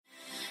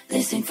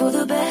This ain't for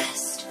the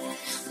best.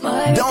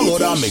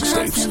 Download our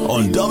mixtapes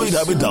on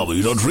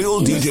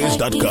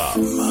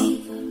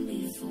www.realdjs.com.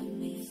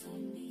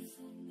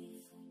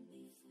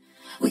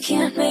 We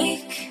can't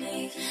make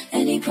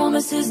any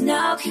promises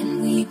now,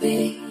 can we,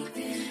 babe?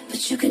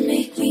 But you can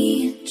make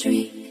me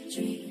dream.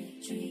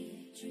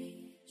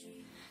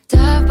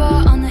 Dive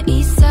bar on the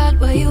east side,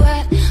 where you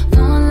at?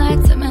 Phone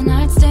lights at my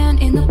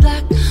nightstand in the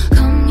black.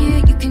 Come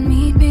here, you can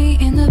meet me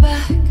in the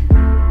back.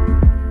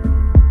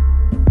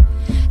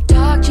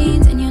 Dark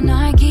jeans and your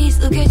Nikes,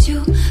 look at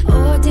you.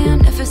 Oh damn,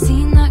 never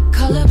seen that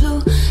color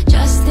blue.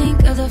 Just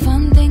think of the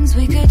fun things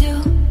we could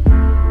do.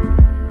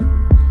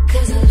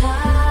 Cause I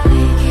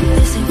like it.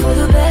 This ain't for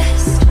the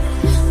best.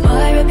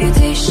 My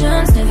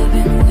reputation's never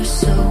been worse,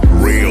 so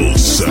Real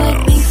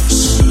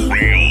sounds.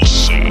 Real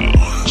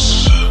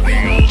sounds.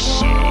 Real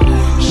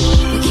sounds.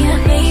 we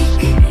can't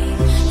make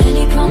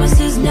any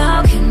promises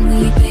now, can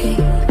we,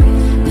 babe?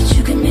 But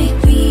you can make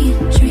me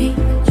dream.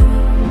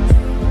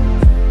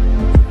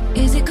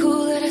 Is it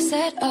cool that I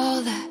said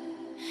all that?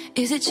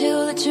 Is it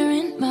chill that you're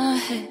in my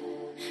head?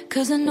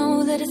 Cause I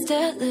know that it's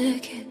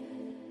delicate.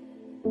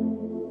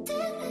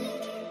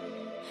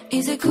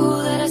 Is it cool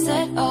that I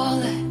said all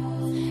that?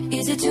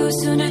 Is it too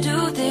soon to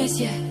do this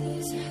yet?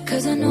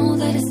 Cause I know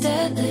that it's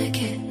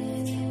delicate.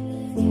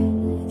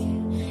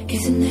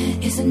 Isn't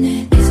it, isn't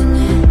it, isn't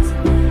it?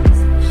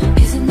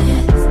 Isn't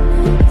it?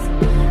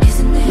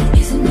 Isn't it,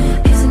 isn't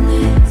it, isn't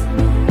it?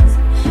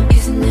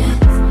 Isn't it?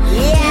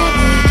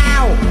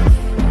 Yeah!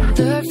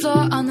 Third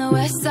floor on the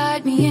west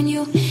side, me and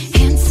you.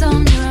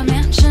 Handsome, near a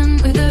mansion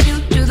with a view.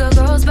 Do the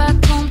girls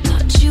back home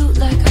touch you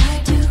like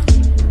I do?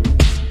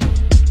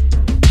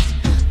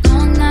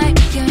 Long night,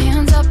 your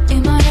hands up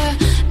in my hair.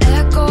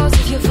 Echoes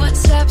of your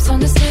footsteps on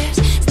the stairs.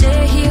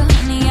 Stay here,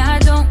 honey, I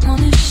don't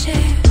wanna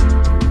share.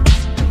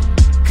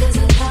 Cause I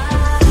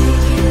like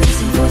it.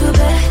 This ain't for the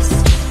best.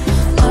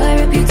 My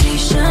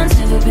reputation's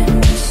never been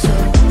worse, so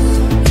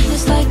you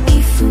just like me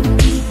for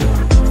me.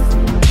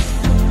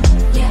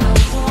 Yeah, I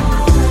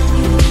want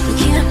you. We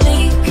can't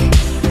make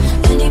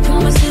any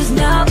promises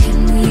now, can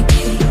we,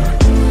 babe?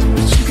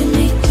 But you can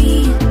make me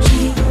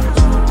dream.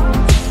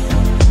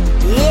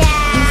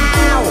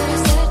 Yeah!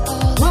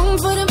 One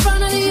foot in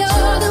front of the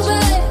other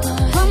way.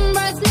 One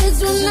breath leads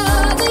to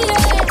another,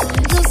 yeah.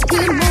 Just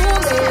keep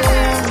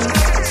moving.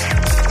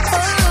 Oh,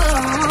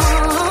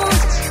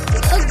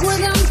 look what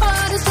I'm for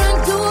the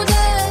strength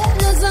today.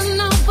 Listen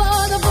out for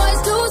the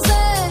voice to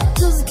say.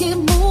 Just keep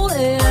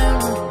moving.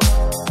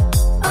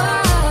 I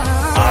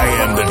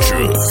am the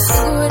truth.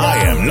 I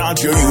am not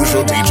your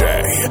usual DJ.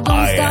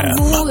 I am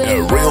a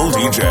real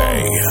DJ.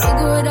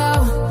 Figure it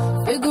out,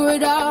 figure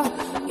it out.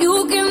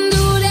 You can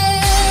do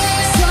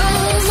this. So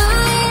my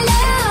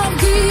love,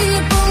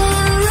 keep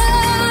on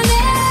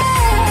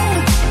running.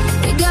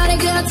 We gotta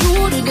get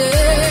through today.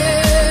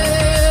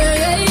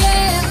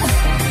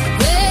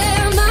 Yeah,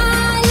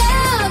 my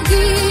love,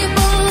 keep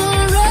on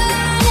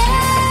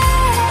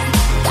running.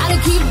 Gotta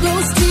keep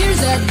those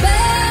tears at bay.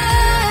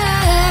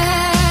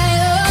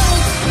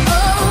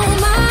 Oh,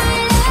 my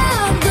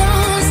love,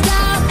 don't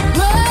stop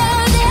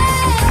running.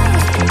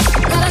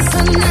 Gotta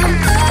send them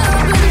up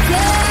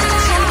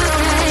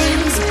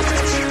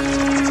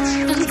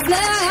in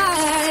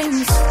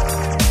flames.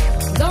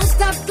 Don't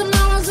stop,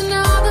 tomorrow's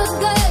another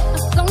day.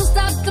 Don't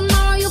stop,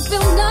 tomorrow you'll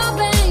feel nothing.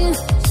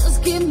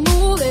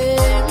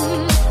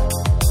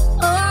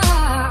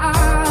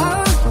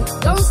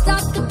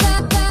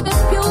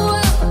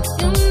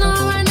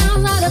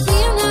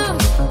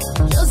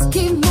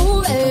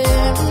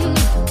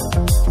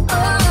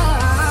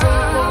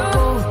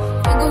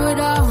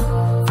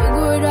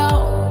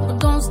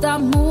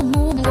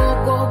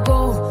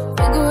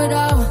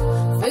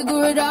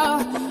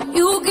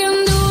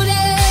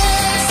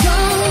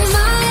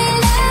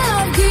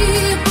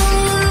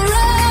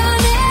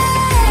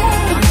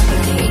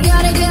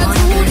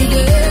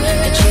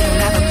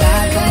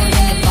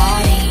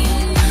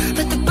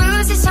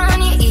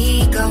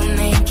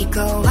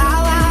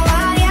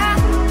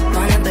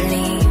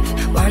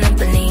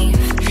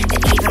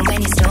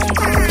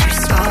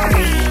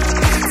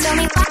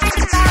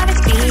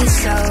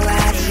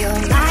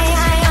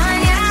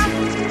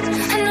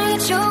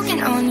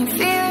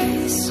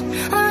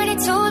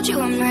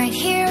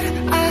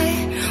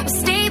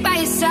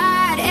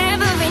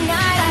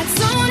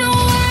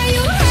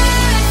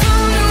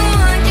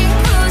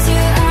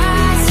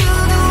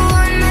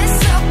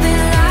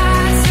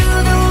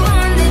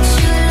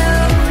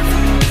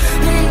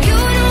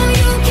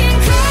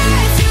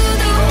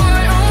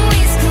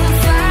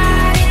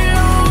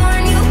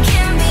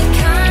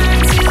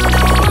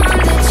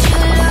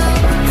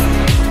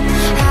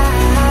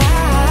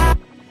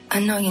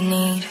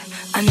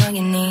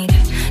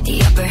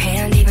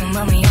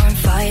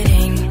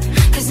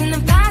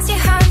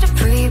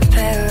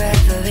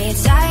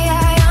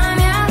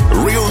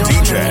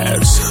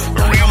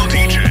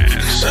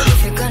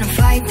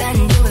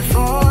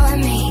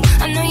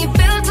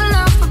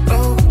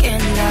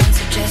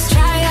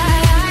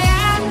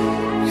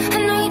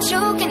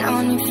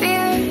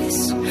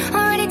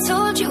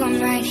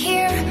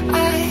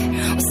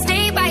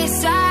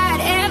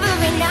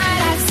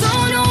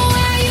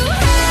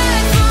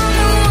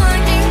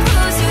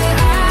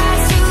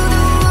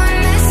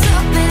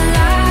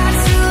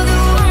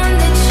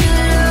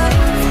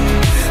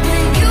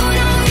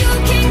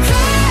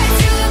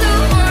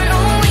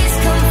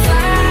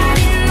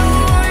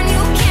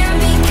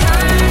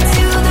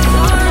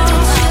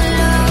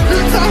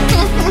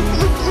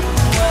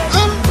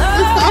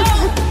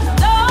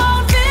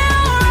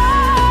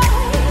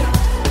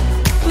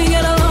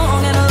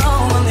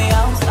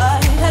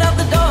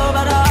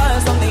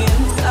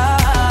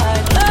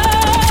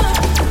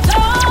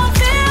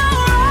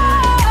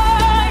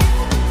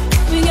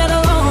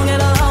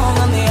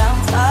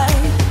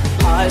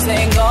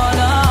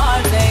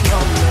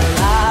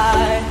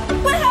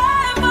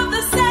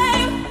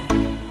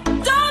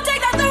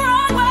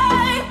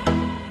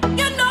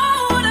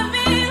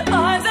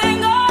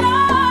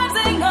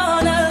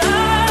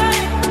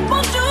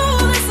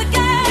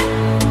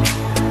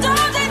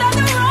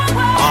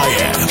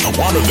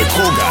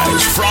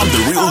 guys from The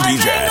Real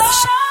DJs.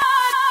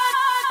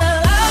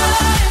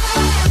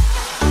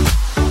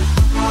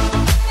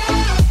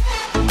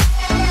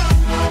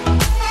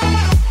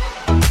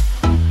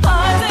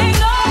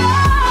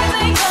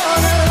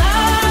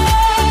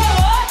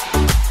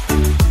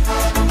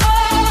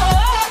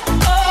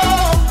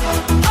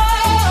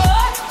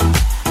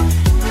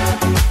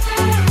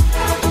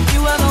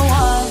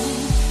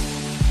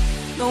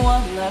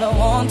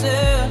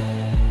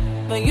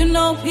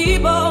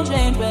 People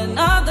change, we're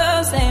not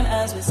the same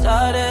as we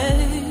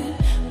started.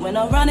 We're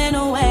not running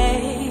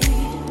away,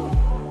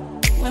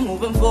 we're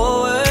moving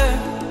forward.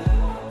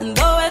 And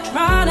though we're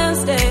trying to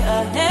stay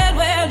ahead,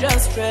 we're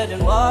just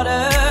treading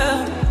water.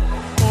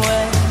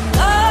 When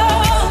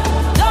love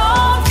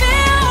don't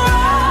feel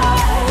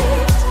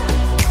right,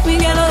 we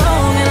get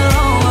along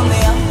on the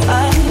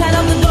outside. Light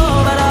up the door,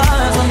 but our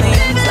hearts on the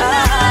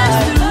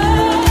inside.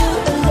 Love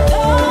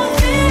don't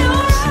feel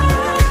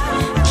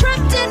right,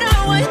 trapped in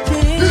our white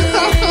pink.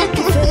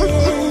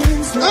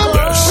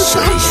 This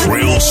is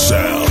Real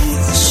Sounds.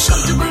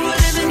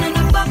 Living in a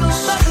bubble,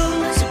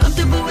 so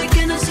comfortable we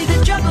cannot see the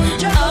trouble.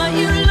 Are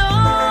you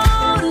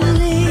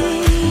lonely?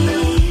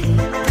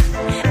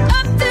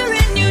 Up there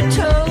in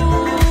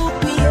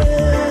utopia,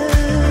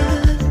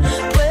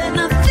 where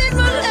nothing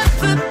will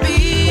ever be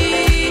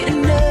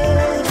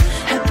enough.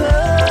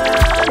 Happening.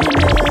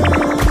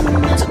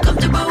 So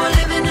comfortable we're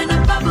living in a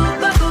bubble,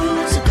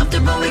 so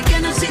comfortable we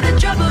cannot see the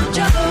trouble.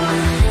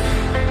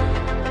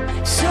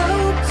 So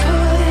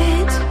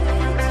put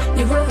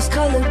your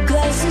rose-colored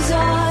glasses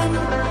on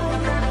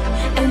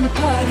and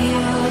party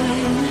on.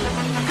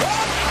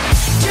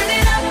 Turn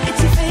it up,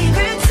 it's your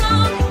favorite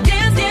song.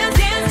 Dance, dance,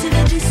 dance to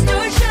the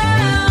distortion.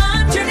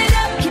 Turn it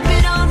up, keep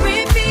it on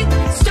repeat.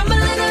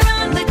 Stumbling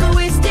around like a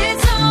wasted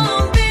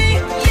zombie.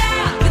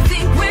 Yeah, we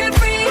think we're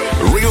free.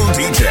 Real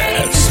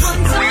DJs.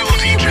 Real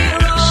DJs.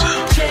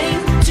 Chain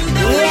to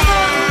the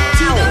rhythm,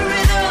 to the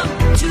rhythm,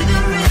 to the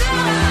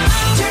rhythm.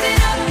 Turn it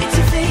up, it's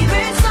your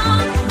favorite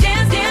song.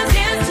 Dance, dance,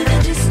 dance to the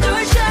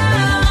distortion.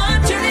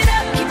 Turn it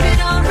up, keep it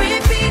on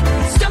repeat.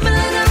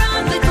 Stumbling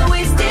around like a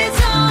wasted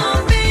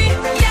zombie.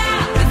 Yeah,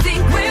 we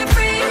think we're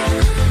free.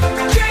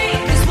 Drink,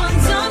 'cause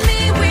one's on me,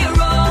 we're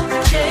all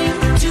chained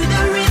to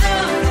the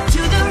rhythm,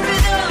 to the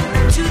rhythm,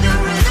 to the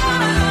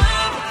rhythm.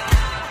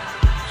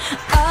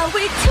 Are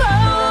we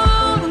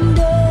tone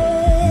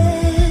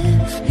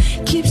deaf?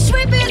 Keep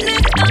sweeping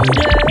it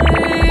under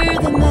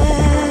the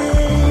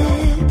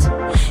mat.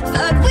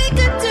 Thought we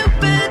could do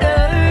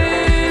better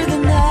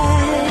than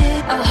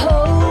that. I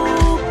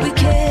hope we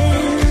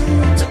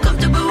can. So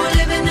comfortable we're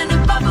living in a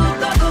bubble.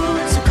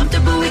 So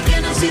comfortable we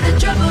cannot see the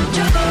trouble.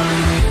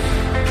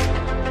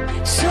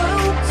 So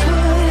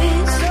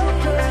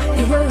put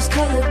your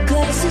rose-colored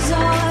glasses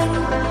on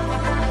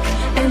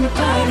and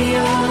party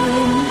on.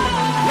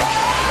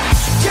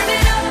 Turn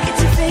it up, it's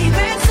your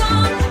favorite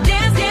song.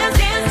 Dance, dance,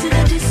 dance to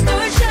the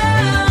distortion.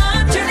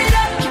 Turn it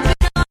up, keep it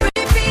on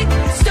repeat.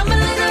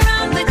 Stumbling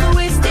around like a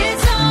wasted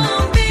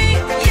zombie.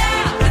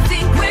 Yeah, we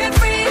think we're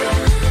free.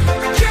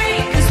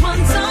 Drink, 'cause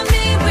one's on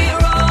me,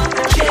 we're all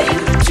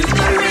chained to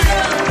the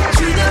rhythm,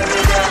 to the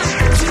rhythm,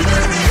 to the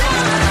rhythm.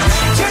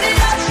 Turn it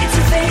up, it's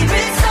your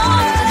favorite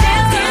song.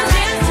 Dance, dance,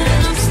 dance to the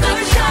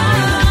distortion.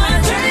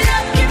 Turn it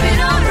up, keep it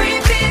on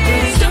repeat.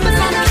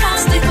 Stumbling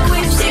around like a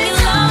wasted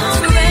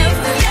zombie.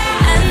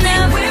 Yeah, and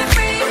then we're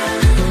free.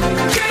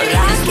 Drink,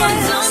 'cause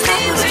one's on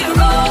me, we're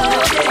all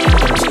chained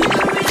to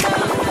the rhythm,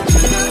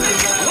 to the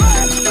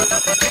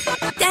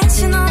rhythm.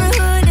 Dancing on the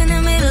hood in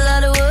the middle of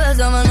the woods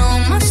of an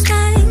old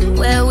Mustang,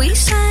 where we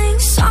sang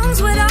songs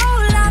with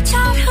all our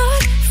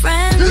childhood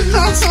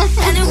friends.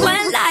 And it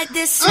went like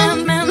this, I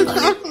remember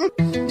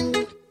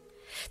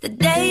the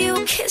day you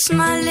kissed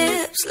my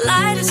lips,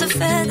 light as a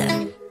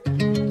feather.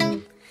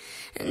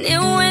 And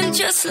it went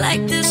just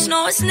like this,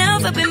 no, it's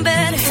never been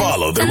better.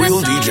 Follow The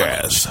Real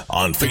DJs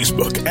on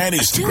Facebook and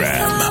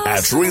Instagram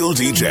at Real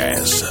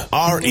DJs.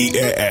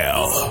 RealDJays.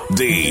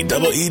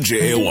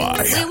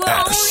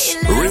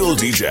 Real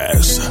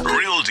DJs.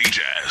 Real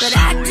DJs. But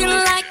acting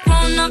like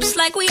grown-ups,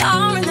 like we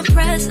are in the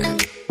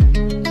present.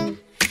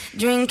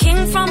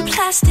 Drinking from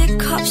plastic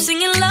cups,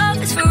 singing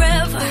love is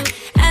forever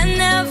and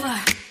never.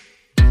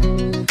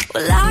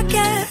 Well, I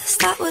guess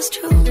that was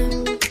true.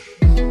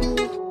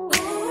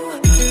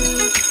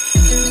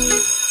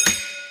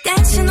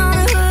 Dancing on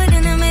the hood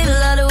in the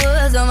middle of the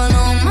woods of an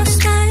old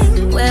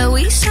Mustang, where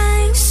we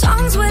sang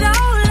songs with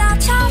all our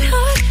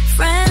childhood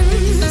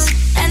friends.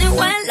 And it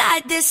went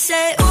like this,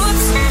 say,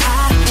 oops,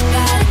 I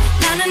got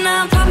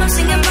 99 problems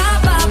singing bye,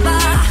 bye,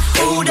 bye.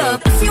 Hold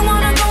up, if you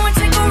wanna go and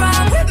take a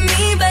ride with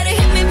me, better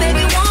hit me,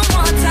 baby, one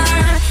more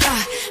time.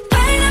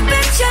 Paint a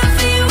picture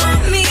for you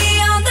and me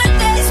on the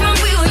days when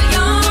we were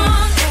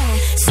young.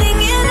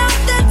 Singing off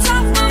the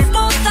top of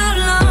both our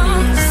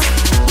lungs.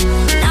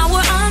 Now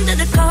we're under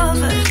the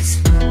covers.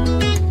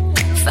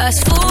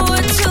 Fast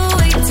forward to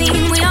 18,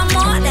 we are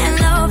more than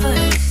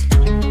lovers.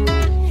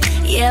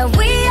 Yeah,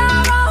 we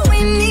are all we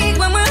need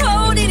when we're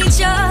holding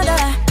each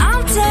other.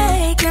 I'm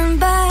taken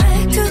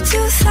back to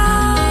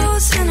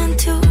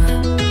 2002.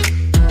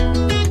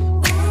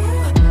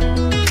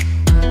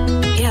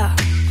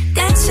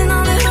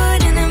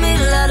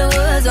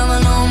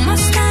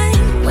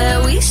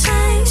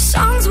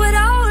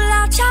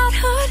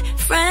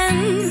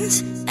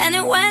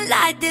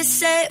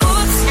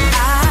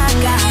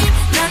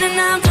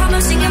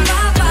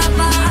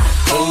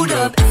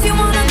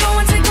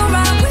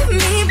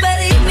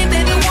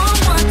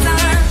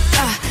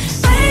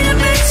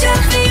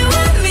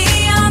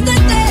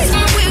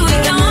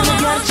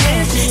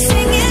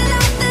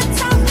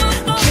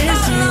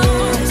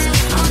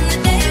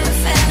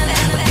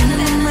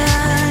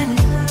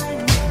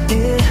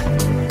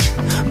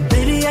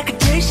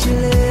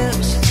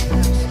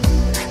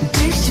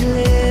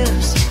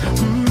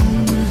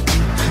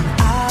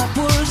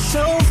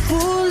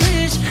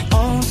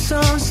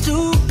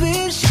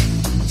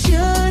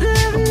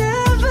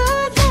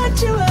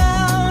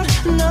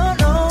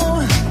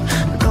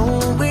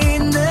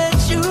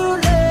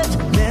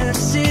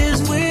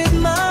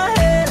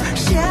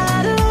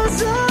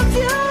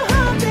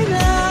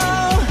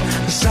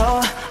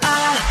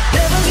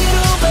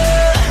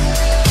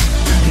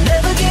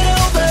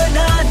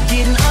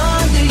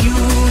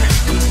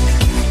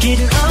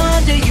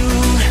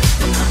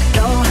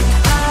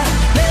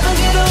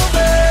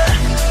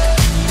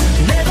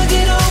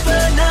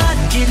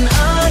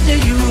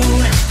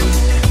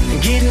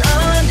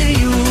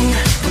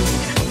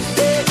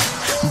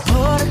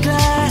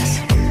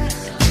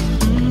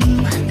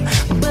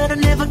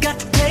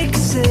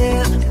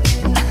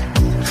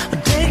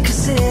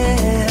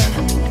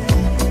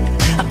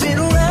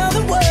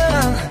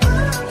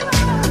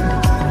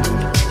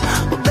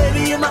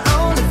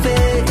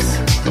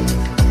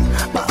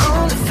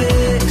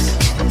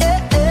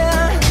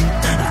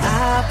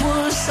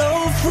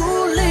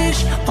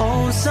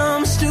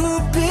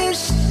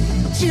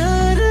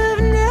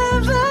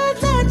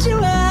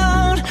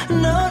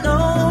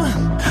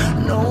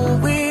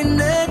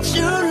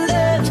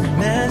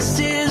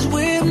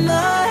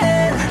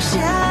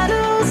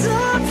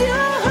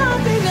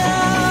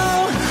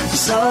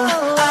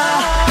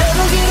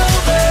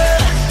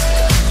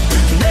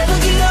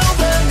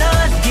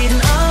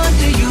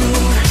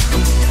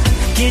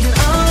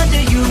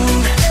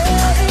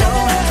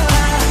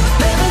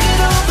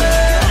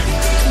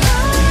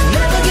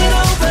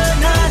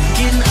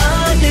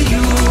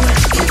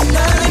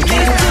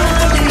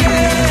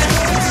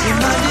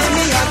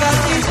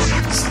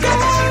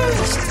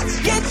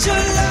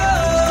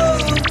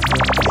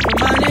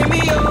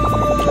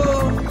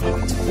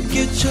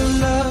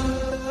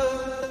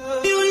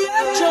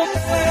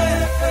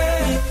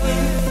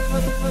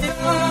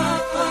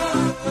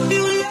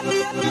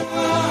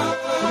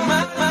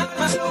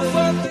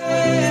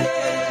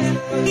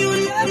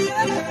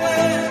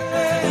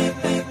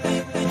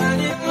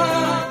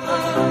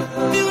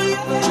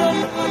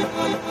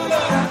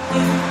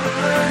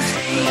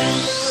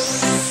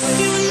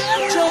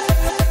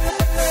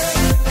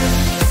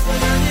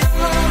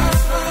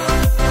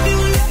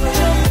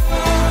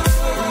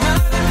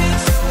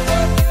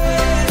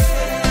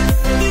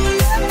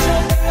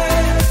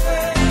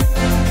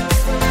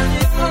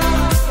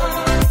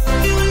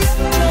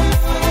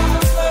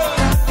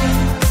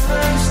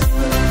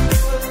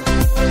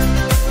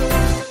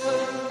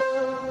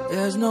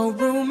 There's no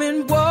room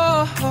in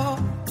war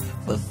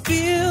for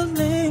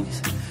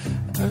feelings.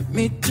 Hurt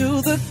me to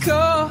the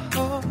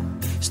core,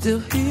 still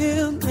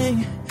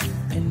healing.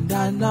 And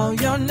I know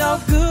you're no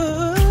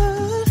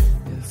good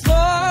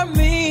for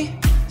me,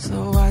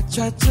 so I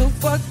try to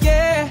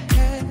forget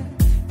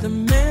the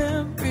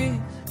memories.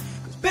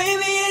 'Cause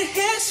baby, it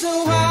hits so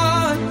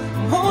hard,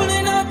 I'm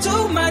holding on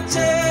to my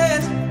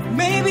chest.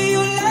 Maybe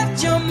you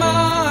left your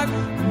mark,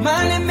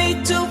 reminding me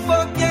to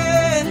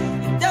forget.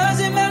 It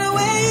doesn't matter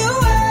where you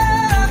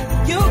are,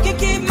 you can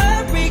keep my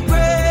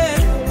regret.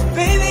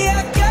 Baby,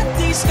 I got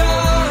these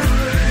scars,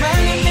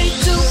 reminding me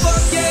to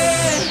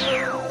forget.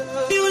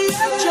 You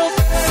left your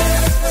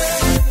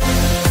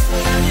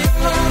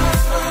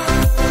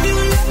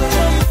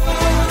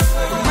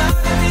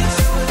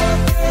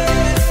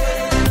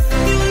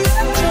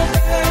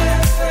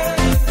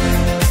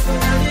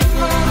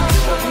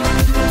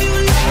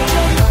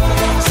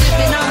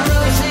Sipping on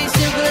rosé,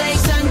 Silver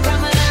Lake sun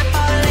coming up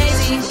all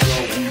lazy.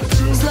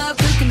 Slow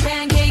cooking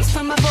pancakes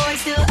from my boy,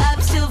 still up,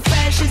 still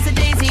fresh as a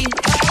daisy.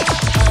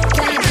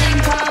 Playing ping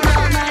pong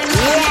all night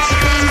long,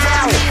 things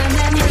on me and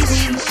then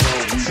hazy.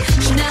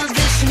 Chanel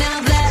this, Chanel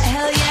that,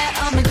 hell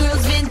yeah, all my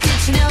girls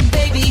vintage Chanel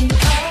baby.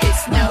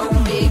 It's no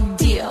big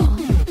deal.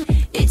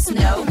 It's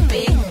no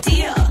big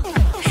deal.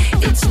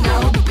 It's no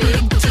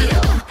big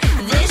deal.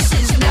 This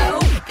is no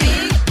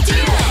big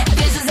deal.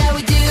 This is how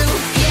we do,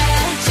 yeah.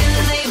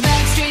 Chillin' laid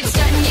back, straight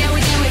stuntin', yeah,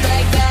 we do it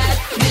like that.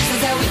 This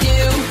is how we do,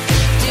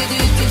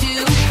 do.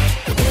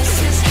 This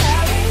is how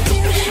we do.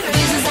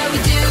 This is how we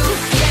do,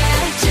 yeah.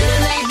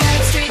 Chillin' laid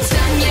back, straight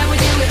stuntin', yeah, we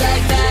do it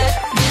like that.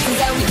 This is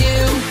how we do,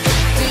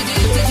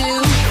 do.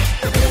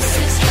 This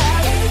is how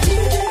we do.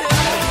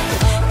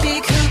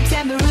 Big hoops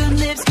and maroon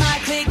lips, my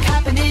click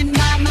hopping in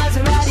my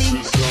Maserati.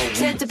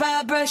 Santa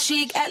Barbara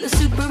chic, Atlas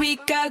Super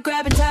Rica,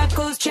 grabbing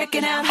tacos,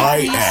 checking out I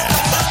hotties.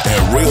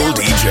 am a real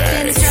DJ.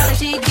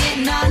 Astrology,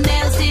 getting on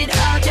nails, did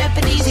all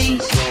Japanesey.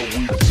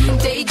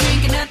 Day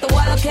drinking at the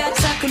Wildcat,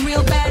 sucking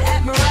real bad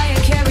at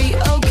Mariah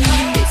karaoke.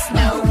 It's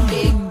no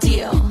big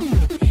deal.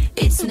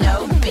 It's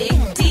no big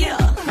deal.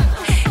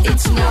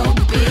 It's no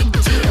big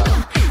deal.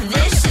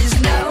 This is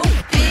no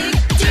big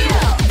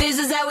deal. This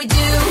is how we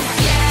do,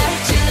 yeah.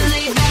 Chillin'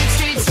 laid back,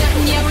 straight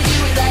stuntin', yeah, we do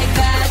it like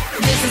that.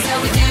 This is how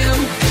we do,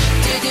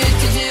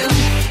 do.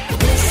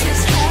 This is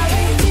how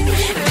we do.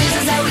 This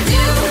is how we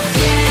do,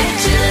 yeah.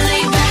 Chillin'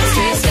 laid back,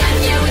 straight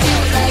stuntin', yeah, we do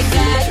it like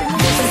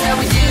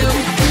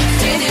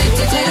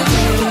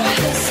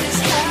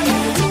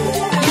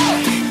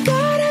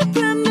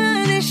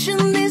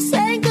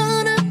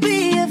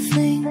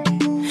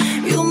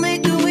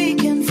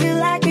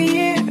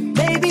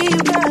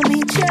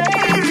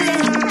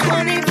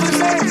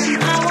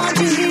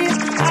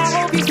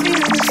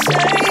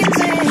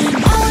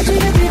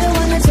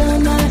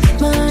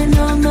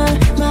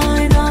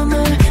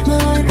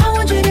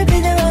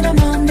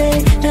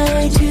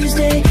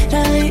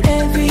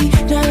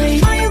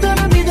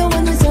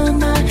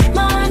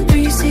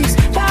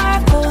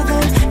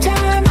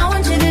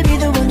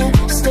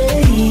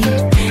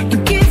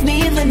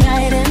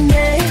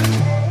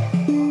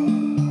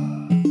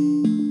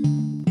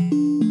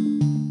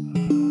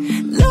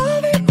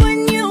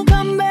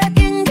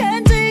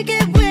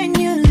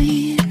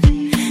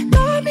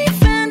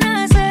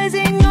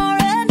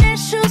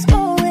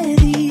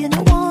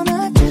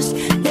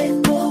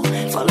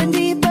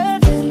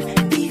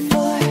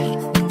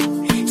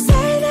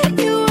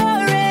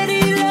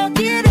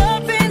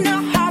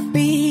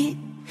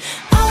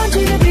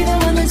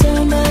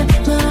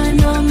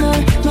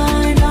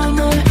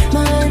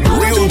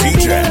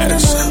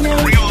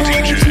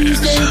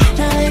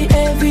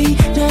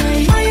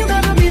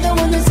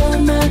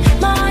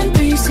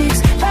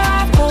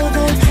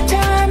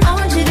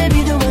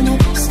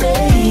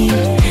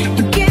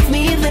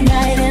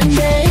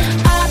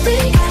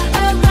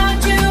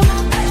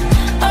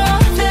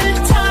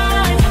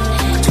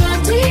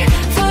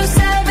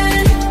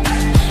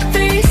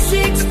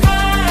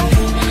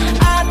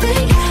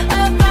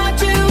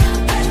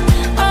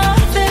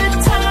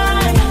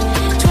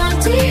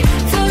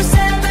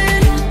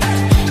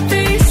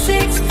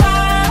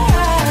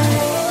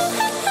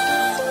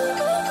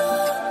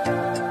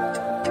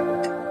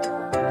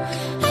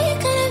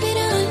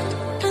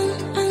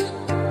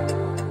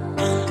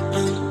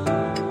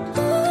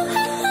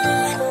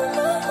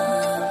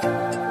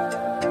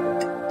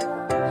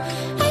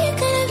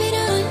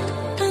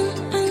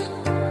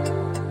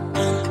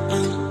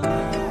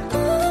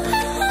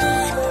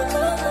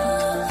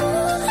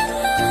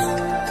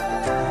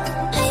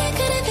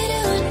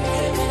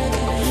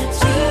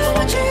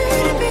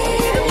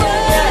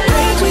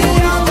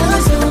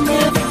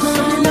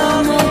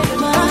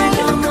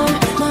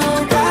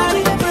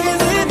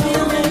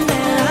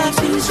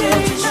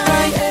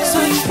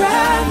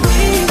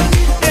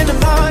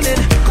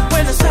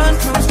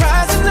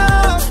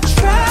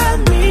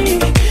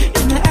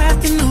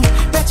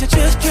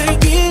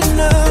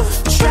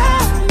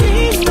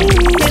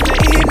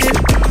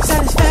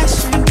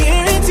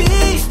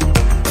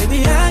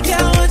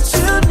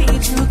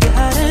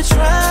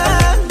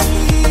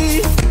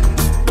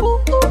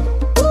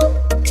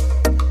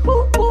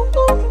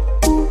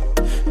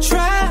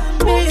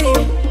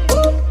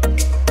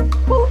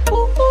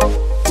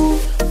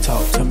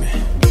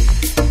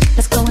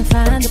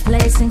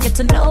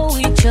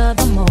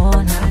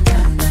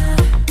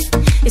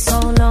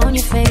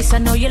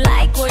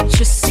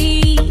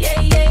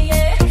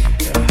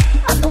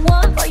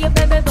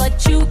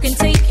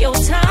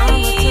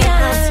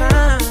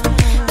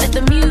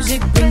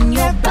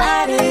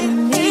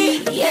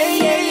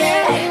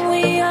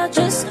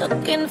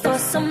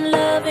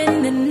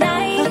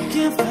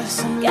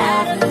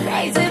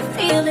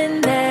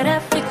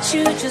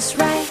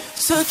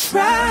So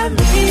try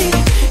me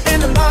in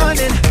the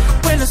morning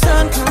when the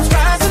sun comes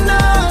rising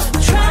up.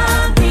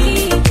 Try me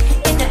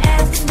in the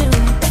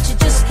afternoon, but you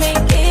just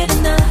can't get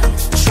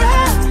enough.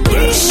 Try me.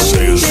 This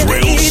is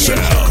Real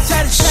Sound.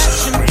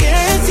 Satisfaction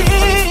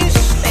guaranteed.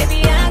 Baby,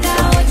 I got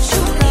what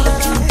you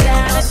need. You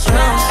gotta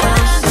try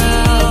me.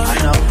 I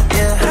know,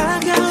 yeah. I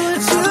got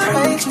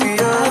what you need.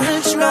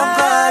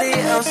 Nobody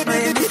else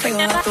made me feel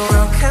like the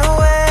world can't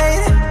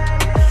wait.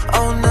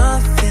 Oh,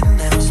 nothing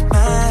else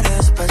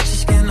matters but your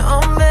skin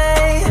on me.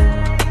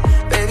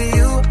 Baby,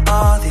 you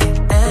are the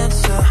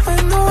answer.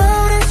 When the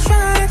world is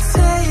trying to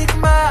take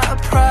my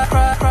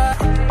pride,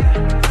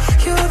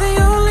 you're the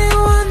only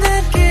one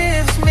that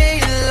gives me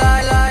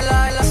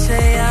life.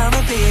 Say I'ma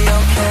be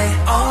okay.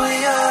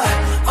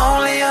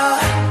 Only you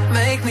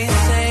make me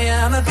say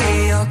I'ma be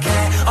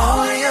okay.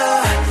 Only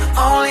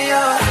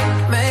you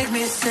make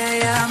me say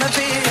I'ma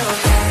be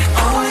okay.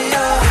 Only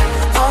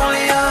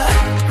you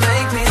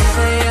make me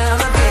say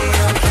I'ma be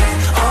okay.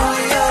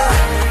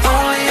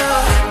 Only you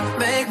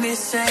make me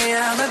say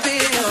I'ma be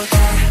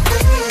okay.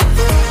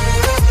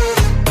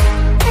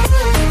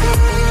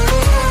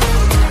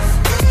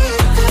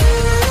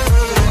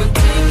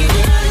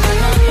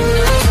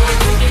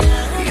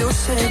 You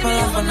saved my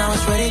life when I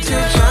was ready to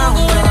drown.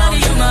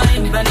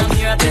 But I'm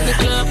here up in the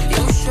club.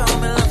 You show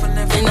me love when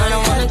everybody And I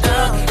don't wanna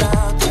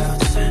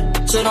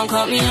doubt. So don't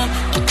call me up,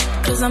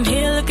 cause I'm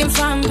here looking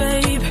fine,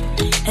 babe.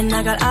 And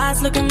I got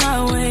eyes looking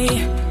my way.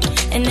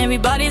 And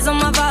everybody's on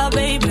my vibe,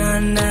 babe. Nah,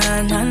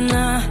 nah, nah,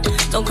 nah.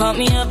 Don't call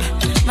me up.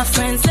 My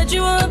friend said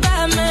you were a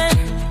bad man.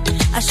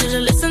 I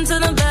should've listened to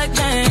them back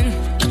then.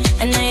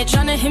 And now you're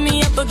tryna hit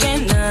me up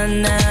again. Nah,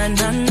 nah,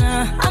 nah,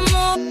 nah. I'm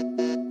up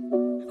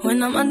when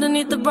I'm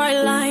underneath the bright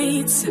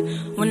lights.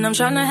 When I'm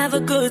tryna have a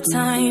good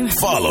time.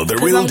 Follow The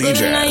Real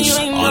DJs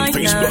on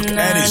Facebook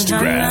and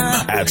Instagram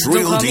at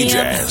Real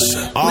DJs.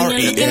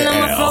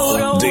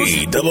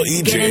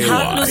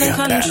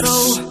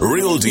 REALDWEJYS.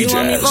 Real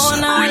DJs.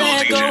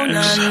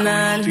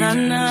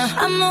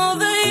 I'm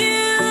over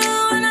you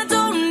and I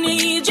don't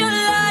need your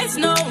lies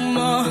no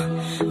more.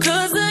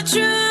 Cause the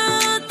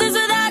truth is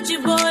without you,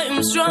 boy,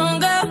 I'm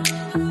stronger.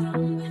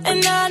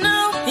 And I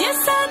know you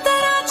said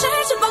that I'd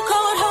change up a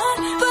cold heart,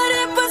 but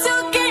it was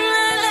your game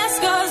that last.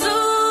 Cause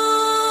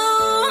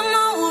ooh, I'm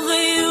over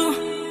you.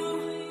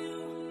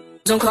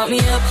 Don't call me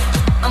up,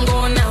 I'm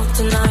going out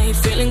tonight.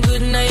 Feeling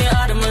good now you're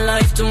out of my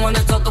life. Don't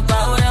wanna talk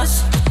about us,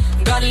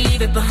 gotta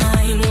leave it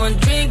behind. One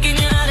drink and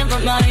you're out of my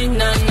mind.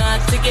 Not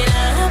to get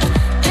up.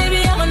 Baby,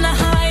 I'm on the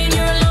high and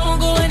you're alone,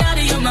 going out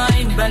of your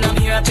mind. But I'm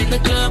here up in the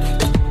club,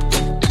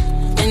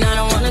 and I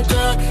don't wanna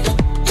talk.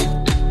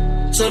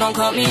 So don't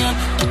call me up,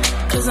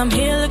 cause I'm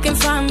here looking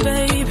fine,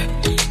 babe.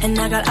 And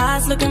I got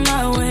eyes looking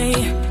my way.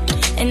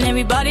 And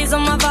everybody's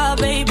on my vibe,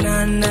 babe.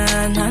 Nah,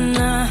 nah, nah,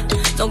 nah.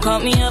 Don't call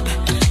me up.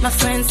 My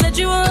friend said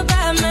you were a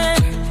bad man.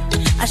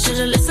 I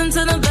should've listened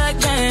to them back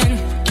then.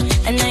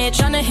 And now you're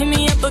tryna hit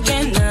me up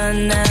again. Nah,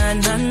 nah,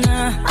 nah,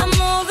 nah. I'm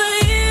over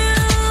you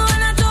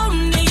and I don't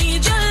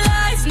need your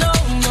lies no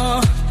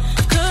more.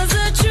 Cause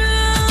the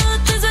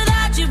truth is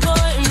without you,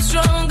 boy, I'm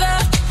stronger.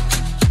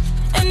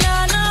 And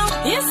I know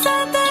you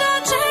said that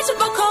I'd change up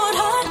a cold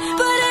heart,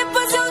 but it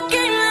was your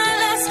game that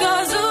last.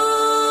 Cause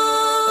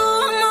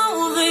ooh, I'm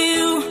over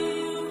you.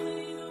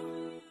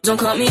 Don't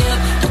call me up,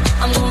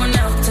 I'm going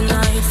out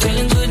tonight.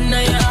 Feeling good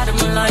now you're out of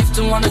my life.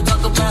 Don't wanna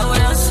talk about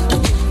us,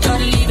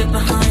 gotta leave it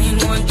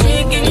behind. One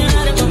drink and you're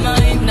out of my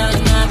mind. Not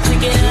to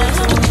get out.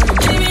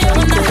 Baby, I'm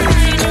on the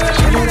high,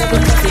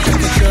 you're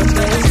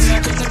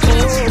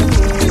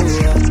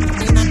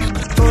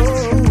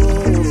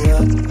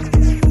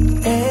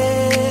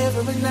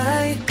Every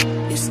night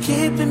it's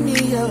keeping me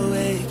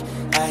awake.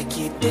 I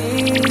keep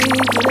thinking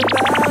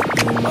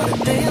about all the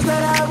things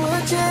that I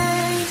would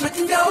change. We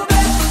can go back.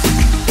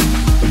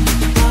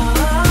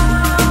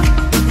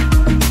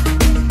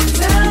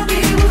 Tell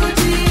me,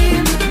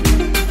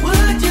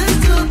 would you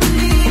still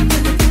believe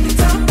in it? We can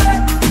come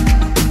back.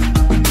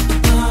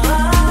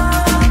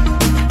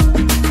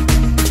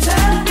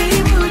 Tell me,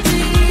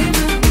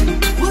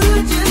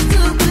 would you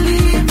still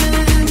believe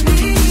in me?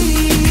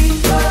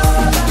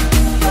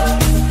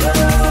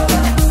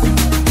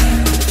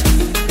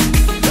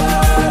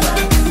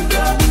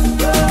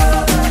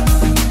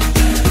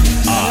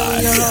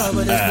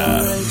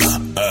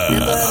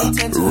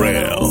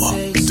 Real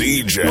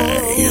DJ.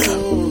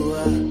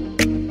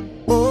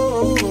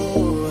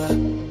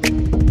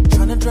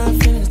 Tryna drive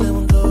feelings that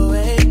won't go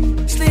away.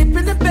 Sleep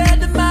in the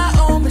bed of my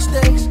own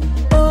mistakes.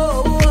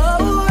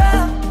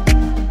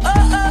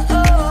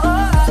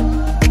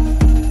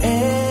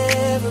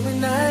 Every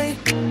night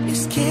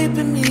it's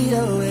keeping me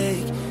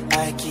awake.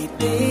 I keep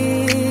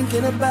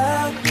thinking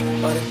about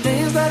all the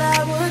things that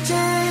I would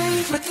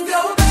change. We can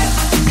go back.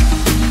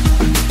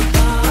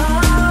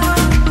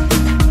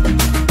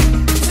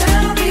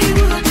 Tell me,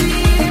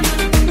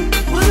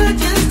 would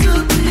you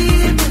still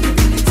believe in it?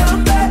 We can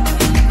come back.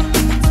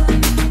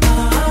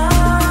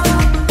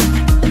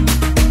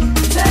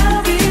 Tell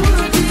me,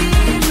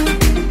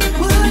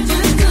 would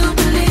you still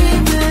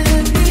believe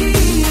in me?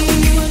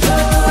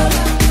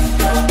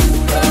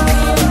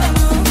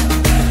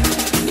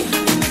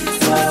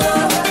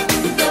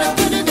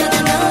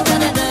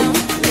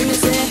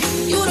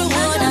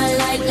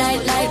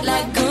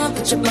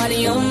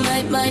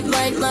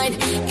 might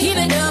keep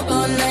it up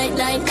all night,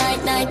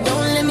 night.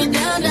 Don't let me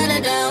down,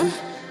 down.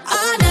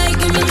 All night,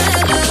 give me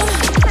that love.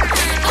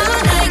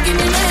 All night, give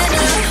me that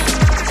love.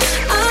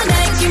 All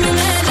night, give me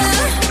that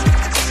love.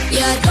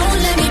 Yeah, don't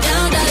let me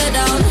down,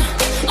 down.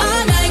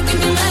 All night, give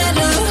me that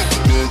love.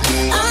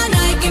 All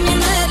night, give me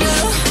that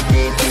love.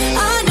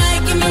 All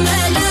night, give me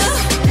that love.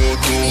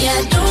 Yeah,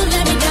 don't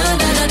let me down,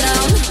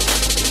 down.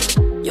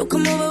 You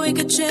come over, we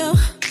could chill.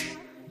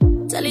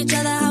 Tell each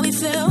other how we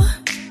feel.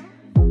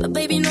 But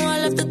baby, know I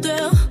love the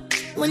thrill.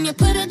 When you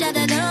put it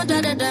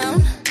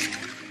down.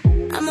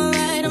 I'm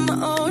alright on my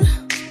own.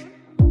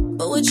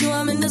 But with you,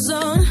 I'm in the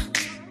zone.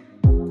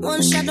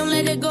 One shot, don't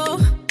let it go.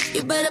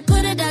 You better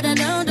put it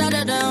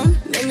down.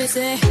 Make me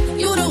say,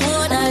 you the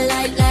one I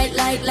like.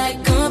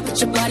 Come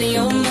put your body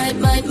on, might.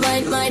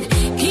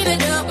 Keep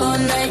it up all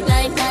night,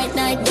 night.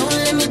 Don't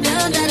let me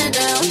down,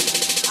 down.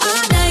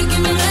 All night,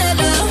 give me that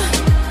love.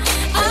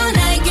 All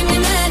night, give me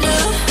that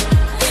love.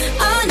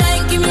 All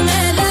night, give me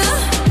that love.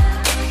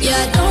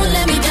 Yeah, don't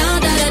let me down,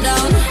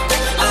 down.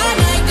 All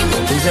night, give me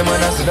that love. Things them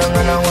man I sit down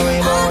and I worry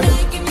about you.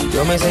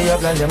 You may say you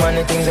plan them and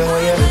the things them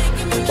way you.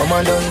 Come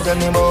on, don't tell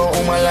me about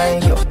whom I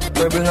like you.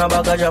 We bring a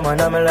bag of jam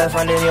and I'm life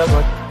and then you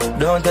got.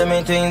 Don't tell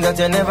me things that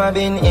you never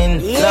been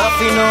in.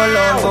 Laughing all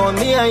long about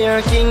me and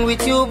your king.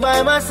 With you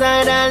by my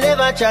side I'll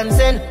never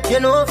transcend. You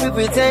know if you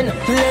pretend.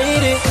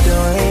 Lady,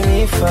 don't hate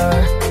me far,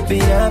 be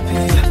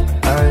happy.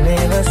 I'll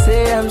never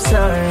say I'm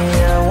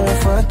sorry, I won't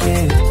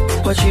forget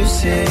what you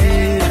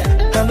said.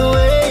 And the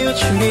way you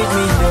treat me,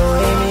 don't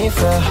hate me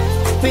far,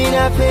 be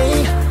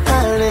happy.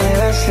 I'll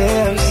never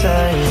say I'm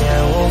sorry, I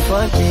won't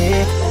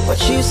forget what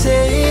you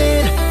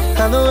said.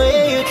 And the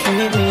way you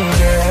treat me,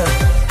 girl.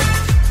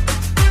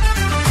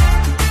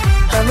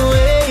 And the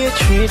way you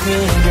treat me,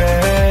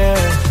 girl.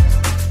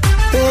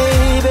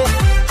 Baby,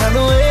 and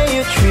the way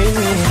you treat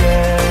me,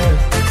 girl.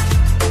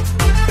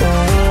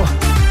 Oh,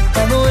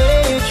 and the way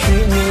you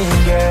treat me,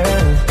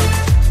 girl.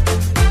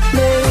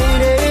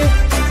 Lady,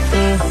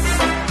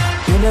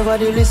 you never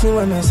did listen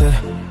when me say.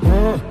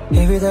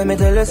 Every time I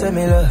tell you, say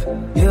me love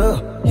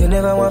you. You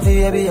never want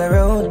to be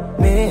around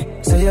me.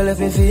 So you left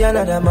me for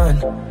another man.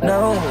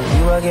 Now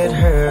you a get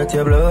hurt,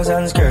 your blouse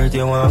and skirt.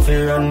 You want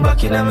to run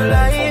back in my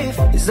life.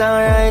 It's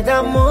alright,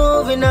 I'm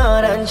moving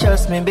on. And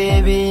trust me,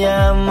 baby,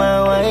 I'm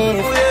my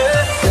wife.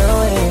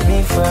 Don't hate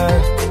me for,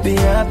 be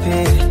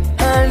happy.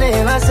 I'll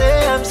never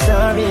say I'm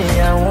sorry,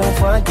 I won't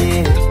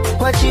forget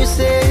what you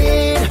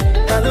said.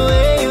 And the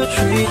way you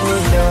treat me,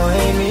 don't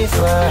hate me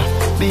for,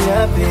 be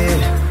happy.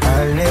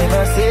 I'll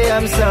never say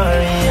I'm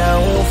sorry, I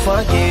won't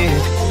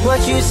forget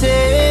what you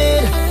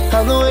said.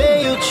 And the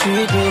way you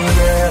treat me,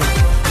 girl.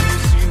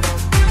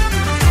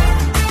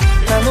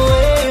 And the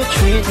way you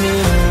treat me,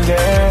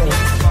 girl.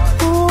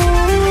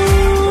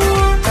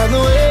 Ooh, and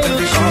the way you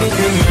treat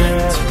me,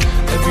 girl.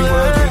 Every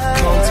word we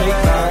can't take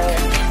back.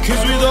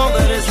 Cause with all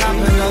that has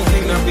happened, I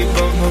think that we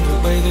both know the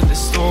way that the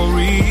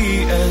story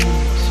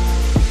ends.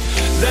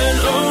 Then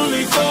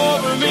only for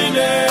a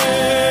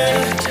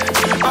minute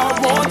I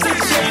want to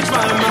change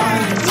my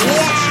mind.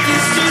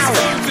 This just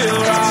don't feel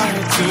right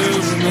to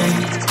me.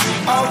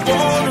 I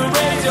wanna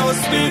raise your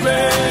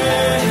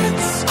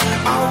spirits.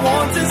 I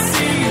want to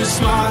see you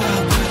smile.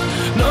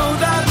 No,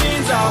 that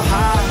means I'll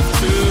have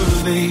to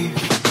leave.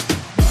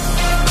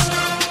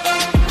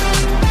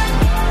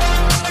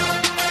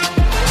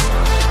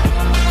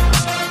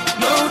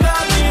 No,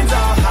 that means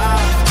I'll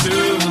have to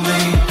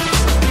leave.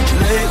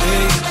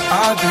 Lately,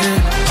 I've been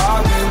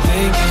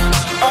thinking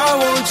I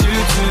want you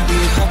to be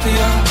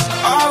happier.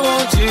 I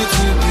want you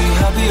to be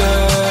happier.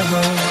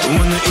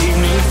 When the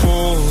evening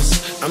falls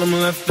and I'm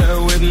left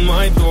there with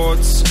my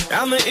thoughts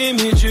and the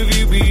image of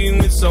you being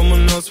with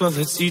someone else, well,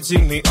 it's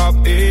eating me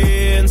up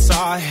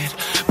inside.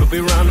 But we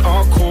ran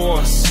our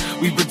course,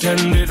 we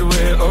pretended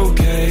we're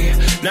okay.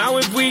 Now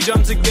if we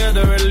jump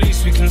together, at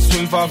least we can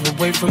swim far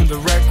away from the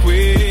wreck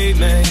we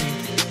made.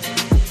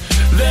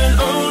 Then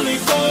only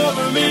for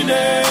a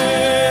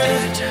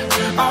minute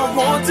I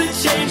want to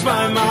change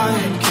my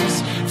mind.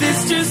 Cause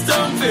this just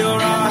don't feel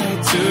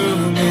right to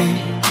me.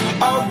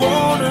 I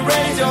wanna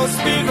raise your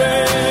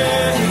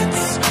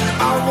spirits.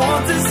 I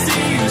want to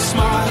see you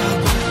smile.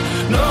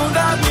 No,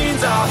 that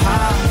means I'll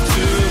have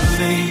to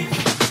leave.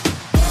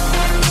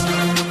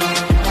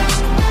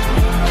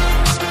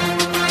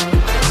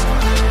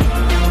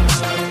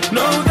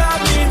 No, that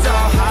means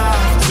I'll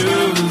have to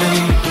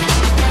leave.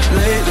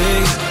 Lately,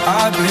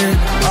 I've been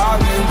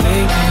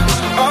thinking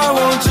I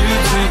want you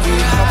to be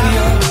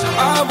happier. I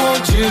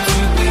want you to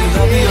be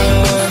happier.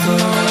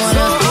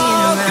 So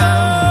I'll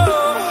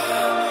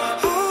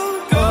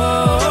go.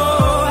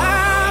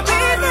 I'll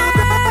be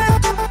there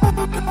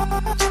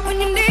when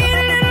you need a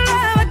little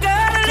love. I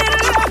got a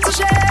little love to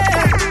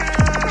share.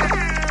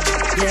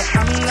 Yeah,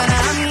 I'm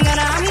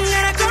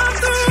gonna come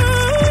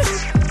through.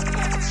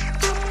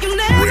 You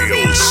never Real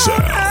be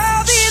sound.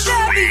 I'll be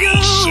there for you.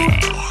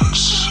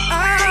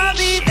 I'll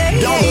be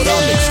there. Download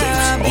our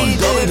mixtapes on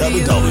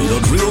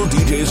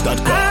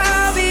www.realdjs.com.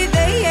 I'll be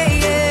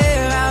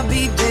there, I'll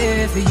be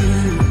there for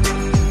you.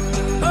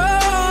 Oh,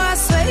 I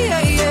say,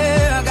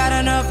 I got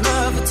enough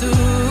love for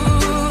two.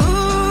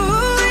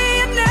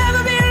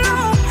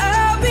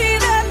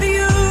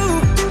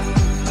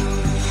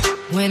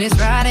 When it's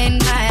Friday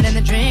night and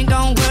the drink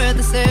don't work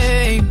the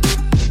same.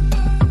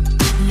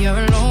 You're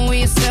alone with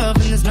yourself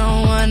and there's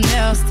no one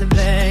else to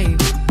blame.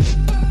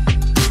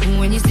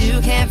 When you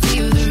still can't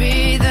feel the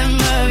rhythm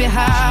of your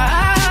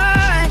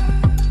heart,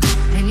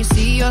 and you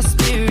see your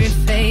spirit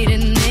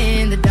fading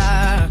in the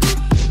dark.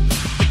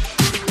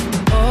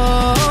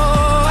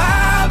 Oh,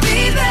 I'll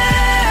be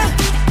there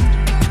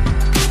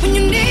when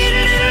you need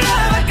a little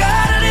love. I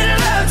got a little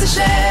love to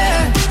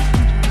share.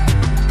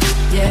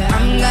 Yeah,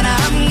 I'm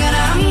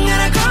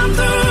gonna come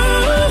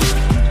through.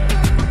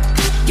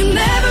 You'll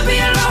never be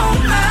alone.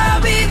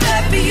 I'll be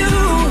there for you.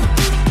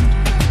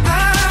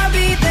 I'll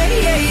be there,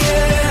 yeah,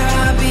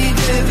 yeah. I'll be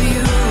there for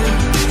you.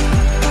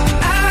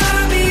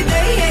 I'll be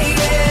there, yeah,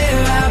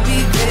 yeah. I'll be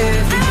there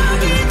for you. I'll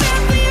be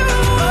there for you.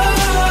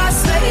 Oh, I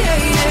say, yeah,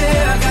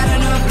 yeah. I got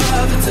enough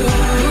love for two.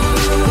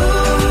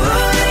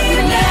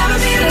 You'll never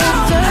be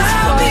alone.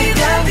 I'll be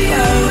there for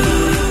you.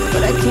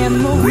 But I can't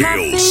move my Real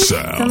feet.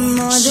 sound. The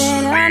more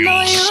that I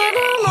know you,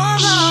 the more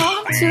I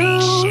want to.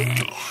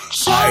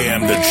 I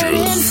am the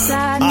truth.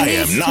 I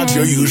am not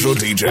your usual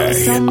DJ.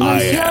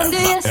 I am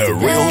a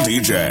real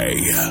DJ.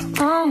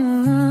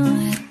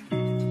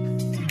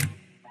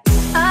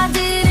 I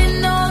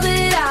didn't know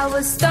that I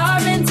was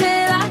starving till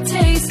I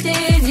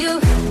tasted you.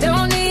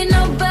 Don't need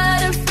no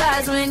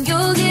butterflies when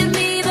you give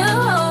me the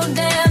whole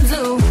damn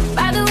zoo.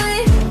 By the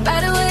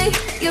way,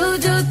 you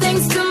do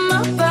things to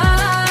my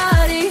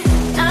body.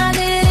 I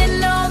didn't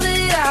know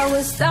that I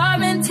was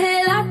starving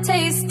till I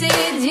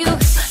tasted you.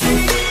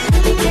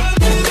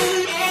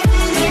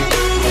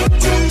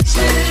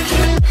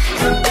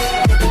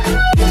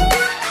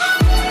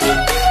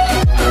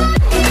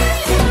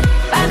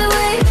 By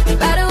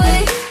the way,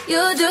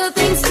 you do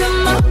things to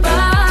my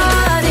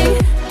body.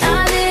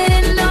 I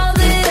didn't know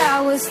that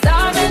I was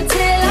starving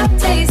till I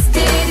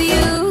tasted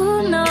you.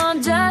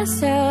 Know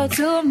just how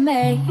to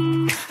make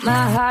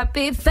my heart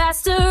beat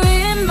faster,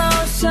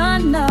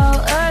 emotional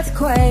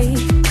earthquake.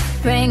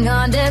 Bring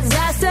on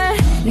disaster.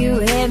 You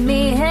hit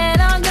me head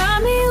on,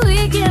 got me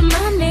weak in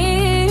my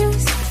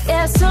knees.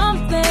 Yeah,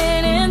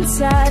 something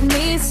inside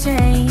me's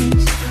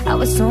changed. I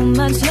was so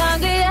much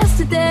younger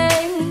yesterday.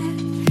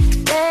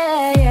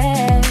 Yeah,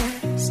 yeah.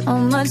 So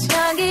much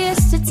younger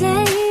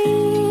yesterday.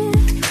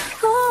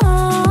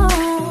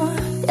 Oh,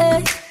 yeah.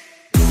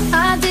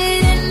 I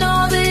didn't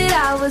know that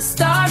I was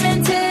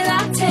starving till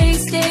I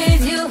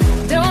tasted you.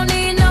 Don't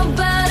need no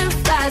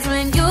butterflies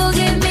when you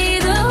give me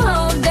the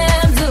whole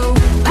damn zoo.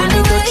 By the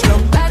way,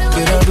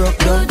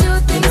 you do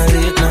things to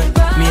my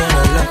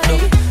body.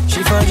 She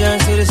found John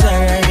to the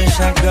side, right the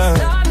shotgun.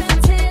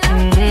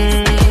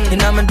 In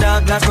my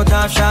dark glass, cut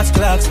off shots,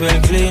 clocks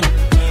well clean.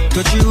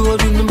 Touch you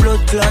road with me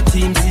blood clot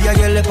team. See a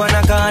girl up on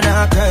a corner,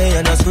 I cry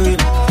and I scream.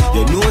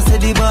 You know say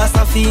the boss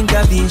a fiend,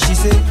 Gavin, she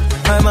say.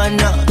 I'm a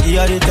now, give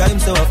her the time,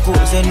 so of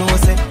course you know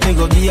say. Me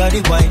go give her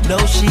the wine.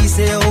 Now she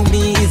say, oh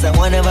me is a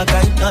one of a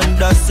kind. And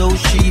that's how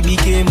she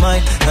became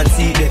mine. And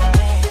see that,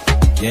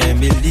 can't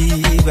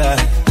believe I,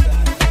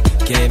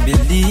 can't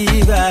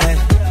believe I.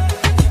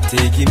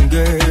 Take him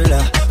girl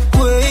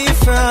away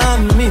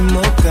from me,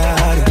 my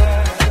God.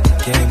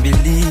 Can't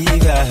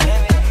believe I,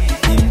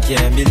 him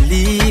can't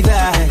believe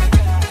I.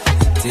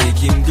 Take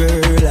him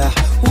girl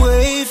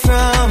away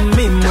from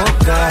me, my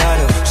God.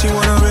 She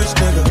want a rich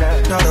nigga,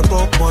 not a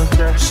broke one.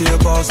 She a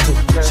boss too,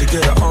 she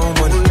get her own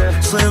money.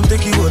 Slim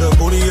thicky with a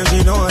booty, yeah,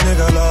 she know a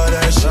nigga love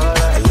that shit.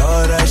 I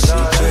love that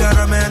shit. She got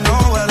a man, know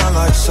well, I'm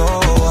like, so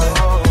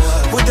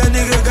what that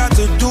nigga got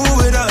to do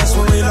with us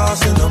when we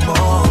lost in the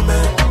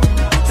moment?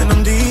 And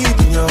I'm deep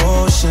in your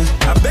ocean.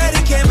 I bet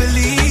he can't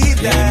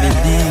believe that. Can't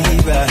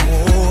believe I,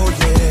 oh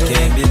yeah.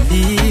 can't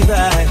believe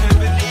I.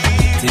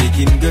 Take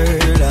him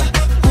girl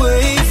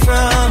away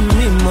from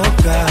me, my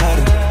God.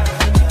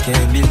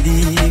 Can't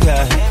believe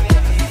I,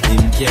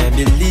 him can't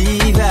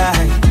believe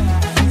I.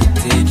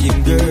 Take him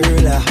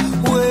girl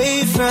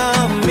away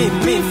from me.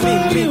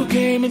 You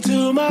came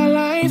into my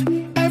life,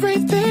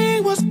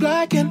 everything was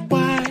black and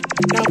white.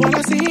 Now all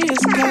I see is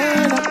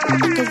color,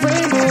 like a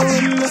rainbow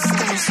in the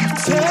sky. So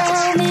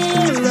tell me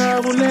your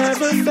love will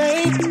never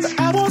fade, but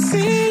I won't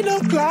see no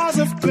clouds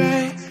of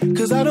gray.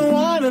 Cause I don't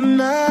want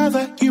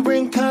another. You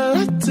bring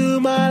color to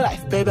my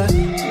life, baby.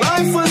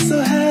 Life was so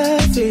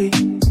heavy,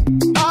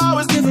 I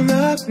was giving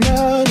up,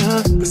 no.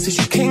 But since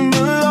you came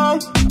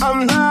along,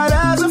 I'm light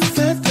as a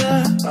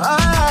feather.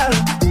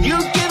 You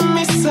give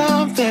me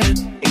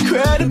something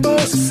incredible,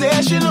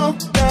 sensational,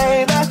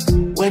 baby.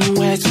 When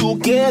we're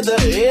together,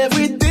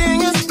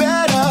 everything is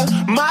better.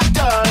 My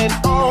darling,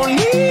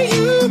 only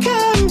you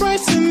can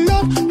brighten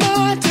up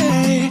my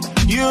day.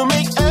 You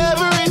make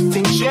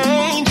everything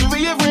change, you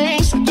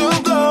rearrange,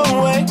 don't go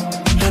away.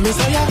 Let me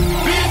say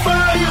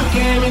before you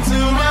came into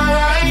my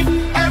life,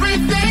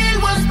 everything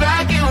was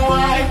black and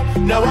white.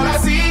 Now all I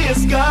see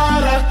is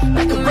color,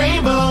 like a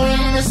rainbow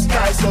in the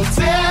sky. So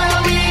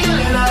tell me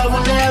that I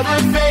will never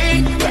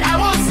fade, but I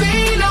won't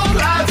see no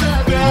clouds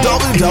of gray.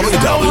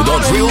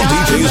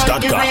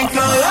 www.realdjs.com. You bring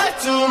color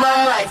to my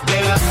life,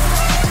 baby.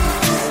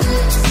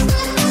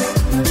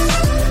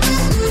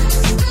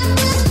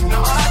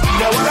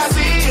 Now all I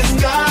see is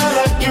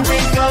color, you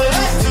bring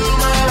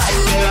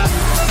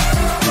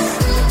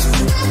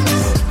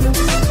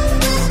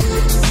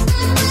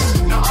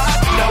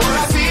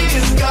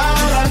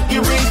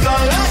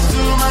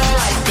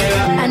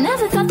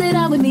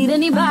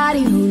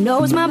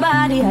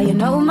body, how you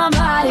know my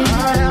body.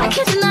 I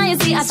can't deny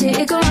it, see I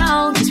stick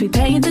around, cause we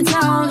paint the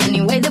town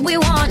any way that we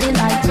want it,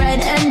 like red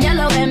and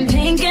yellow and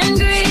pink and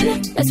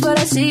green. That's what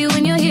I see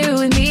when you're here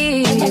with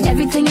me.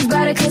 Everything is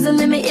brighter cause the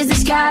limit is the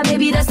sky.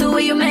 Baby, that's the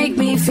way you make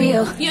me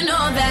feel. You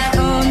know that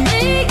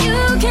only you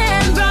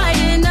can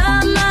brighten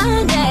up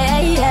my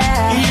day,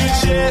 yeah. You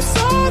chase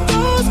all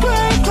those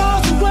gray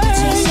clouds away.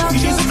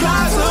 Just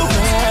clouds away.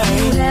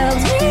 Help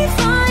me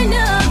find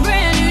a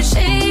brand new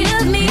shade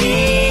of me.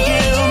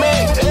 You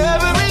make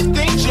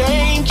everything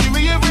change. You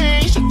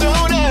rearrange, so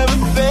don't ever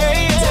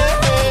fade.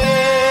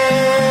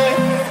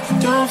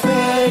 Don't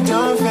fade,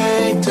 don't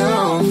fade,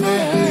 don't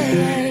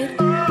fade.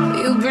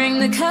 You bring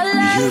the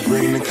color. You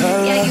bring the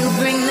color. Yeah, you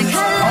bring the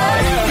color.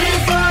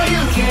 Before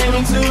you came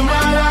into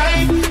my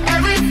life,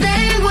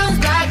 everything was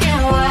black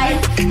and white.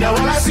 Now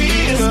all I see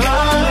is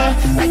color,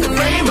 like a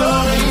rainbow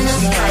in the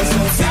sky. So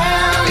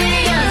tell me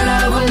your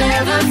love will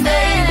never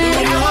fade.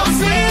 I won't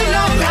see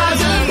no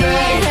clouds of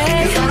gray,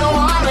 'cause I don't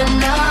want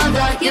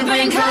another. You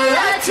bring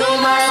color to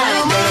my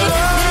life.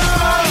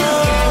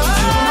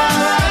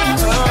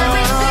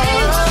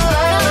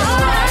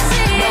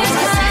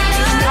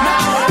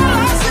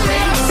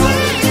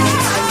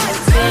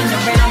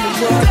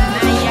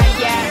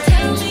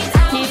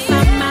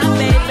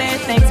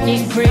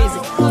 Crazy,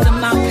 losing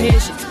my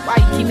patience. Why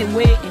you keep me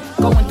waiting?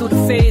 Going through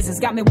the phases,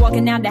 got me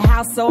walking out the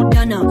house all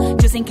done up.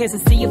 Just in case I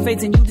see your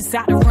face and you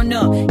decide to run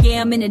up.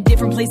 Yeah, I'm in a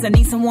different place, I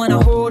need someone to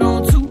hold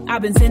on to.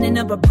 I've been sending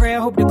up a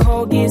prayer, hope the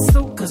call gets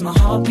through. Cause my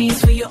heart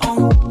beats for you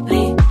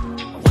only.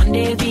 One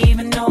day if you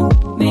even know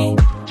me,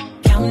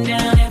 counting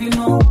down every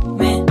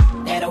moment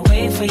that I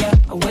wait for you,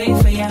 I wait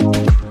for you.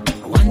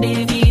 One day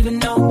if you even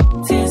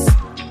notice,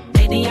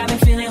 lately I've been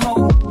feeling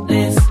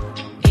hopeless.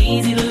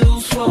 Easy to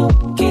lose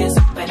focus,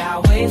 but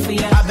I'll wait for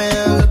you. I've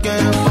been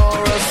looking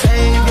for a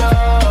savior.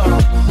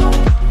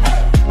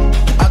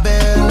 I've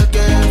been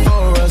looking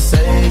for a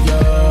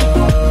savior.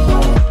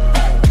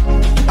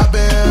 I've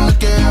been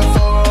looking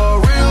for a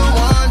real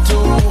one to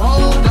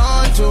hold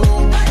on to.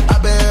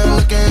 I've been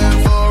looking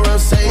for a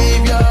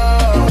savior.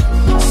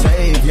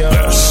 Savior.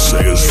 This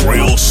is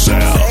Real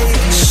Sounds.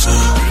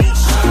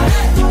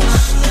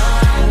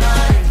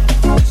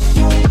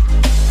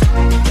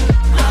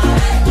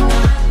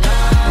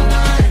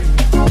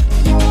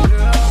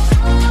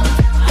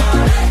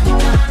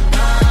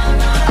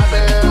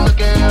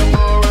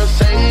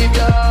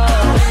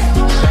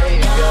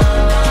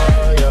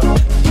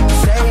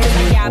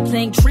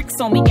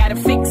 On me, got a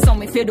fix on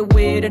me, feel the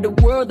weight of the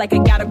world like I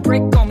got a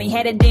brick on me.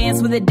 Had to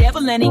dance with the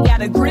devil and he got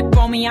a grip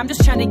on me. I'm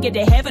just trying to get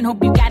to heaven,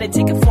 hope you got a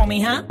ticket for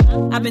me, huh?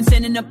 I've been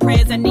sending up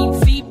prayers, I need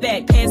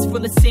feedback. Pants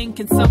full of sin,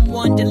 can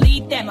someone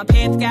delete that? My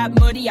path got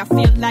muddy, I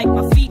feel like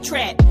my feet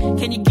trapped.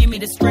 Can you give me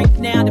the strength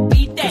now to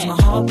beat that? Cause my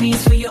heart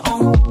beats for you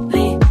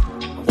only.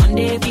 One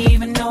day if you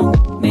even know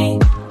me,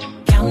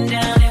 counting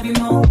down every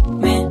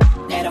moment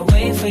that I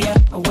wait for you,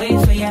 I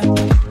wait for you.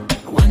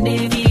 One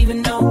day if you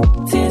even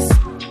notice,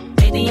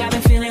 lately I've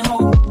been feeling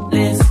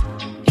hopeless.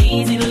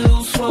 Easy to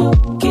lose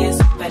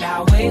focus, but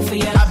I'll wait for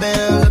you. I've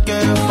been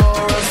looking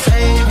for a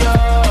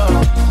savior.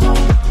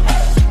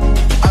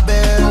 I've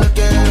been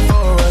looking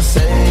for a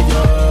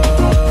savior.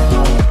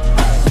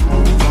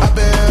 I've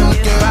been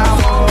looking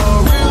for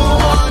a real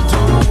one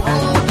to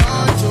hold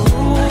on to.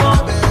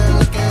 I've been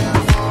looking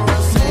for a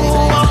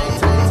savior.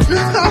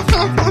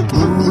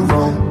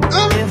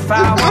 If I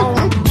won't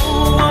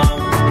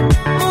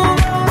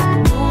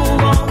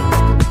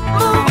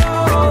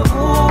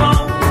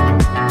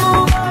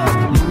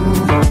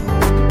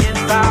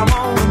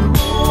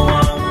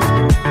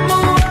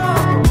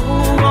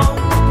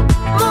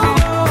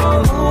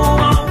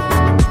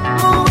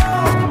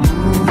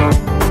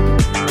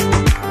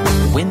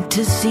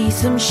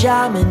some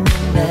shaman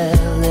in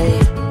LA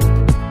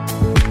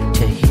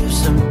to hear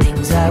some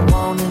things I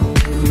wanna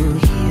do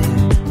here.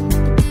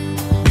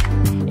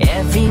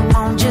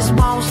 Everyone just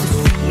wants to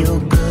feel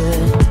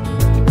good.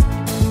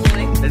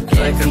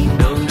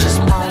 Everyone just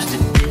wants to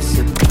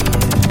disappear.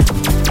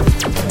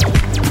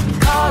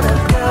 All the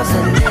girls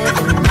that live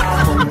in my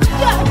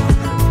hometown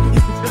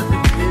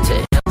to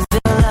help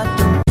fill up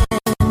the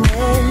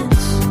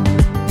minutes.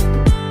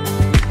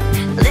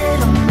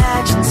 Little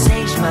magic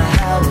saves my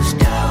house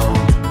down.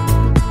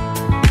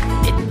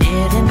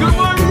 Didn't make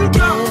a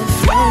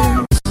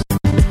difference.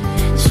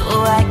 So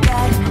I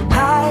got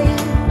high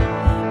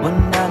when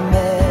I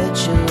met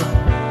you.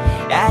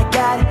 I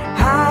got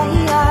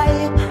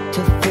high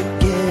to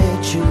forget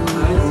you.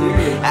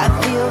 I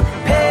feel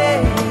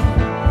pain.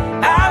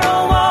 I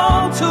don't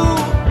want to,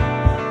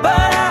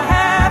 but I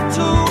have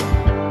to.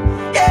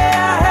 Yeah,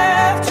 I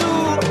have to.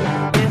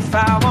 If I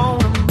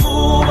wanna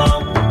move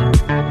on,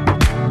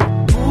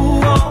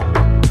 move on,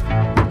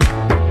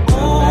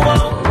 move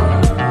on.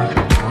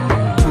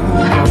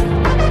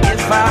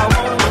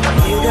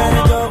 You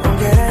gotta go and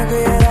get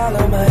angry at all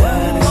of my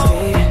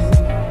honesty.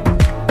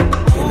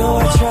 You know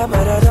I try,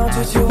 but I don't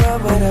do too well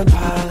with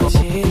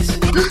apologies.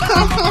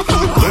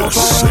 This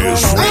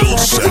is Real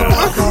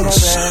Sounds.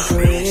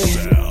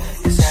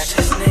 Cause I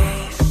just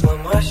need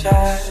one more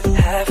shot,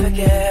 have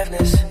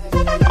forgiveness.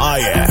 I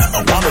am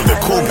one of the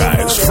cool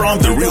guys from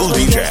The Real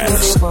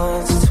DJs.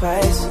 Once or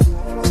twice.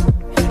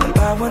 And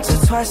by once or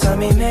twice, I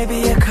mean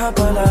maybe a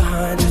couple of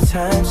 100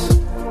 times.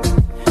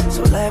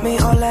 So let me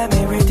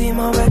redeem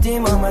on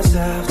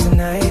myself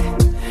tonight.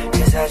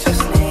 Cause I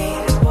just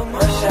need one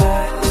more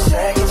shot,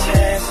 second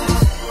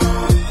chances.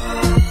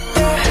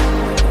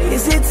 Yeah.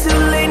 Is it too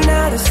late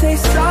now to say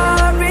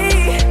sorry?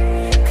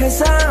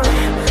 Cause I'm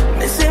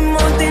missing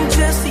more than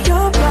just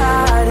your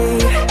body.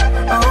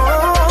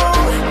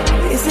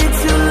 Oh, is it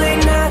too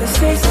late now to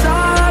say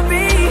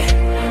sorry?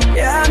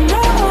 Yeah, I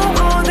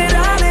know that I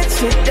let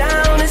you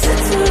down. Is it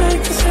too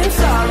late to say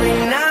sorry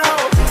now?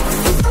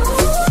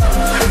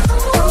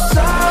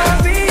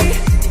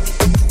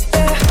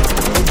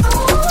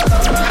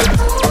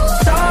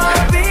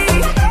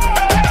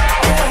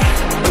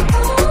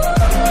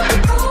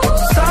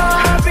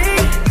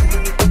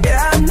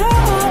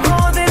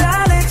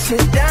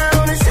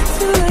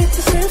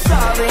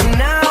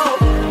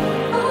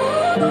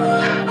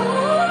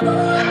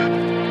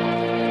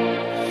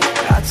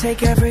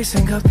 Take every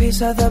single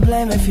piece of the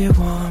blame if you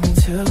want me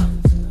to.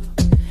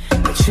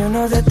 But you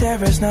know that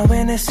there is no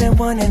innocent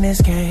one in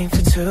this game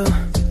for two.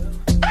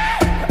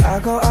 I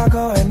go,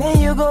 and then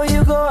you go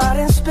out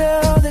and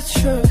spill the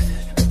truth.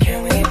 But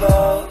can we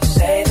both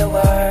say the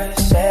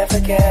words and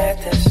forget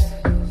this?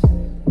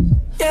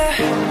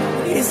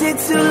 Yeah, is it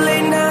too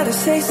late now to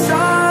say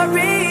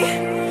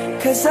sorry?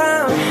 Cause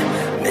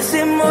I'm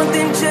missing more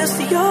than just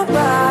your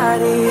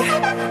body.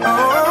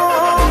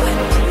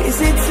 Oh, is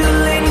it too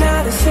late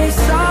now to say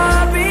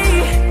sorry?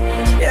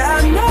 Yeah,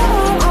 I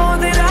know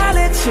that I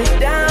let you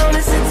down.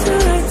 Is it too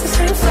late to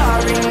say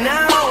sorry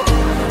now?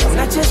 I'm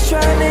not just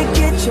trying to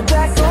get you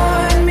back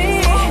on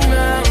me.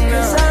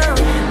 Cause I'm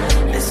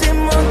missing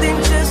more than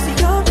just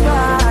your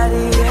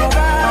body.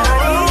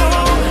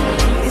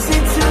 Is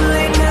it too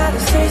late now to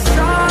say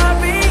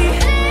sorry?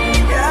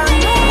 Yeah, I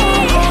know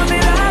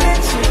that I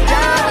let you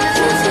down.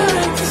 Is it too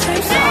late to say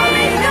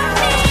sorry now?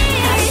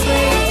 I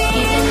swear,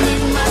 even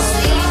in my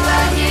sleep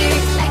I hear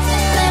like the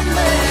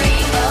memory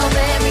of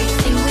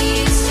everything we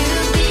used to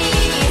be.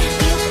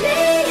 You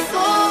played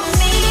for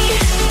me.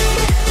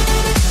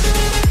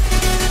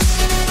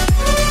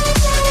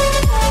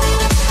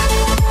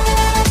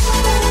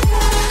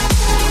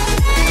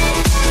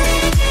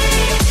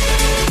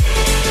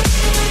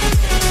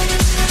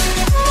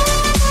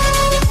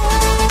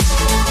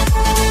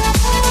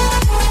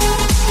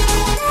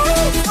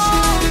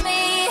 For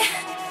me.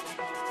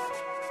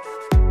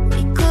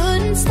 We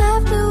couldn't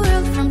stop the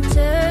world from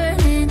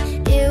turning.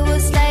 It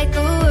was like a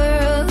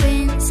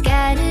whirlwind,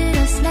 scattered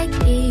us like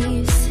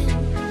leaves.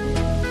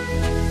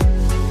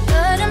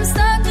 But I'm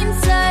stuck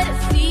inside a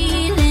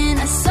feeling,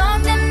 a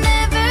song that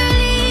never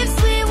leaves.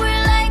 We were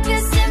like a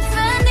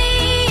symphony.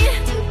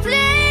 You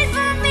played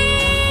for me.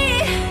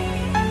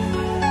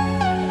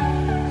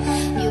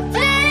 You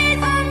played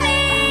for me.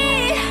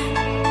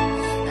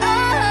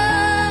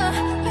 Oh,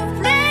 you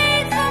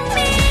played for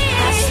me.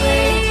 I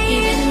swear,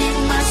 even in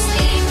my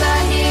sleep I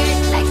hear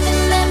like the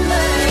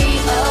memory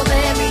of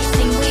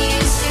everything we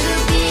used to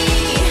be.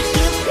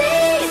 You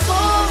played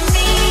for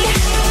me.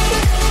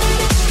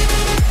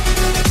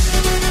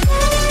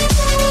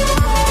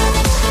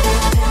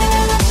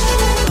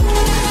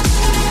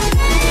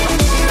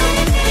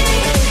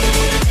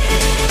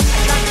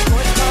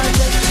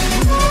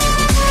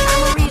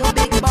 I'm a real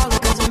big baller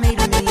 'cause I made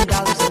 $1 million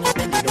and I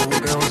spent it on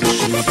girls and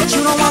shit. But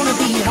you don't wanna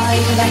be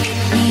high like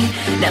me,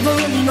 never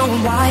really know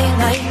why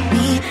like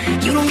me.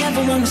 You don't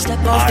ever wanna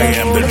step off I that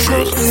am the roller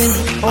truth.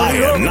 coaster. I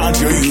am not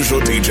your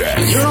usual DJ.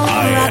 You don't I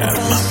wanna ride the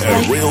am bus a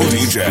like real this.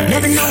 DJ.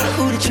 Never know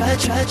who to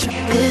trust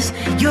is.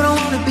 You don't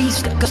wanna be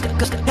stuck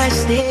that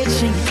stage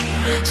singing,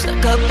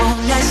 stuck up on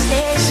that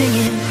stage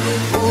singing.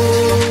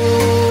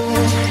 Oh,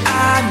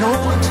 I know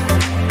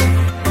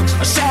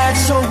a sad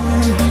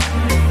souls,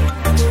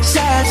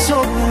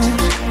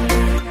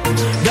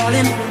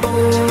 darling.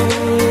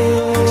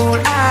 Oh,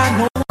 I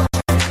know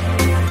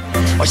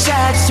a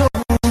sad souls.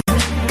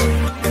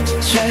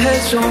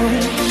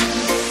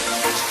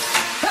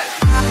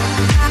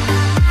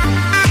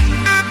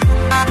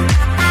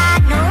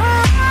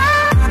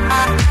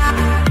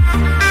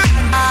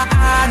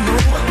 I know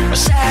a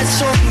sad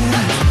soul.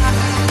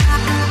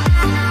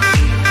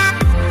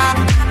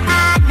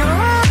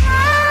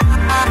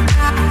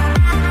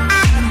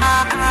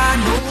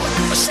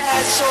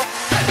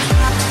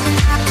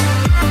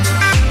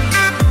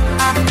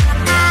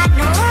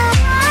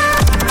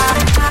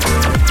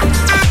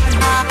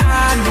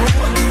 I know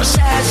a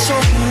sad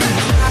soul.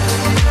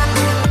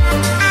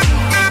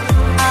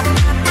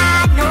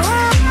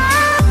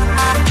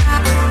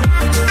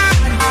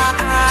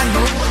 I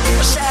know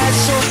a sad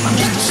soul. I'm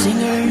just a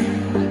singer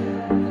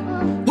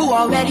who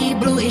already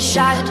blew his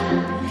shot.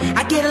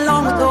 I get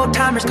along with old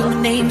timers, cause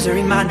my name's a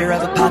reminder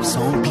of a pop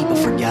song people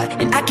forgot.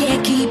 And I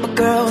can't keep a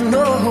girl,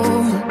 no,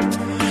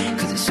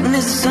 cause as soon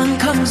as the sun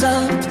comes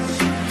up,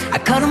 I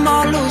cut them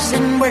all loose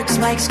and work's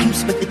my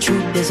excuse. But the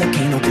truth is I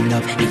can't open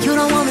up. And you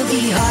don't wanna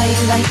be high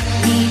like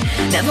me,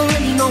 never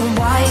really know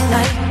why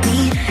like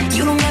me.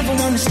 You don't ever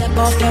wanna step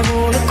off that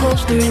roller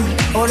coaster and be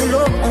all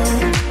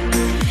alone.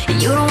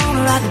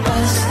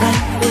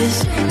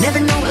 never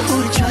know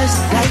who to trust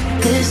like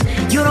this.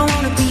 You don't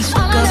wanna be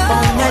stuck up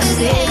on that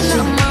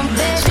station.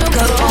 Stuck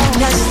up on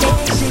that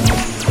station.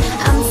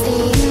 I'm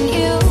seeing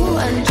you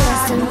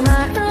undressed in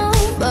my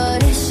room, but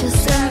it's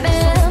just a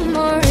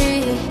memory,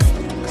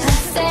 a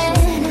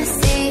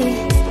fantasy.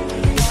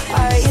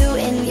 Are you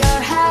in your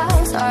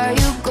house? Are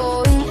you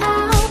going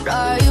out?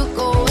 Are you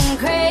going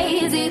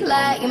crazy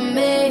like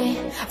me?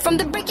 From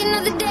the breaking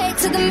of the day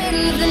to the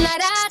middle of the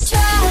night, I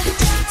try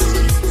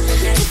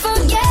to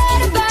forget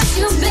about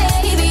you,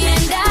 baby,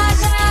 and I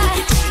cry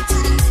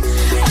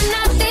when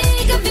I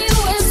think of you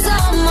and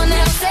someone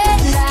else,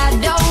 and I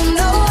don't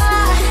know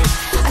why.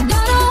 I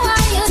don't know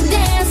why you're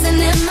dancing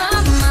in my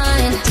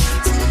mind.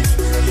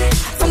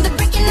 From the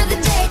breaking of the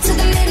day to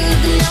the middle of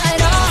the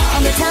night,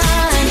 all the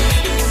time.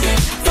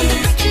 From the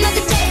breaking of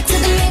the day to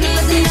the middle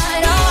of the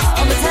night,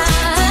 all the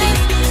time.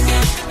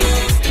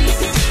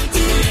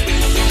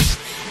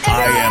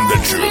 I am the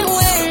truth.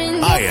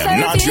 I am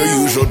not your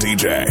usual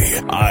DJ.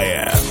 I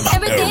am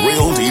a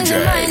real DJ.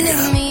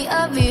 Reminding me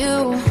of you.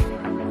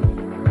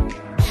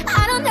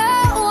 I don't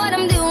know what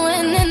I'm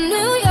doing in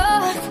New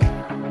York,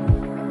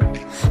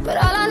 but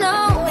all I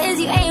know is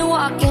you ain't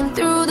walking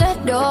through the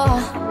door.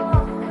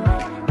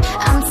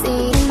 I'm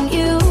seeing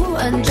you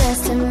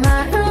undressed in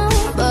my room,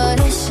 but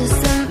it's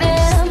just a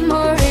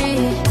memory,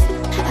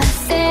 a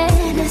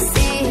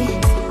fantasy.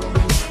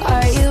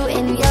 Are you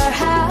in your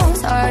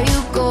house? Are you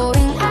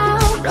going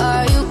out?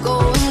 Are you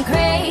going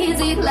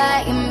crazy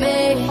like me?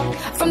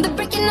 From the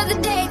breaking of the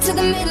day to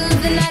the middle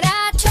of the night,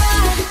 I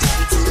try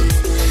to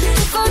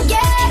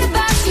forget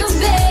about you,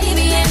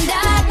 baby, and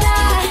I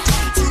die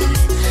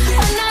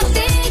when I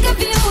think of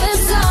you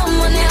with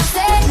someone else,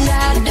 and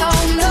I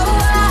don't know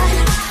why.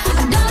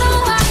 I don't know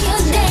why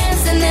you're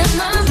dancing in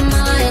my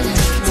mind.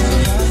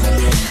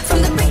 From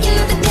the breaking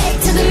of the day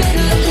to the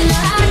middle of the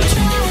night, I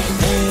try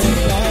to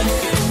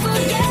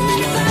forget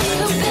about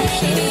you,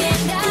 baby,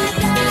 and I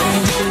die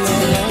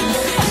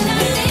when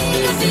I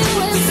think of you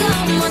with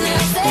someone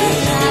else,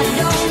 and I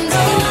don't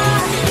know why.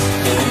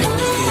 I don't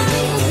know why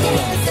you're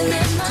dancing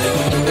in my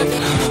mind.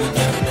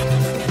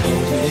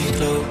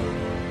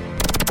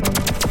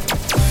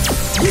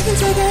 You can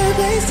take her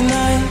place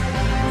tonight.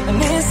 I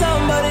need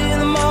somebody in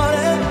the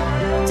morning,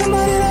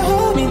 somebody to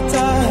hold me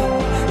tight.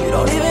 You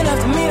don't even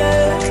have to meet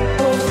her.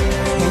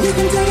 And you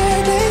can take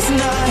her place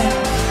tonight.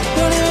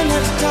 Don't even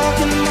have to talk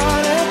in the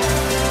morning.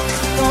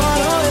 No, I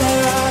know it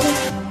ain't right,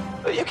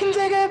 but you can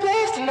take her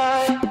place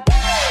tonight.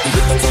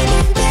 You can take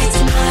her place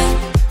tonight.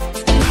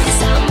 I need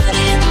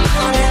somebody in the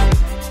morning,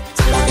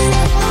 somebody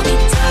to hold me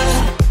tight.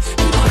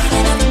 You don't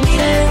even have to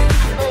meet her.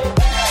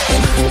 And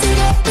you can take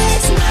her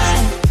place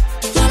tonight.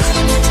 Don't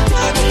even have to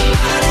talk in the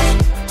morning.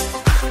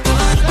 No,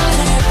 I know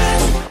it ain't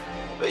right,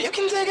 But you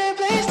can take her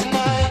place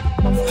tonight.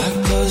 I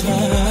close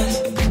my eyes,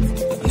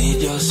 I need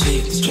your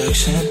sweet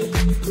distraction.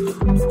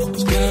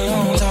 It's been a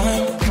long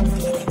time,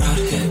 out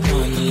here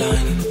on the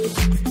line.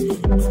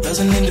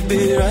 Doesn't need to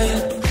be right,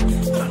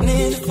 I don't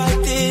need to fight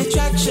the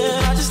attraction.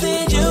 I just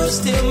need you to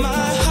steal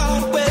my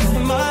heart away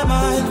from my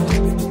mind.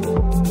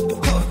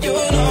 Oh, you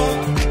know,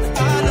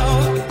 I know,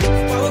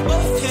 why we're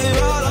both here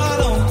all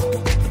alone.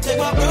 Take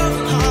my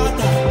broken heart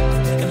down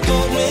and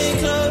hold me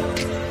close.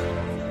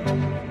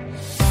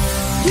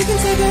 You can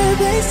take her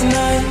place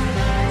tonight.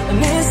 I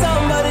need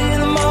somebody in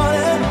the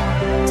morning,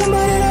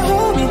 somebody to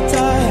hold me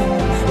tight.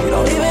 You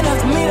don't even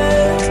have to meet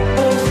her.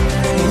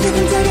 And you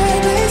can take her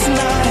place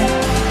tonight.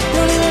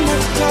 Don't even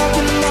have to talk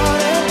in the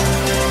morning.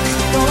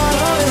 No, I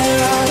know it ain't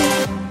right,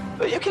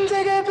 but you can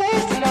take her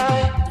place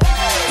tonight.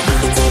 you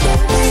can take her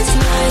place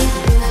tonight.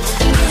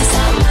 I need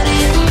somebody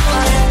in the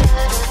morning,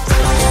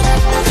 somebody to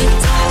hold me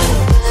tight.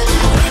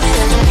 You don't even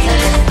have to meet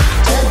her.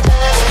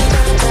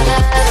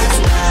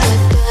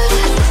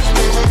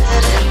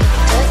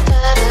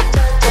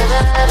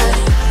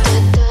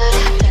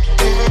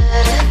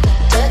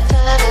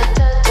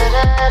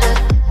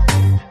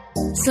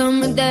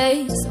 Summer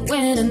days,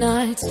 winter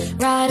nights,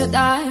 ride or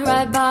die,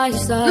 right by your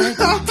side.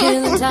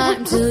 Killing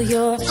time till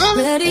you're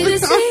ready to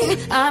see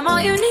I'm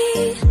all you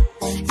need.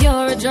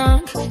 You're a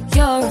drunk,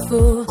 you're a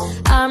fool,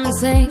 I'm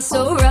insane,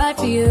 so right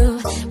for you.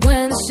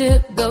 When the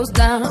ship goes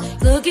down,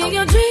 look at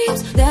your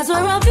dreams, that's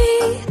where I'll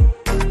be.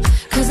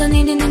 Cause I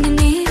need you, need you,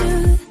 need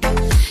you.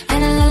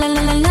 And la la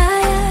la la la,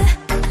 yeah.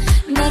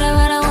 But I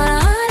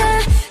wanna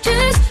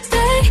just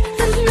stay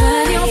the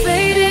night. When you're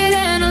faded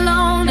and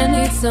alone and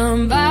need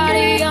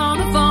somebody on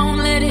the phone,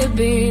 let it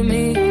be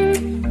me,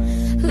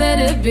 let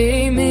it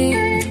be me.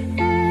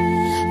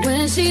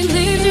 When she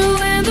leaves you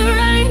in the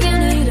rain, you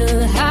need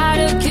a high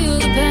to kill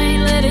the pain,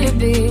 let it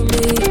be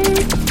me,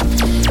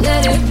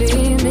 let it be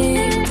me.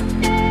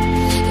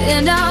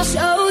 And I'll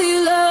show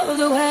you love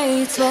the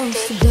way it's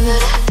supposed to be.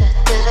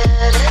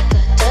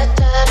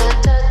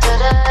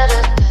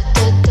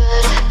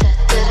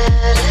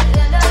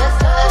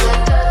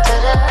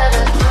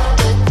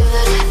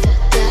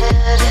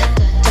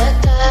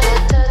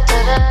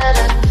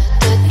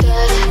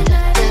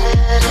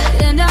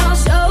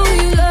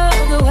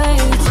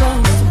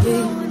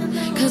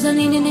 I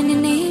need you, need you,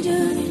 need you.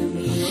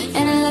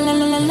 And la la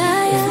la la la,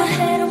 yeah.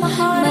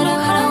 But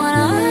I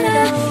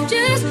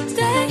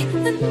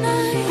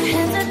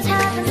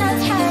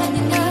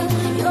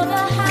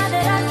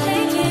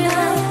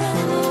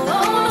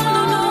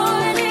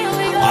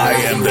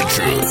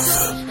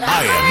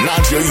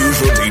not your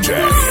usual DJ.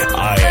 I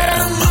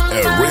am a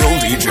real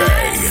DJ.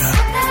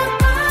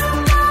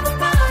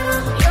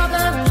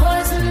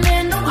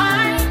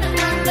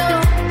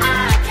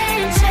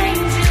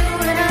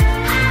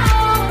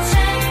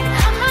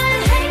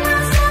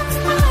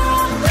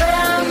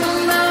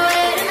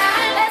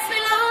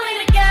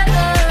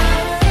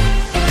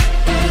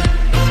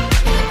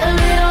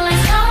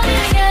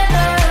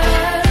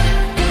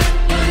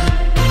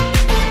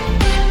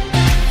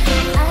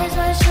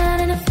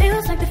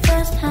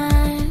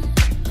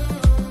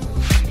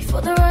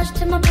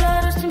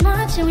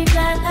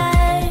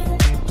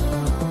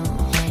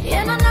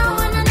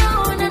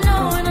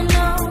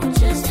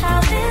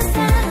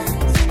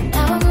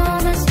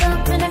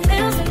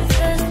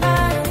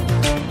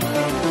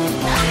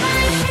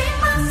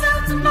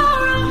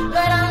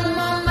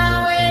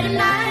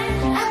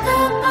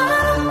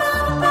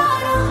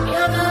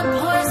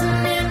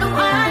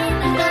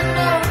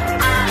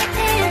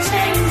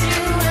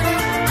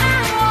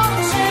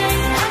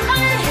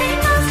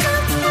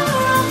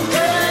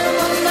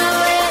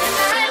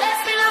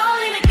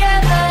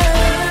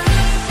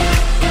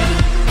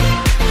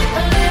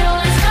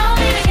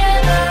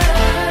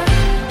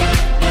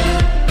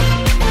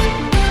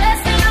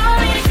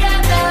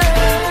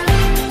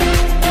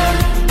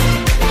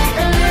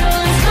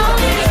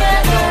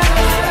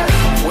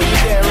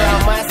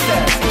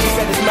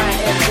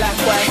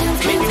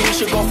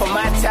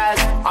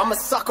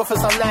 For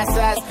some nice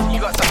ass, you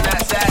got some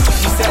nice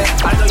ass. She said,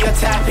 I know your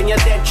type and your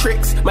dead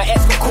tricks. My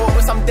ex got caught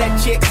with some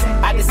dead chicks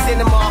at the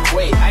cinema.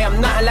 Wait, I am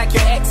nothing like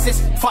your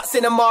exes. Fuck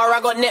cinema, I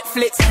got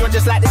Netflix. You're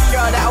just like this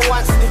girl that I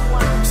once knew.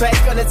 So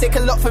it's gonna take a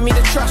lot for me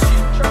to trust you.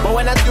 But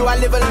when I do, I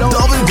live alone.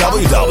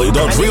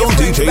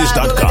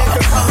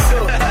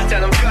 www.realdjs.com.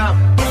 Tell them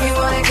come. If you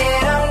wanna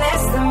get up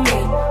next to me,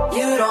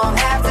 you don't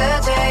have to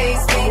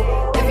chase me.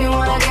 If you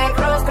wanna get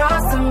close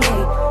to me,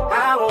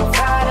 I won't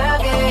fight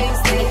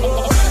against it.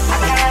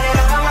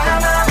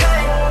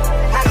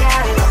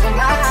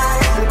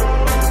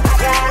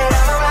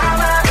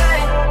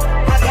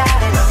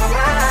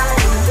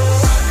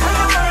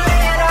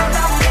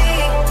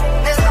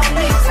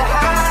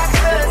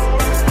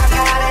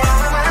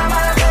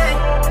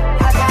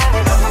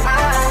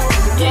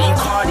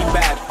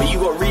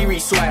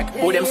 Swag,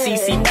 all them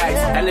CC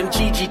bags and them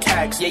GG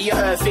tags. Yeah, you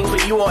heard things,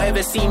 but you won't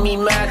ever see me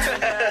mad.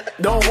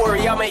 Don't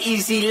worry, I'm an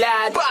easy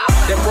lad.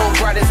 Them broke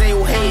brothers, they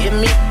all hating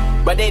me,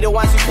 but they the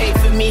ones who paid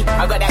for me.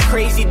 I got that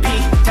crazy B,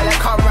 tell her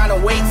come round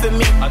and wait for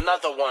me.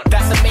 Another one,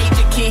 that's a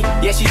major key.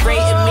 Yeah, she's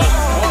rating me.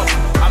 Whoa,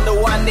 I'm the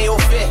one they all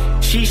fit.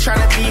 She's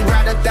tryna be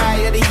ride or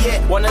die of the year.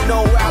 Wanna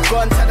know where I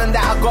gone? Tell them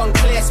that I gone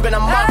clear. Spend a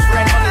month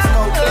rent on this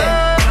Moncler.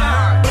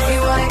 If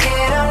you wanna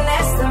get up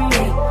next to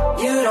me,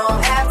 you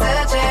don't have to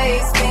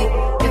chase me.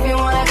 If you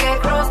wanna get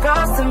close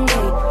to me, I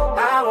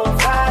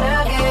won't fight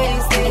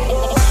against it.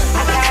 I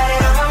got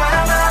it on my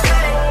mind,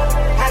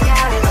 I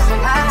got it on my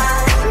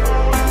mind.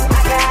 I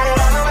got it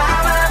on my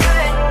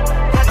mind,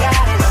 I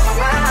got it on my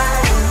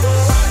mind.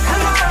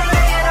 Come on,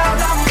 lay it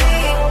all on me.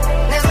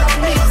 There's no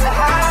need to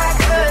hide,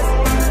 'cause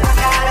I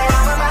got it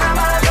on my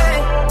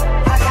mind,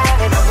 I got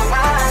it on my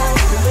mind.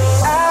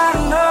 I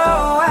know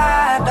I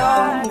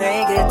don't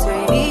make it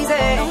too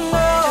easy.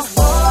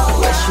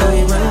 Where should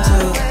we run to?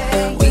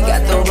 We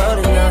got the world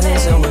in our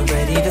hands and we're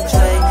ready to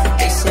play.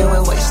 They say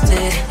we're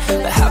wasted,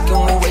 but how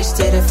can we waste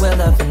it if we're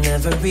loving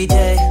every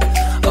day?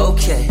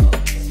 Okay,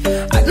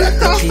 I got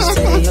the keys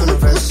to the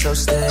universe, so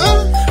stay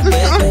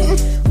with me,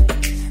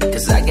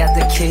 'cause I got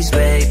the keys,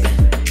 baby.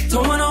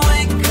 Don't wanna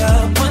wake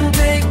up one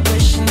day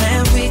wishing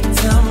that we'd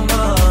done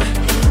more.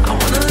 I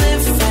wanna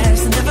live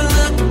fast and never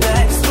look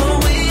back. It's what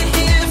we're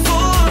here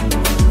for.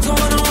 Don't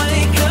wanna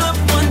wake up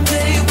one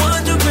day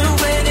wondering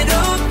where it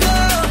all go.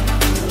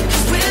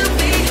 'Cause we'll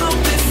be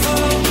home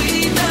before we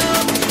know.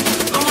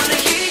 I wanna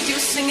hear you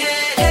sing it.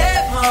 Hey,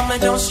 mama,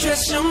 don't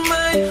stress your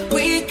mind.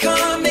 We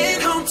coming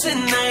home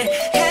tonight.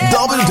 Hey,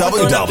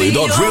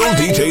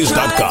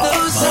 www.realdjs.com.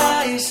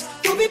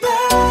 We'll be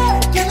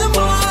back in the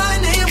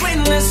morning when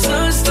the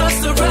sun starts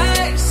to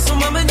rise. So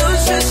mama, don't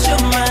stress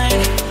your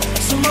mind.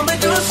 So mama,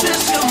 don't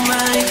stress your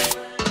mind.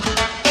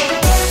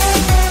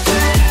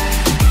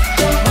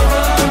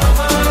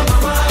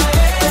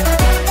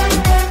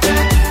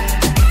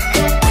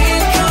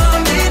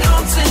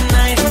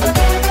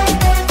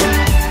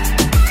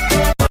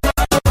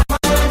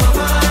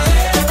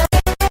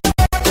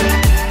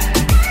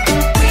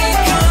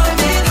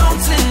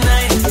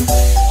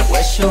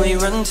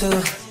 To.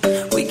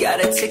 We got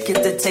a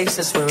ticket that takes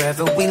us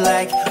wherever we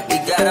like. We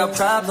got our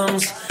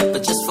problems,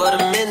 but just for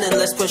the minute,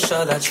 let's push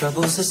all our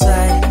troubles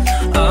aside.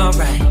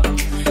 Alright,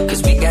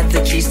 'cause we got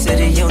the keys to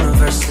the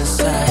universe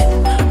inside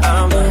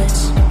our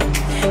minds.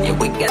 Yeah,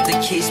 we got the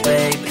keys,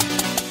 baby.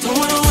 Don't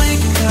wanna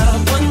wake up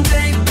one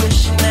day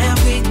wishing that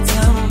we'd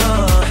done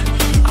more.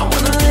 I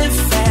wanna live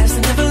fast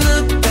and never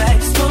look back.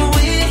 It's what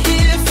we're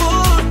here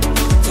for.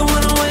 Don't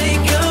wanna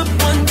wake up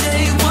one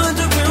day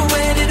wondering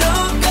where it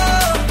all go.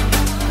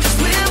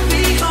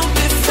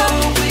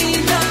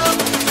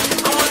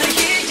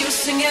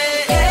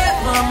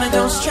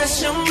 Don't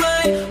stress your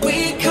mind,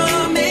 we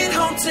coming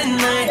home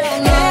tonight.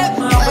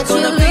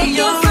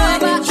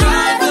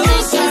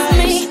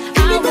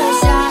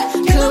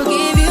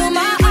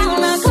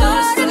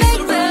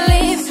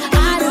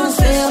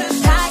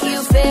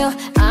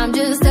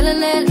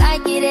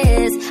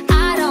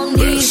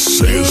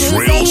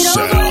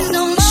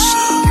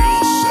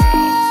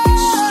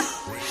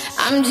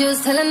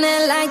 just telling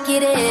it like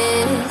it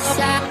is.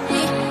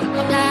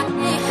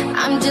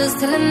 I'm just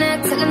telling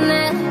it,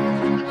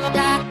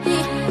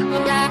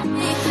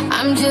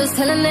 I'm just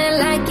telling it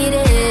like it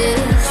is.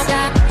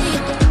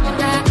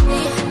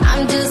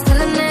 I'm just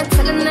telling it,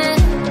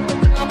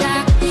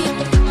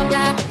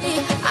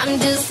 I'm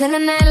just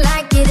telling it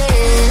like it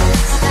is.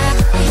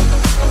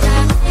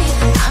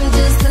 I'm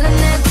just telling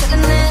it,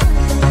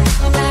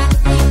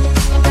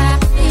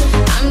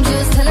 I'm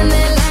just telling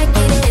it like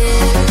it is.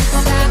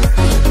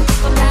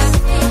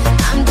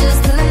 I'm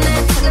just telling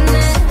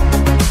it,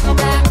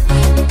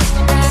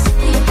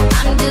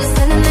 I'm just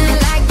telling it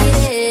like it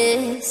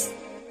is.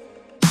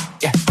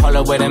 Yeah, hold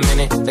up, wait a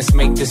minute, let's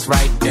make this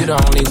right. You're the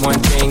only one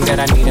thing that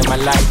I need in my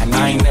life. And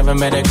I ain't never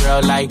met a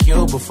girl like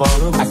you before.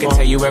 I can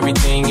tell you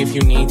everything if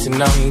you need to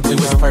know. We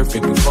was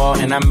perfect before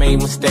and I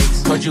made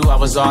mistakes. Told you I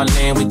was all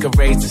in, we could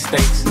raise the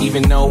stakes.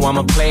 Even though I'm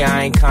a player,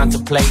 I ain't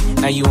contemplate.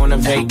 Now you on a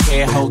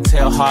vacay,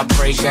 hotel,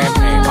 heartbreak,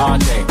 champagne. All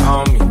day,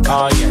 on me,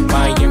 oh yeah.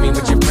 Miami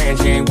with your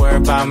friends, you ain't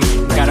worried about me.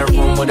 Got a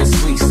room with a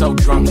suite, so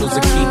drunk, lose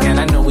a key. And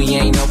I know we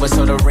ain't over,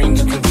 so the ring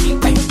you can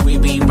keep. Ay, we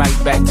be right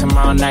back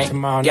tomorrow night.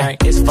 Yeah,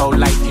 it's for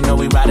life, you know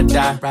we ride or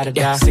die.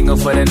 Yeah, single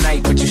for the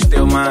night, but you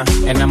still mine.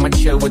 And I'ma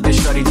chill with the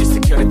shorty just to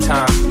kill the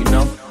time, you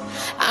know?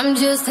 I'm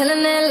just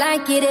telling it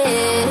like it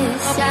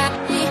is.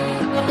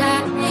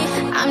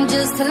 I'm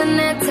just telling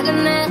it,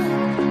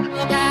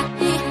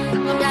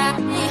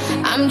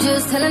 I'm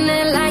just telling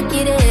it like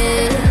it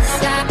is.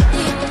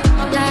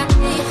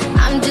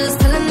 I'm just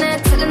telling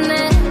it,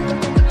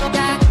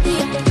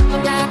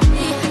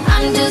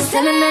 I'm just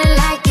telling it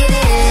like it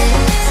is.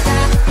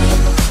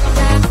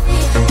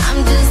 I'm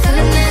just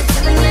telling it,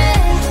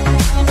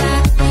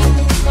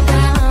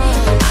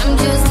 I'm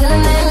just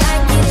telling it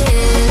like it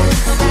is.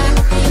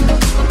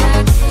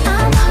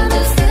 I'm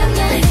just telling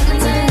it,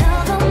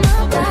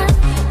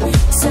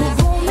 so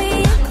hold me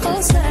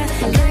closer,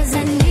 'cause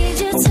I need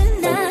you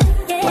tonight,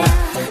 yeah.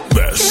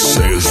 This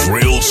is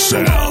Real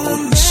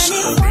Sounds.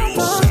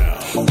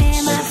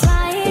 Am I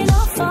flying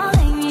or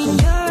falling in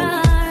your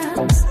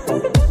arms?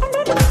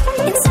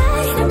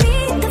 Inside of me,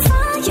 the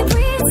fire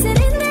breathes it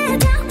in there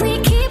that we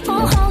keep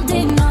on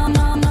holding on.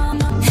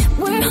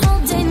 We're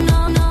holding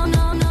on.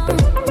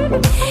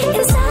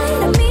 Inside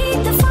of me,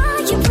 the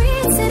fire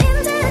breathes it in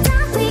there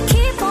that we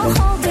keep on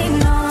holding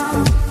on.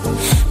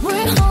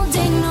 We're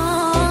holding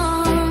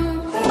on.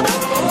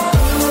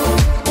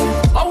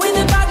 Oh, we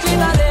the back in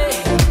a day.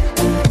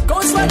 Go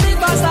sweat it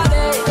fast a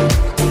day.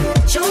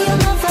 Show your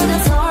love from the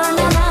floor,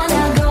 na na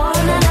na, go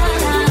na na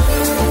na.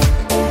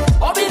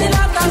 Oh, we the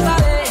last a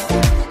day.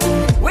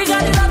 We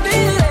got it up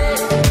in the day.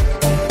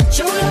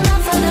 Show your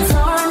love from the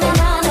floor, na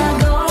na na,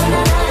 go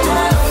na na na.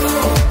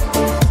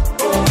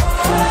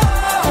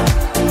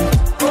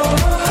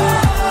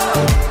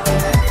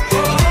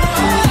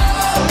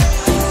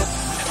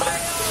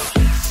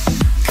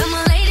 Come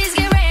on, ladies,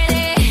 get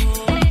ready.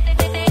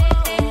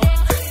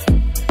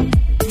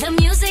 The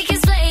music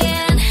is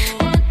playing.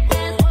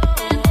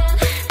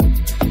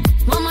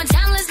 One more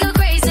time, let's go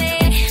crazy.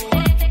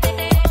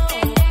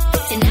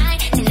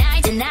 Tonight,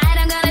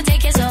 I'm gonna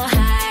take it so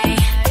high.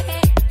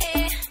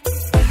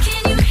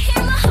 Can you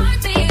hear my heart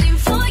beating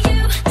for you?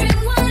 Dream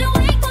wide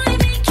awake, boy,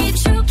 make it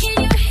true. Can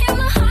you hear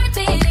my heart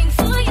beating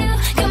for you?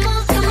 Come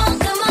on.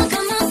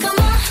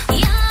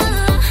 يا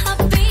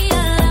حبي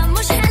يلا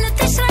مش حلو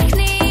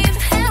تشركني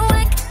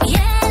بهواك.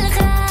 يا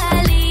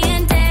الغالي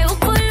انت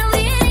وكله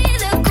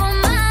يريدكم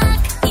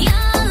معك.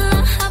 يا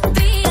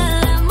حبي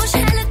يلا مش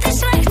حلو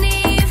تشركني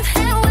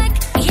بهواك.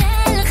 يا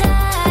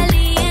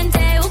الغالي انت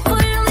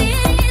وكله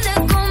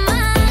يريدكم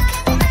معك.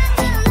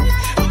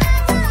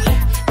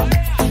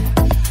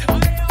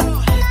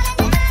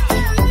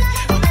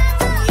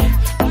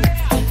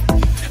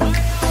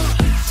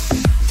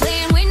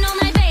 Playing with no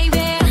my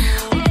baby.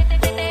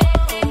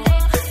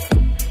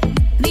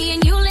 Me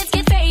and you, let's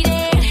get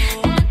faded.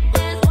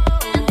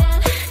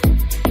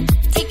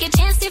 Take a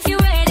chance if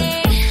you're ready.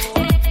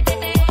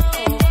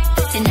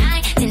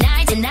 Tonight,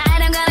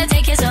 I'm gonna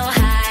take it so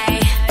high.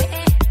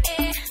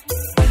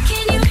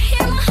 Can you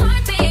hear my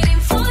heart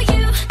beating for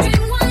you?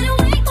 Dream wide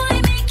awake, boy,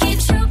 make it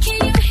true. Can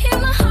you hear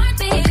my heart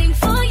beating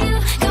for you?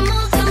 Come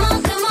on.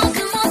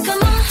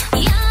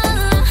 يا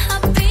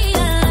حبي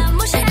يلا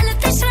مش حلو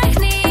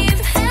تشركني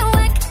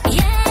بهواك.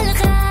 يا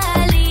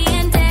الغالي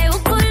انت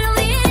وكله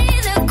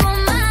يريدكم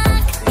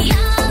معك.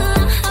 يا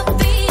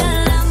حبي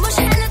يلا مش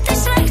حلو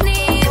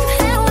تشركني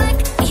بهواك.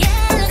 يا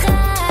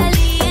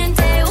الغالي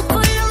انت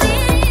وكله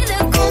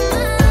يريدكم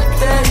معك.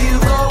 There you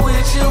go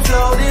with you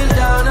floating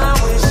down, I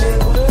wish it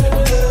would.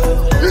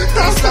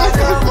 It's like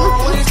I'm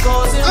always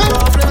causing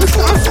problems.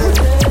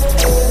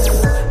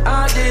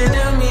 I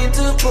didn't mean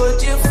to put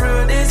you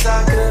through this, I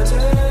could.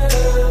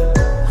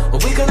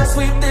 We gonna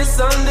sweep this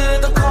under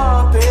the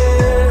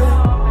carpet.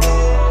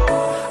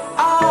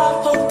 I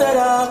hope that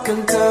I can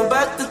turn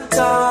back the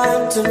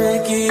time to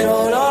make it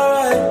all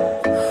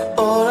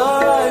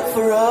alright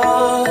for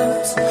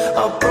us.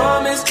 I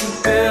promise to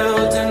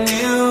build a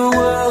new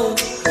world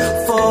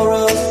for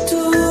us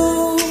two,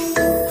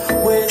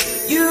 with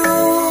you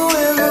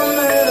in the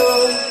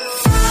middle.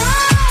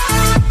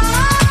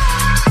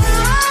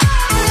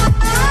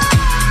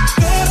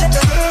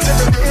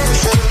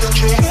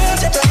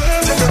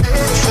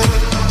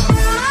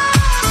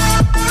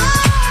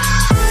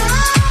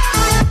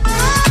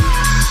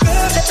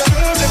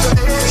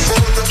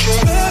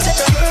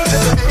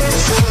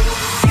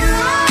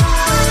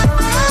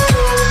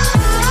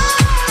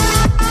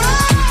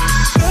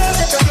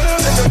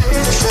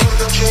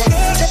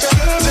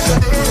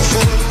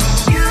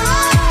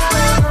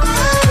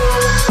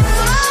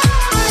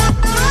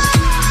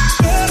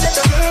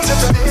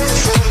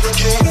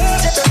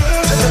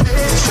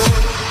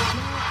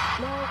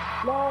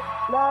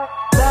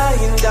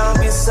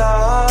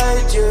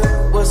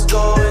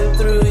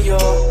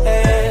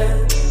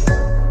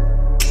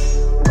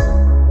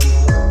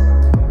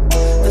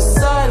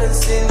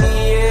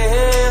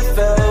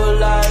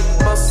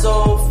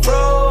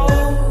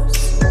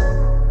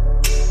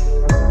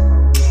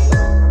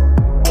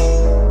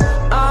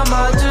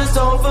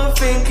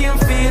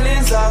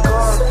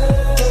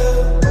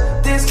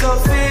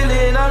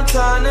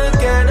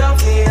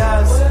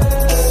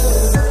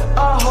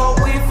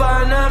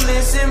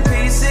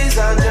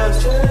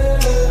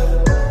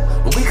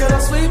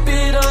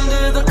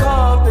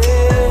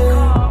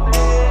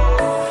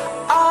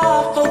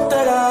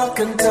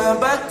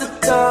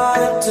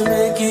 to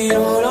make it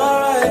all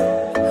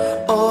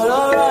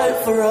alright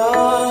for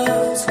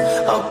us.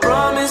 I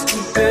promise to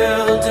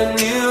build a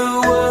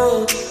new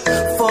world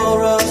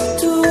for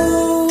us two,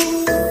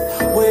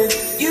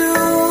 with you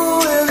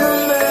in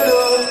the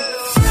middle.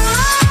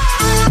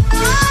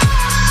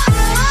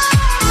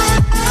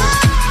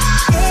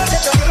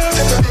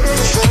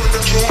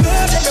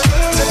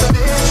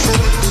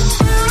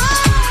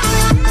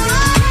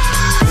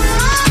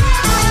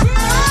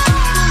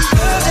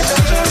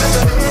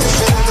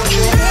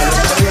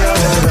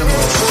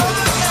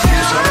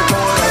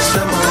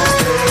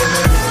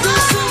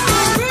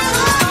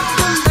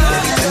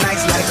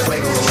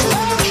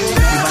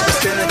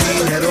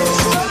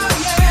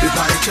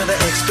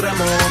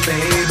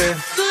 Baby,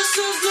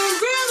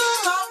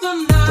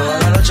 toda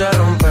la noche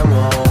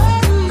rompemos,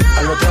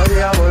 al otro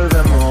día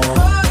volvemos.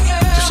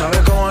 Tú sabes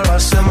cómo lo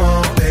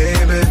hacemos,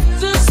 baby.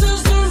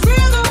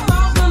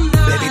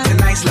 Baby,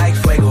 tonight's like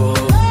fuego.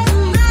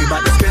 We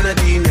bout to spend the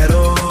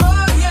dinero.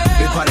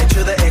 We party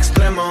to the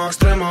extremo,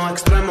 extremo,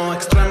 extremo,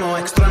 extremo,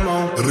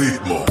 extremo.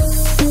 Ritmo.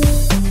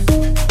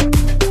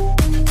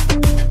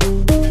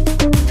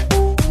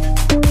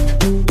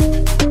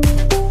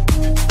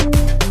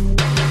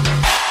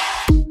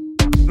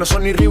 No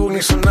son ni Reebok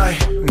ni Sonai,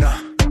 nah.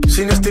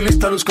 Sin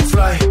estilista luzco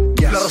fly,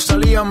 yes. La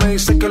Rosalía me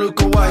dice que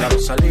luzco guay.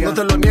 No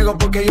te lo niego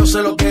porque yo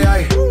sé lo que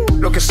hay.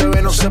 Lo que se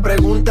ve no se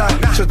pregunta,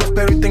 nah. Yo te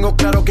espero y tengo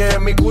claro que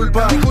es mi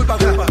culpa.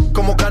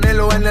 Como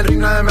Canelo en el ring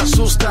nadie me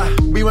asusta.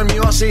 Vivo en mi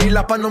oasis y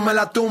la paz no me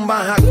la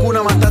tumba.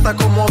 Hakuna Matata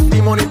como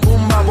Timon y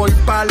Pumba. Voy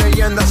pa'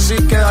 leyenda así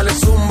que dale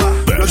zumba.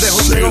 Los dejo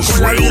ciego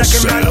con la vida que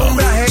me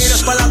alumbra.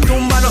 Haters pa' la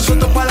tumba,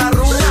 nosotros pa' la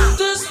rumba.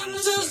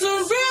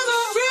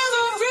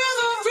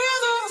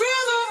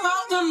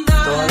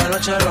 Toda la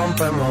noche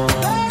rompemos,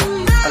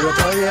 al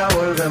otro día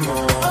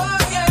volvemos.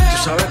 Tú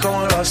sabes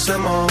cómo lo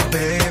hacemos,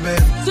 baby.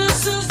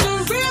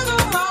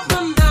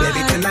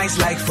 Baby, tonight's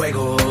like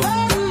fuego.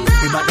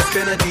 We bout to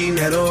spend the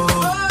dinero.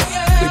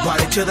 We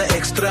party to the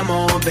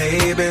extremo,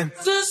 baby.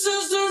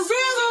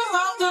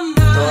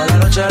 Toda la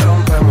noche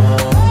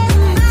rompemos,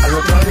 al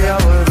otro día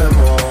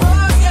volvemos.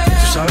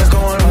 Tú sabes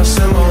cómo lo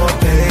hacemos,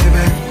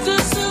 baby.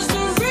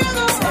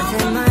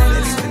 7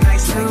 months,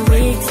 2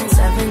 weeks and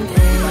 7 days.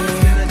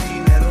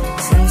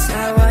 I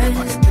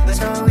was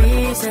so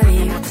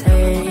easily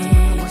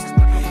replaced.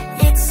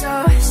 It's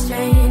so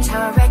strange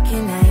how I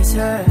recognize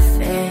her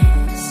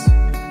face.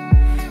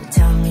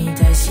 Tell me,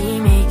 does she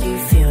make you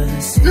feel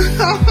the same?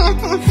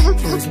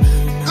 Kills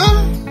me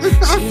now.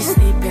 She's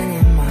sleeping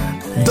in my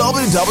place.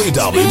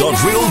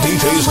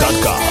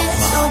 www.realdjs.com.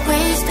 So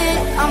wasted,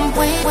 I'm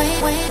wait.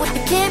 I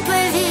can't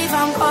believe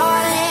I'm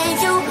calling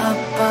you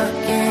up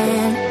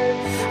again.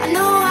 I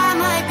know I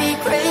might be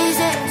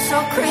crazy, so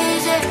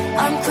crazy,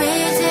 I'm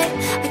crazy.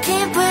 I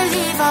can't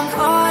believe I'm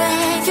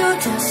calling you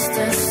just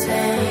to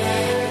say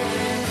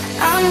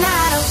I'm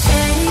not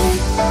okay.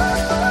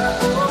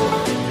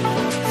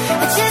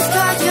 I just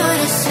got you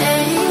to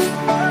say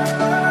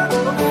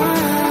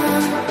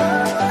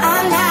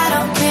I'm not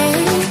okay.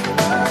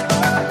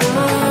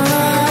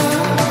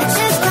 I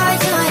just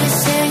got you to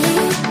say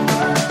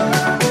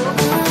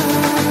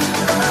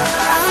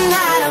I'm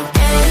not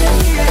okay.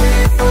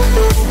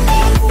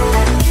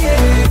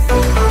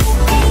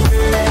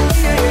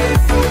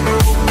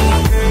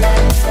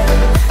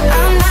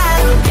 I'm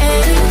not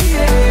okay.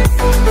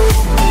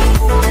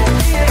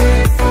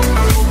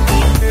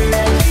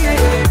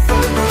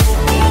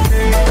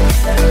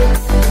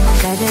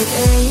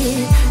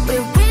 Dedicated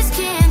with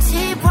whiskey and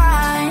cheap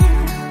wine,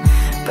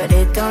 but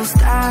it don't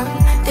stop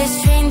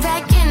this train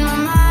back in my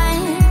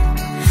mind.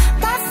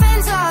 My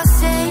friends all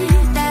say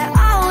that I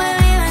will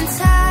live in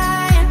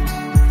time,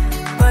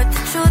 but the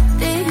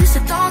truth is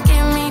it don't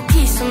give me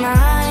peace of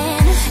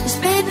mind. It's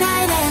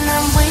midnight and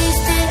I'm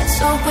wasted,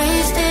 so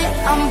wasted,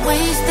 I'm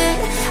wasted.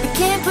 I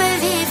can't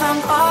believe I'm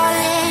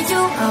calling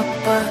you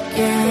up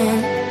again.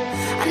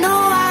 I know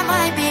I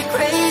might be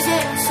crazy,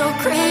 so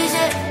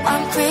crazy,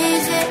 I'm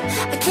crazy.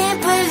 I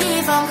can't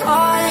believe I'm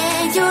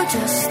calling you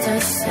just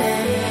to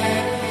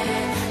say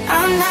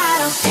I'm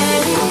not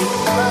okay.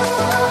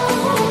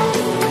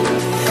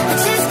 I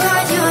just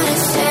got you to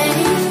say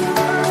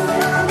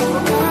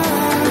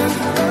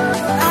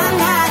I'm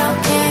not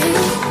okay.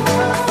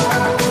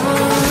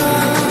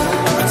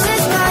 I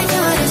just got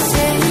you to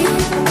say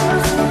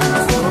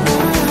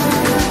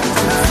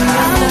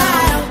I'm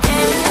not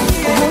okay.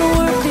 I wanna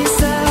work this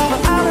out,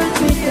 but I'll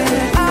admit that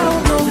I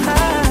don't know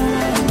how.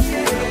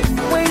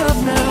 Wait up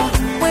now,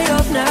 wait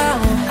up now.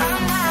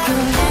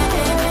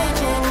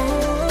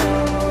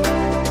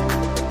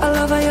 I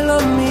love how you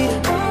love me.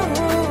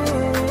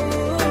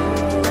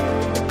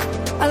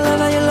 I love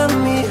how you love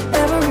me.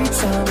 Every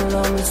time you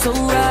love me so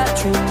right,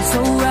 treat me so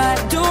right,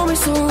 do me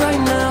so right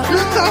now.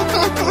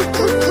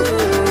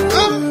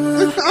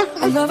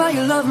 I love how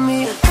you love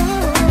me.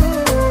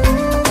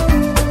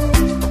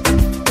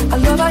 I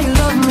love how you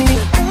love me.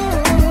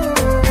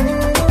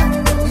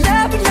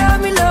 Love me, love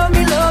me, love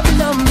me, love me,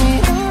 love me.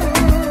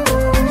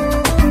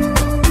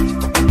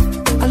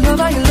 I love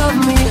how you love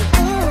me.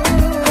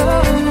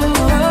 Oh,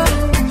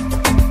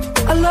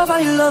 I love how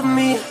you love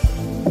me.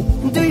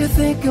 Do you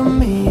think of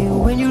me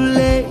when you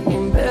lay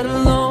in bed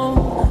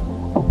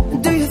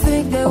alone? Do you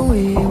think that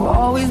we were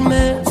always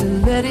meant to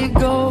let it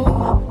go?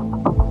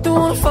 Don't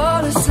wanna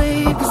fall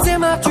asleep, 'cause in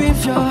my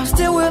dreams you're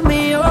still with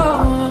me, oh.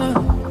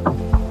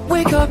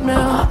 Wake up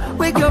now,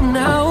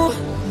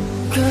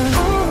 'cause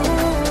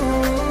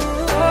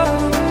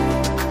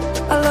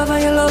I love how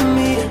you love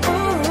me.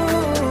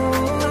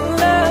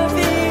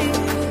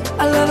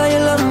 I love how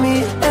you love me.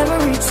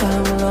 Every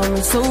time you love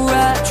me so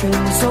right, treat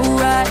me so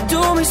right, do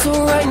me so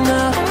right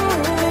now.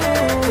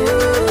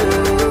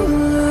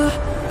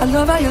 I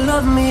love how you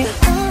love me.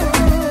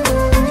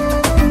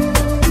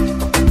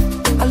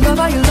 I love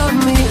how you love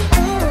me.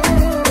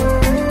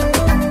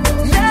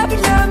 Love me,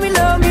 love me,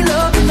 love me,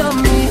 love me, love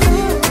me.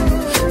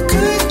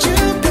 Could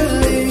you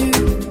believe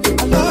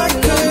I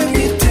could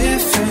be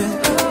different?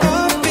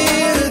 I'll be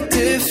the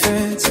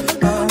difference.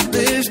 I'll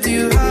lift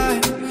you high.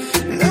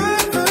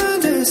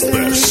 This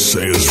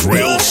is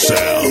Real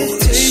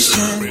Sounds.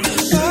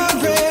 My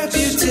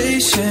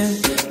reputation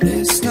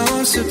is no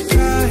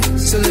surprise.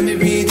 So let me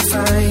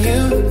redefine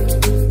you,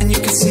 and you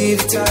can see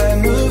the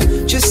time move,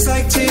 just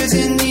like tears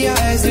in the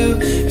eyes do.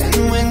 And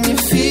when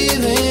you're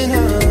feeling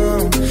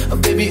home, oh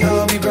baby,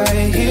 I'll be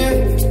right here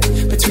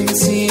between the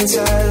sea and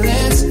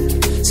silence.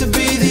 So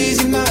breathe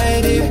easy,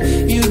 my dear.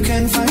 You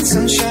can find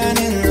sunshine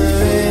in the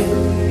rain.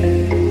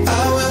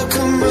 I will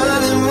come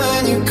running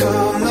when you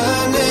call my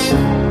name.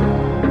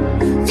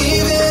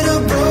 Even a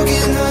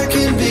broken heart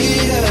can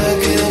beat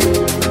again.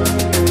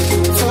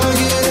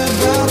 Forget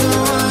about the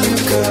one who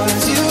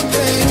caused you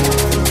pain.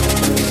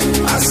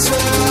 I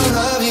swear I'll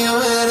love you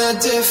in a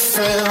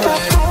different way.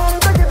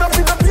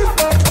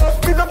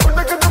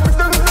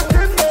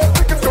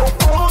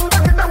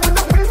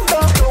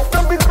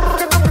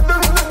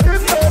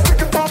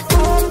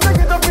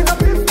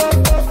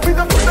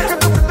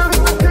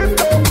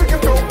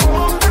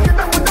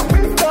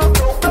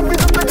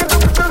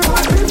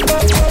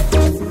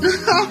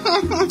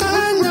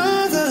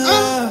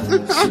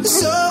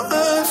 So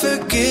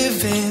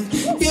unforgiving,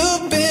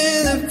 you've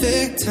been a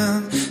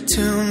victim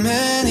too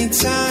many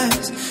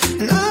times,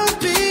 and I'll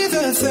be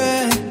the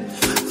thread,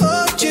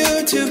 hold you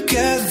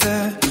together,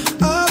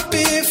 I'll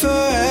be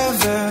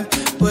forever,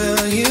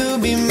 will you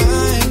be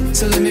mine?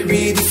 So let me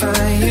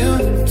redefine you,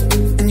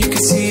 and you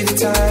can see the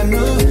time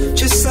move,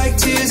 just like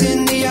tears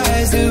in the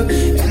eyes do.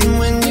 And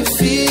when you're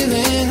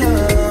feeling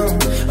home,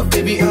 oh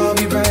baby, I'll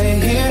be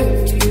right here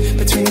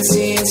between the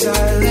sea and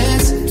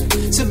silence.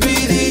 So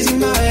breathe easy,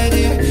 my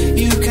dear.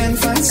 You can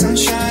find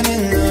sunshine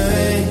in the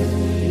rain.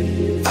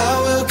 I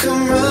will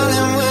come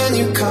running when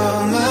you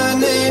call my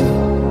name.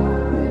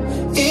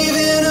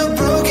 Even a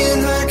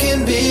broken heart can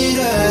beat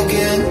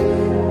again.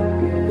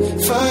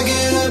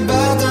 Forget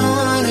about the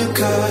one who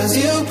caused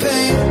you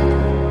pain.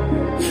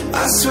 I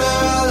swear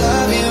I'll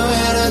love you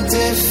in a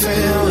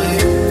different way.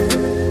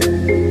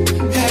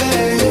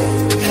 Hey,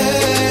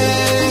 hey,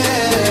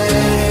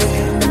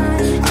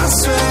 I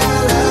swear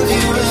I'll love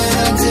you in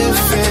a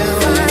different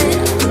way.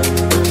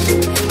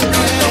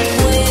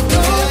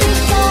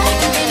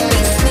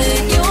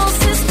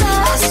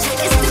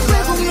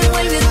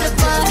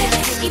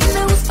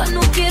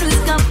 No quiero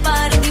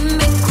escapar,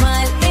 dime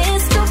cuál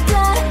es tu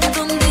plan, a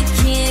dónde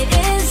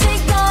quieres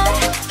llegar,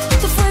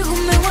 tu fuego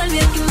me vuelve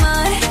a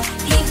quemar,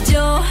 y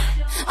yo,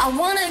 I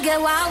wanna get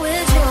wild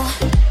with you,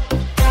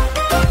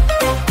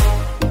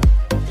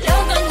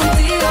 loca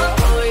contigo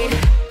hoy,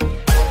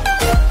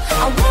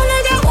 I wanna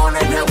get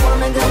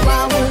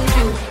wild with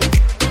you,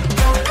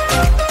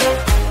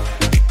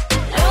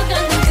 loca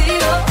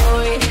contigo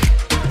hoy,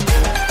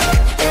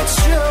 it's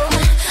true,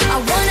 I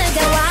wanna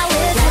get wild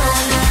with you.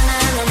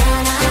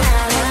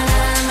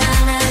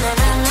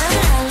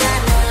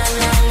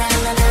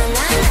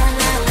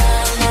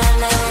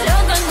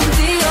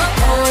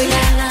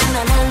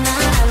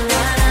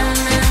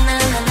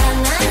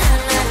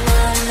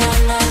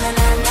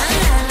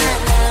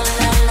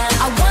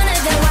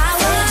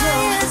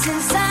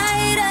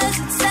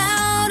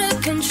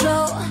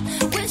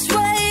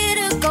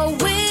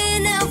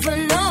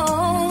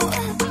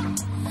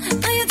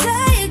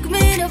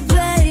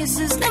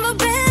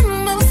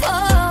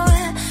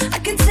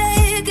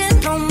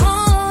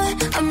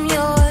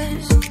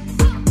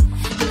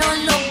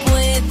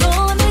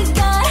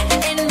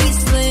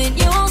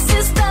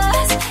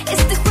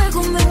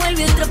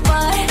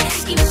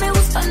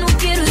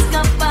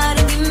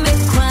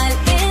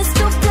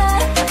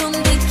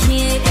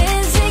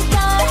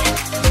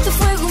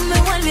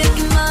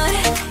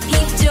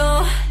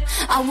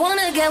 I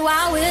wanna get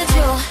wild with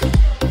you.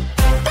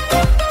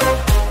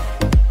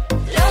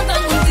 Loca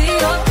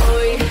contigo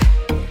hoy.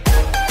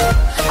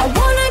 I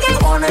wanna get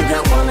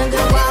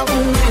wild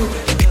with you.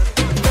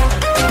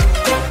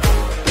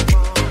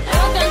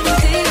 Loca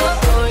contigo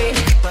hoy.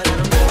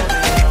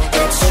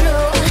 It's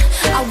true.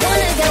 I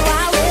wanna get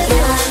wild with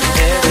you.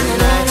 Every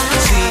night I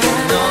see you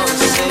on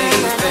the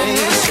same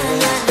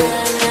faces,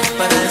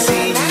 but I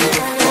see you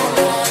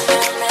before.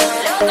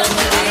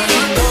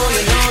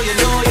 You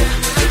know ya.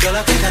 Girl,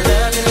 I think I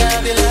love you,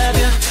 love you, love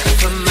you.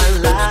 From my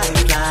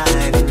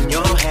lifeline in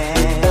your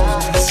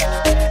hands,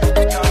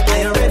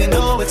 I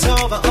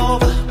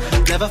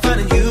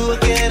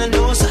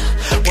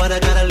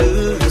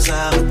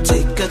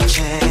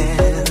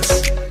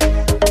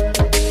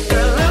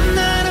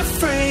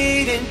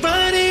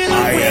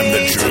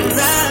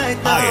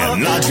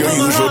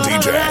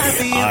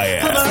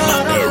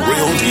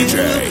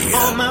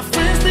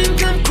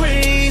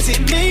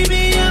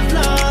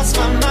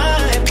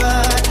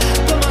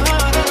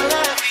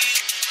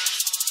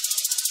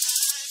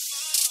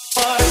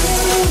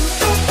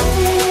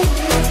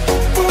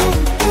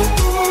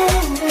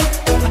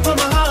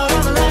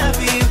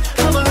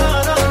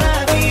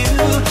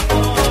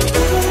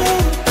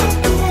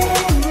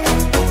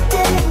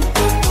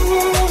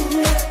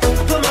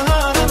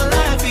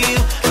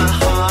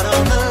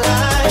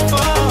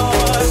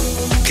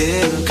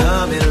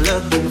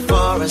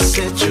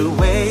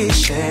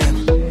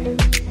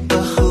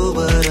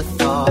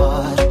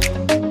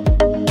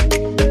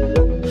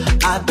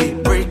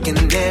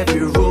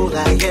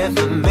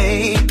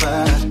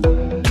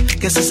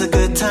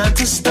time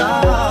to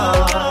start.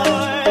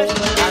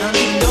 I don't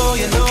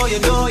even know you,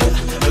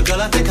 but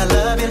girl, I think I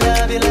love you.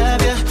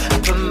 I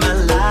put my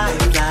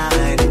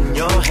lifeline in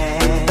your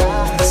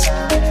hands.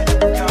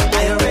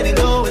 I already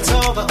know it's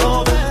over.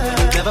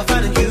 Never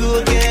finding you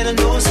again, I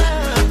know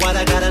what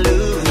I gotta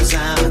lose.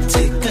 I'ma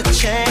take a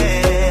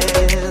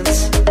chance.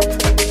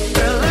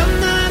 Girl, I'm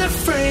not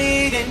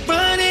afraid, ain't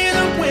running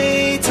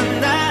away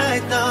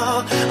tonight, no.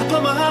 I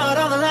put my heart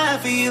on the line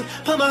for you,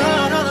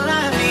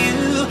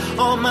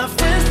 All my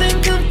friends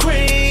think I'm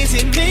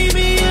crazy,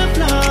 maybe I've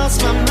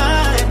lost my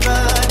mind,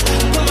 but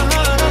put my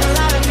heart on the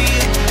line for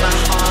you, my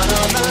heart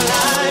on the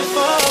line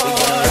for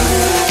you.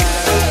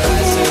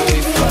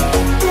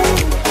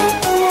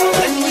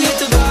 When we hit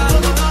the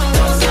bottom,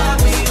 don't stop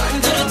me, climb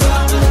to the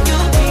top of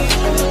you.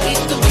 We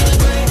could be the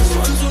greatest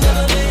ones who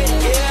never made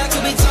it. Yeah, I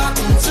could be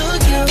talking to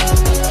you.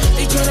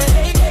 They tryna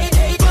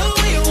hate, but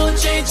we won't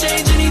change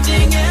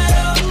anything at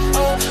all.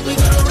 Oh, we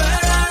gonna ride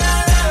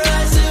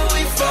till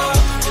we fall.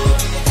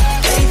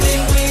 They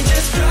think we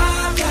just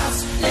drop house,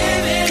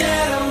 living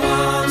at our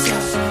mom's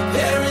house.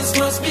 Parents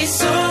must be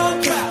so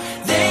proud,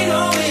 they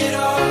know it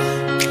all.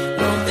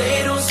 No, they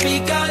don't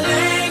speak our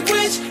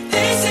language,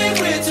 they say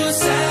we're too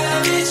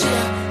savage.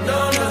 Yeah, no,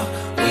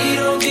 we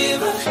don't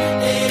give up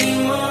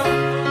anymore.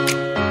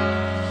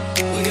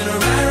 We're gonna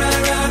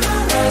ride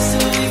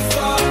till we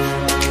fall.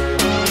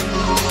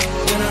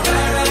 Gonna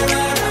ride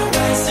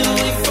till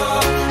we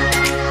fall.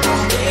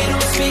 They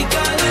don't speak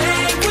our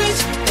language,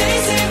 they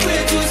say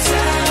we're too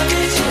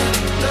savage.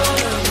 Yeah, no,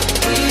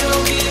 we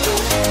don't give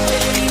up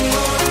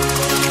anymore.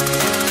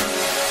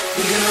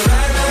 We're gonna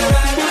ride.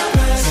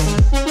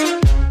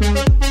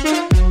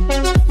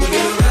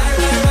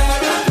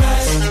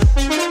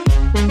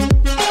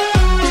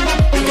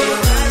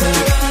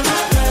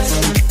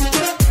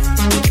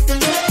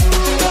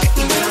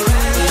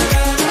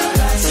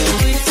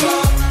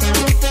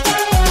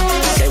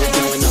 Say we're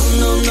going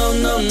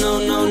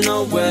no,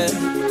 nowhere.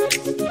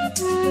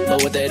 But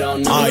what they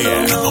don't know, I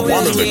am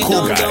one of the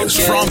cool guys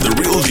from the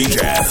Real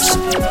DJs.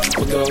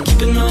 we're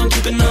gonna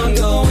keep on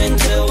going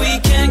till we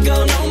can't go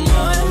no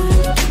more.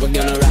 We're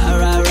gonna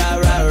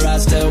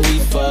ride till we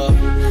fall.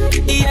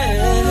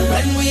 Yeah,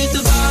 when we hit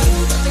the bottom,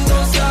 nothing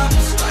gonna stop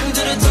us. Climb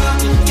to the top,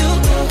 you go.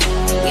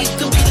 We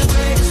could be the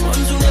greatest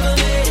ones who never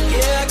made it.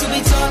 Yeah, I could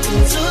be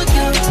talking to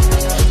you.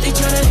 They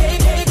tryna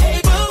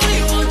hate, but we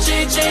won't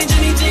change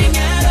anything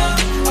at all.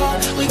 Oh,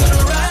 we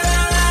gonna ride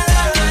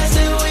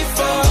till we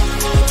fall.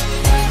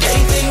 They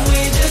think we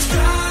just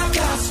dropped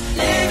house,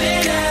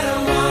 living at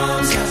our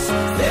mom's house.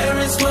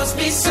 Parents must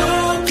be so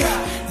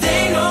proud,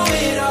 they know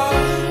it all.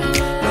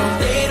 No,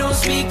 they don't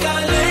speak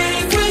our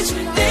language,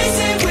 they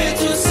say we're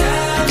too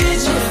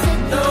savage.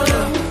 Yeah, no,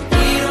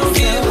 we don't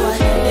give up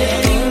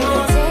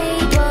anymore.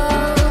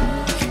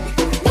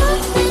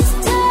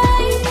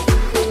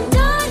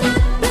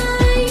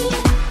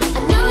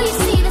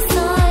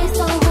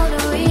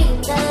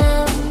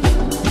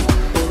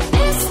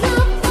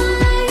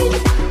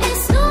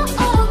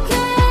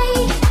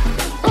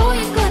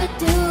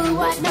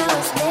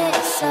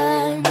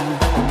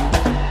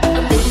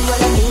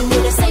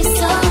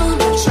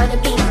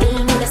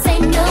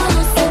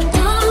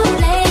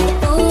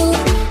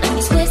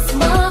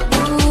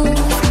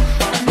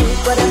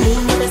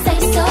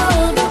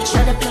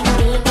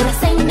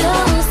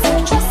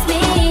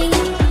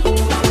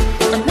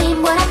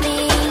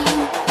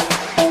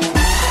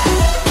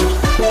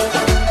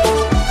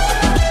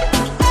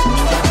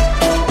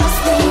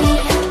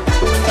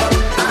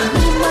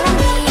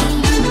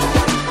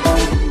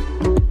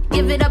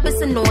 Give it up,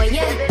 it's annoying.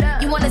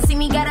 You wanna see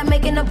me, gotta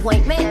make an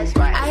appointment.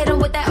 I hit him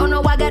with that, oh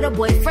no, I got a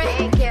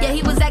boyfriend. Yeah,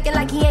 he was acting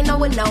like he ain't know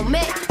what no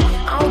man.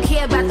 I don't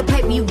care about the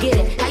paper, you get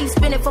it. How you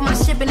spend it for my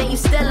shipping and you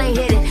still ain't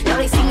hit it. Now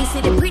they see me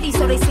sitting pretty,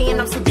 so they saying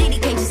I'm so ditty.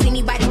 Can't just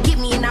anybody get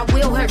me and I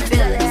will hurt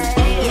feelings.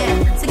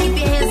 Yeah, so keep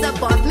your hands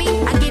up off me.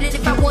 I get it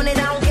if I want it,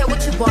 I don't care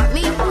what you bought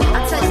me.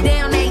 I touch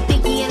down, they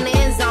think he in the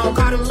end zone.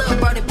 Called him little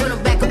bro, they put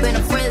him back up in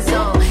the friend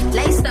zone.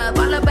 Laced up,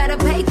 all about a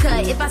pay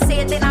cut. If I say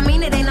it, then I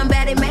mean it, ain't nothing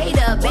bad, it made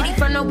up. Bitty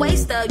from the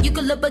waist up, you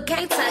can look but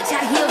can't touch.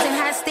 High heels and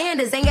high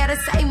standards, ain't gotta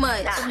say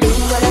much.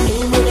 Mean what I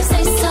mean when I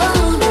say so.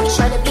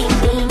 Try to be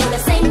mean when I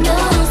say no.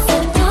 So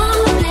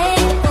don't play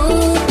the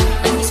fool.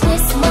 And you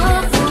twist my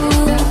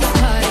fool.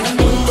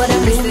 Mean what I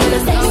mean when I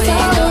say so.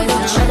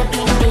 Try to be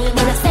mean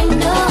when I say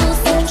no.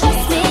 So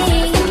trust me.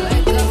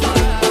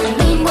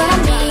 Mean what I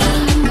mean.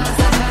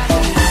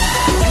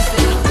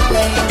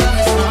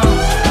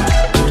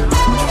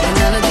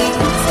 None of these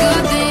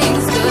good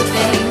things.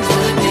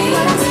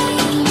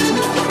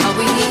 All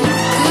we need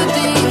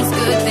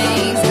good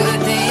things.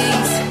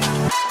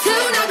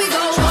 Tonight we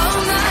go all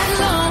night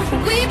long.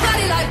 We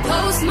party like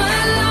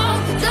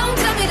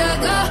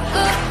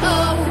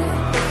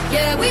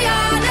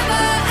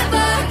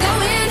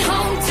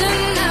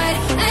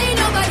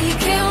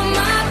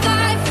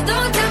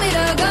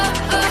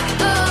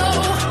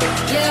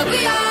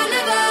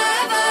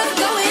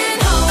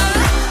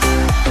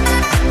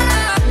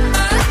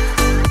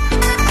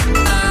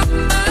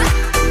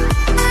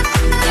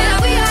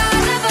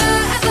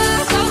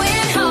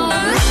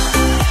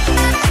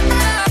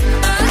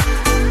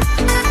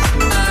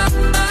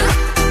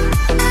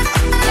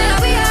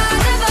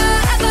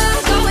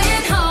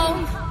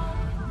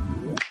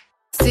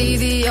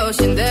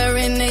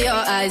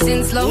eyes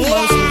in slow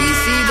motion. We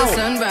see the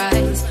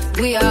sunrise.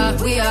 We are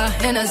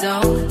in a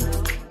zone.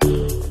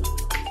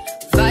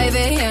 5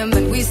 a.m.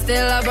 but we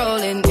still are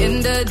rolling in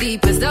the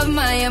deepest of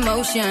my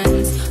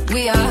emotions.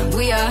 We are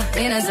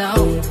in a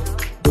zone.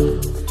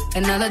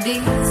 And all of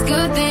these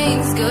good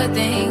things, good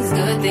things,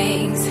 good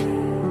things.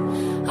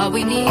 All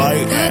we need I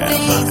good am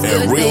things, a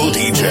good real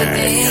things, DJ. good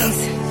things.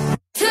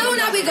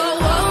 Tonight we go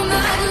all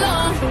night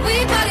long. We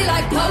party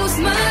like Post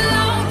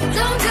Malone.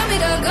 Don't tell me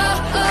to go.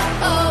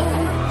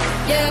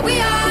 Yeah, we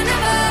are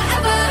never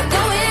ever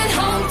going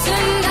home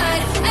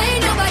tonight.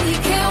 Ain't nobody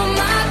kill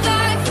my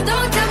vibe.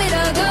 Don't tell me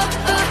to go.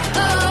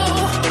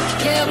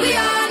 Yeah, we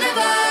are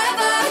never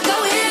ever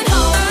going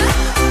home.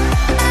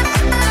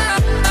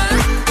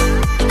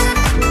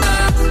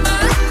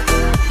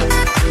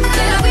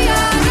 Yeah, we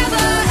are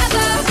never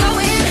ever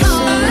going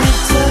home.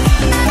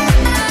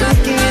 Don't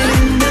get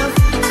enough.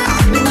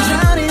 I've been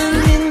drowning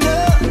in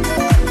love,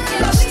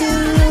 lost in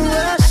the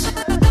rush,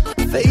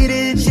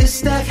 faded just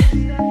stuck.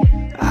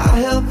 I'll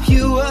help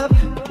you up.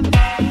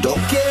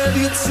 Don't care if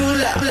you're too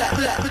loud.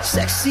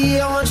 Sexy,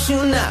 I want you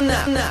now.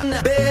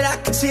 Bet I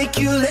can take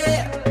you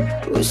there.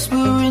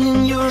 Whispering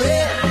in your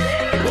ear.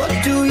 What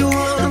do you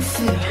wanna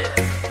feel?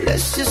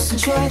 Let's just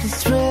enjoy the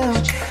thrill.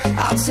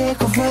 I'll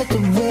take over the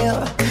wheel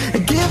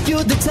and give you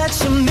the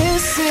touch you're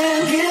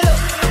missing. Get up,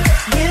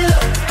 get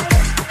up.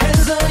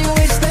 Hands on your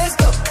waist, let's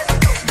go.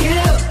 Get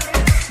up,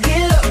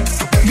 get up.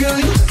 Girl,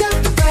 you got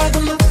the vibe,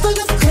 I'm up for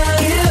the climb.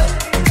 Get up,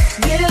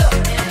 get up.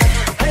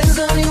 Hands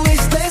on your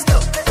waist, let's go.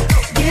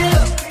 Get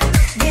up,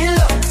 get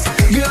up.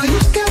 Girl, you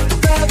got the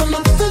vibe, I'm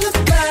up for the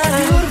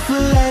climb.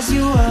 Beautiful as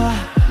you are,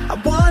 I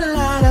wanna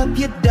light up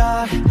your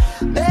dark.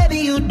 Baby,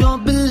 you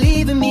don't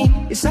believe in me.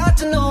 It's hard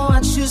to know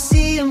what you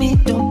see in me.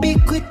 Don't be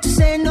quick to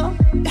say no.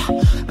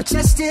 My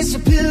chest is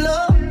your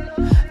pillow.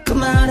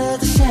 Come out of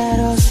the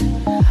shadows.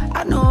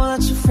 I know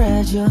that you're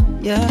fragile,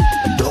 yeah.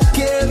 Don't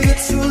care if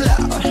you're too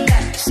loud.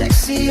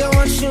 Sexy, I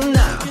want you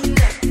now.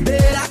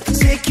 Bet I can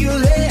take you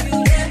there.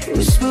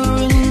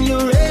 Whispering in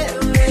your ear.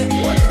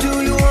 What do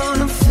you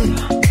wanna feel?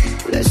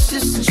 Let's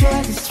just enjoy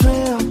the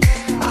thrill.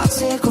 I'll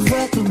take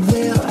over the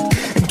wheel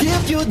and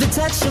give you the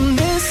touch you're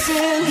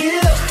missing.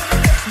 Get up,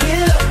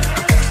 get up.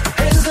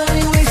 Hands on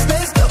your waist,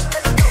 let's go.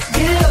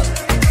 Get up,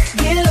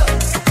 get up.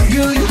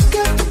 Girl, you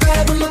got the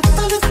vibe, I'm up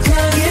for the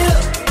climb. Get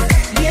up,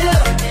 get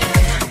up.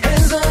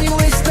 Hands on your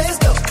waist, let's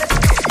go.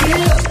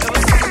 Get up,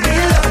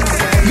 get up.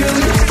 Girl,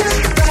 you got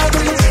the vibe,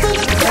 I'm up for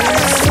the climb.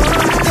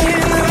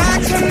 Something that I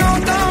can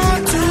hold on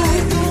to.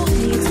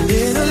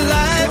 Live a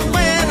life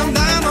when I'm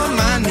down on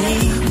my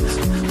knees.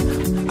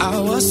 I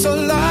was so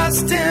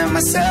lost in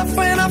myself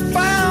when I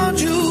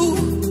found you.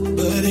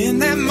 But in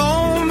that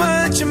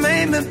moment you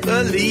made me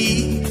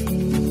believe.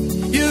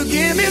 You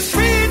give me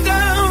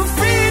freedom,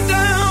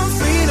 freedom,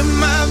 freedom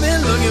I've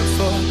been looking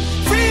for.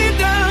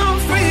 Freedom,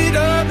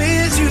 freedom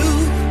is you.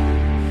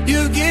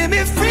 You give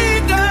me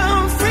freedom,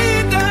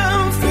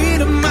 freedom,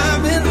 freedom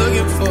I've been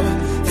looking for.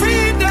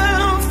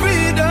 Freedom,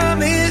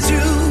 freedom is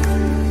you.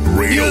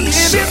 Real You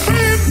give me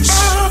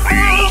freedom,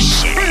 freedom.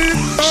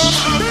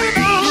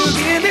 You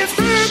give me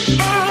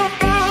freedom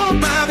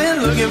I've been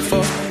looking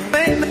for.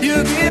 Baby, you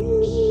give.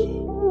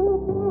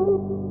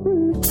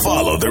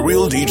 Follow The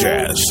Real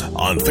DJs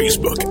on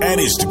Facebook and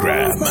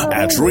Instagram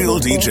at Real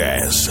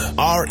DJs.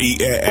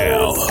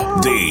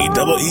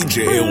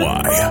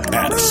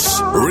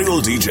 RealDJays. Real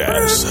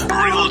DJs.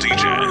 Real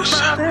DJs.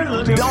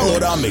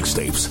 Download our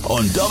mixtapes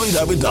on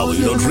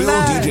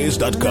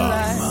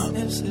www.realdjs.com.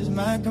 This is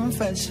my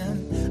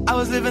confession. I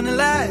was living a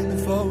lie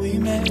before we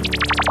met.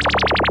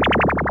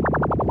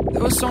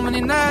 There were so many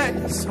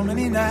nights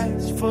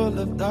full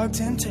of dark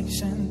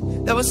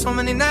temptation. There were so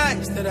many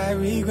nights that I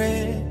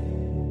regret.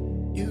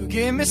 You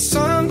gave me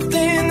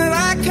something that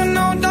I can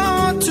hold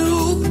on to.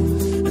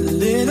 A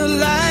little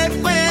light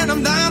when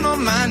I'm down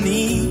on my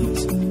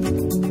knees.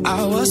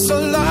 I was so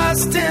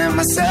lost in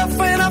myself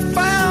when I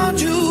found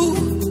you.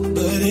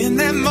 But in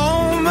that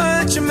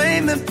moment you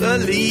made me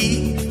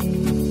believe.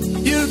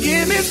 You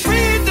give me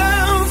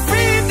freedom,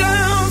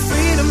 freedom,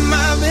 freedom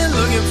I've been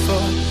looking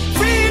for.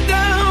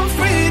 Freedom,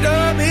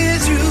 freedom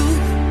is you.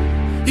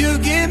 You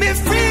give me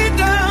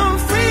freedom,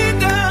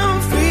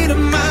 freedom,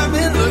 freedom I've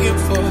been looking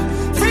for.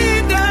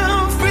 Freedom,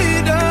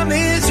 freedom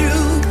is you.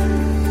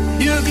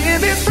 You give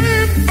me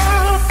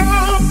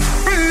freedom,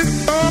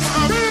 freedom.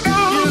 You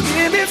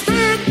give me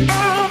freedom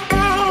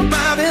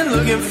I've been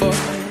looking for.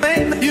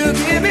 You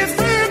give me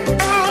freedom,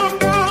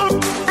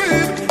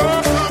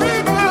 freedom.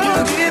 You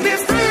give me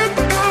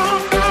freedom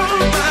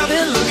I've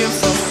been looking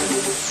for.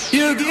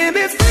 You give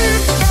me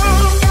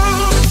freedom.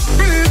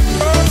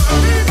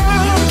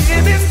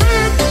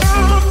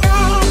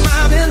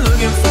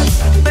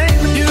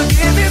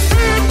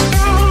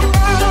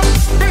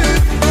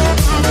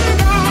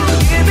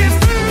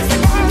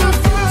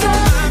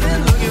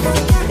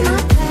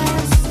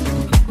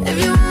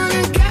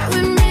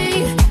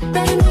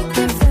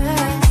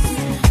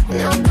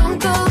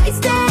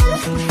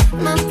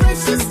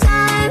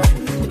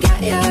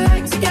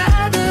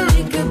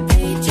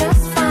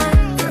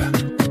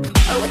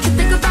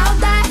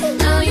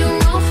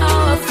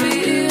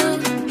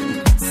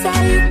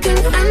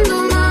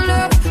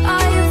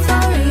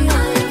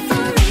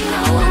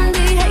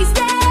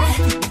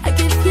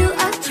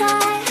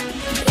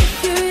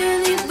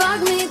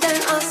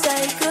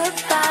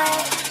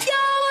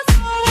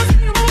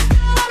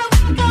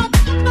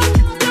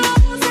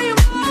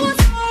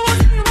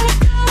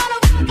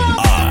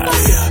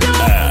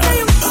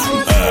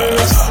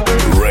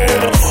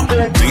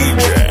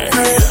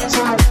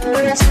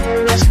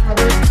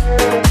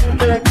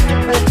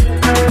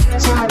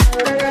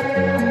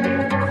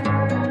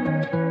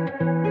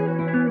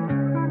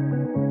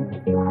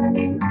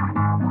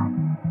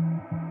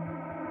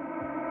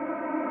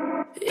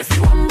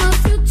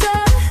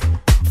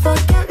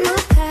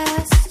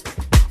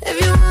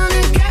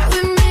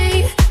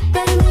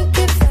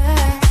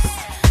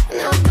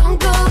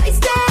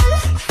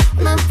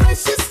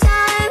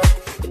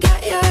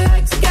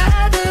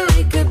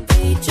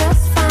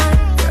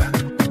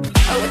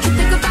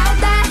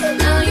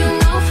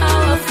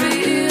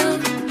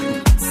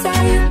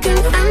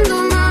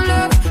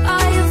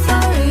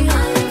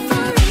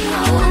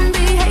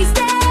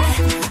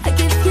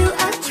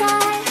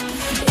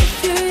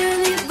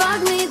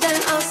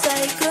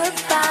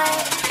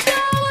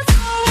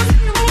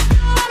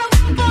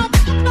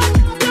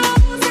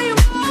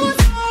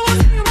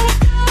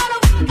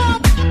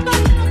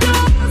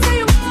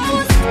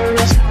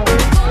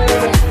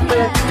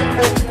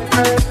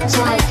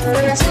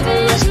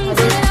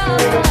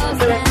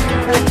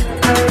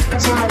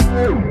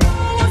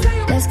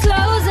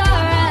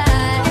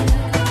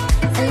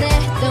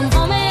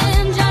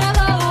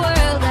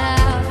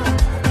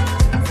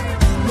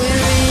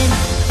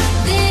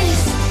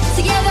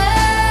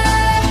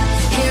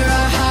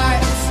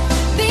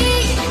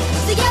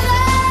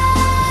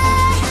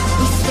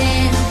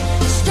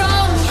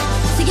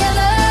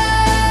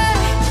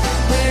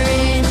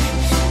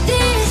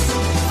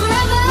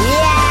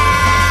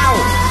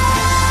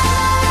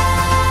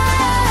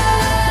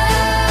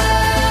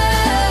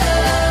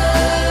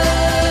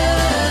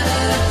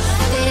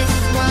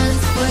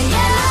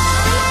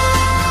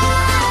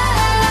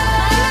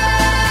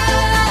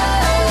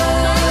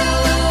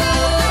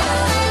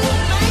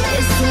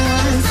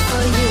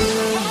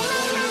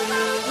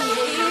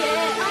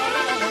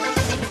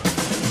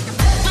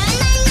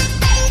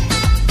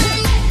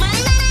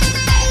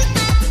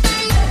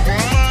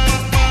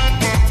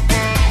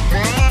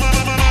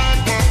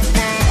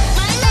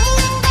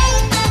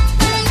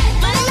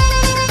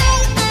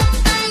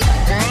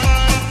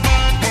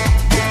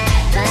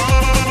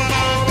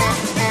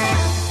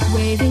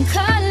 waving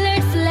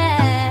colored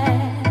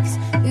flags.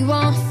 We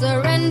won't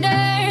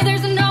surrender,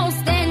 there's no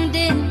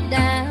standing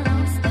down.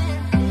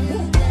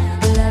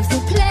 Love's a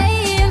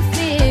playing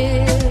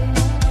field,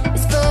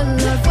 it's full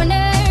of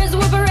winners,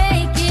 we're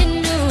breaking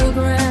new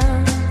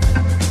ground.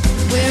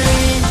 We're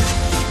in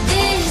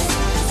this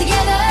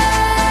together,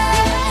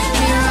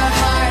 hear our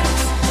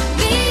hearts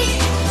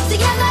beat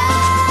together.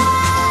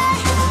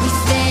 We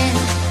stand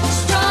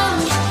strong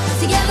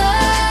together.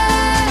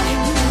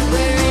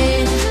 We're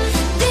in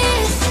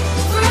this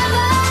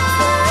forever.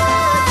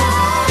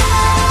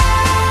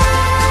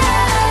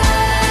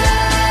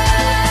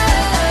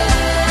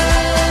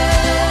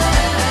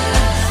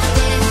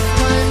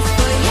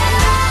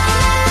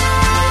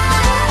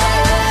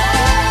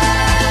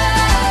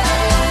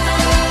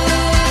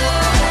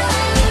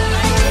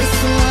 This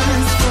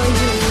one's for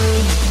you.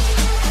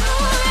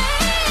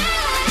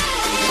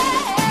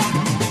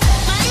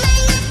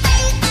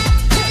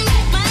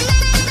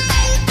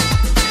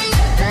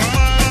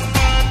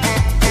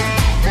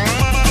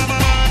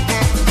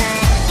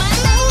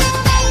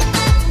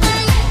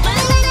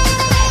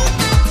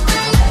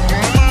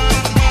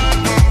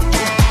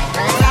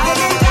 I've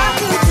been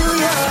talking to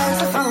your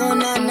phone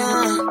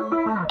now.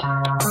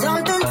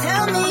 Something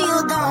tell me you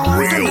don't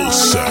want to Real know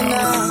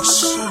sounds.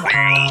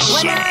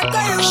 When I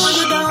call you,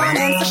 you don't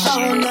answer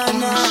phone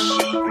now.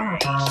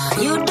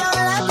 You don't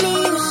love me,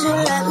 you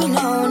should let me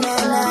know now.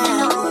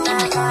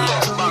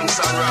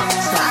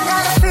 I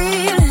got a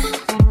feeling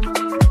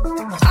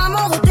I'm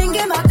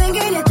overthinking my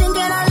thinking, you're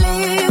thinking I'm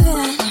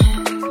leaving.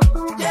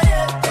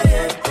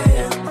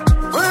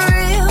 We're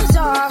real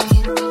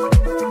talking.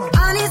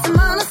 I need some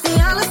honesty,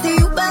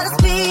 you better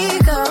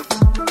speak up.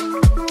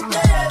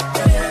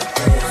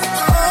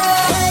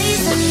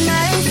 Always a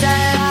night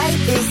that light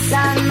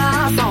beside my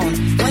phone.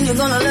 When you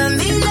gonna let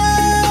me know?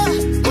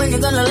 When you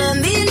gonna let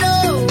me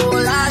know?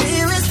 All I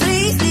hear is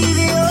please leave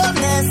your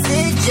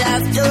message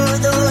after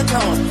the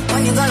tone.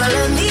 When you gonna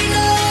let me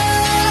know?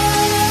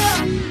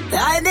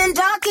 I've been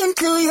talking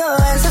to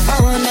your answer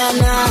phone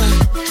now.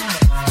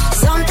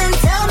 Something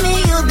tell me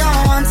you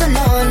don't want to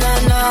know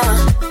now.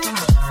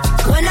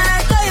 When I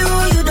call you,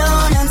 you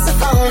don't answer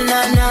phone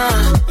now.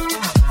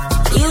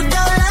 You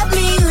don't love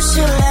me, you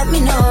should let me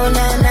know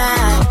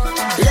now.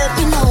 Let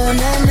me know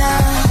now.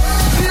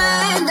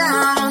 Man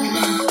down.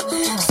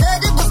 Said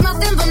it was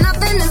nothing, but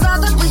nothing is all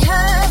that we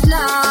have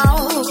now.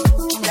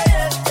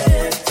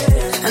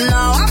 And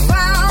now I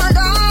found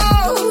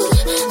out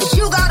that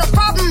you got a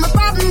problem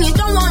you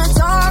don't wanna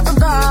talk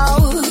about.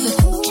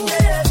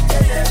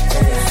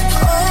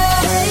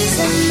 Always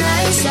a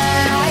night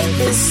that right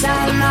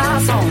beside my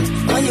phone.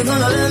 When you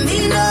gonna let me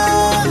know?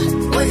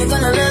 When you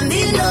gonna let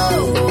me know?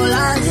 All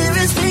I hear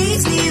is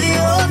please leave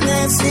your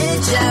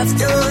message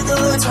after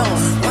the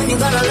tone. When you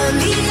gonna let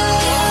me know?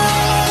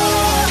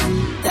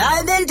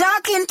 I've been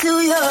talking to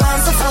your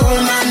answer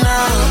phone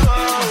now.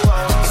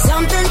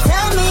 Something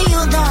tell me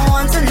you don't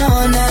want to know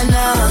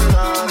now.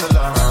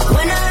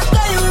 When I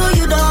call you,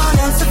 you don't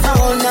answer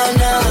phone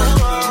now.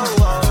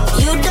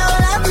 You don't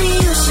love me,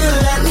 you should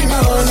let me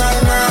know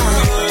now.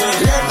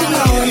 Let me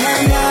know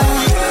now.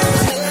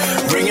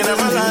 Bringing up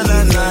my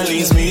line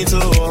leads me to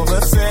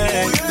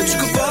overthink. But you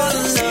could fall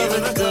in love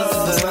with a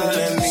girl,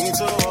 let me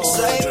to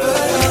say, but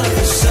all of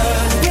a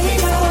sudden, we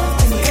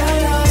got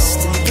lost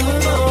in the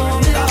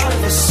moment. All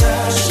of a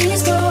sudden,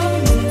 she's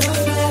gone in the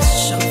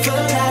flash of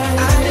her life.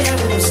 I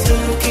never was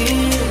looking.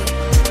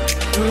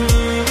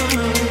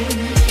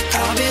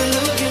 I'll be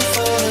looking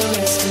for the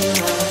rest of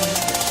my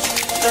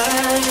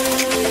life.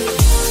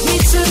 We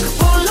took a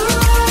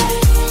Polaroid,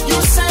 you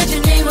signed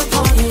your name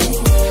upon it.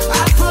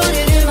 I put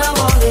it in my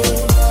wallet,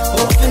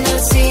 hoping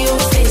I'd see your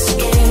face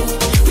again.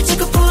 We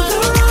took a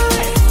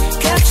Polaroid,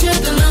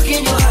 captured the look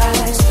in your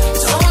eyes.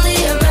 It's only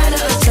a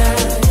matter of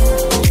time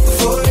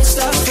before it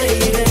starts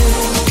fading.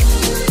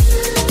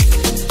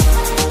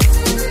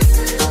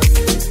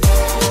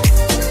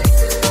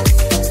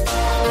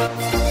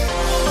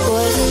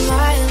 Was it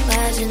my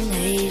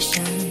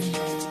imagination?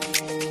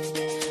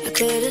 I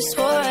could have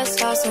swore I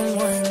saw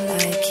someone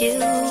like you.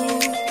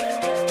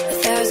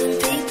 1,000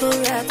 people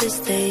at the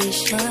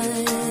station,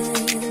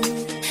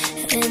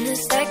 and in a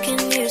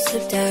second you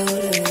slipped out of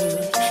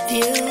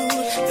view.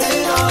 Then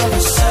all of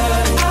a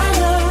sudden, our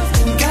love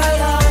got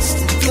lost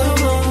in the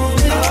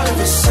moment. All of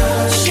a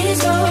sudden, she's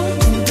gone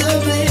in the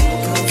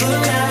blink of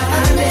an eye.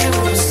 I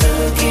never was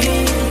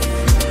looking.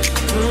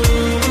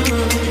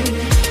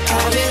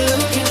 I'll be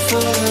looking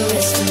for the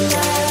rest of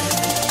my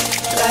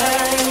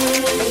life.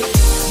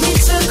 We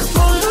took a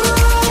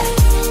Polaroid,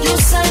 you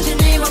signed your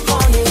name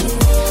upon it.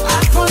 I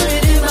put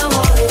it in my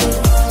wallet,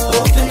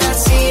 hoping I'd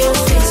see your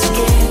face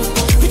again.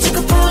 We took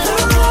a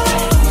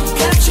Polaroid,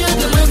 captured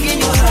the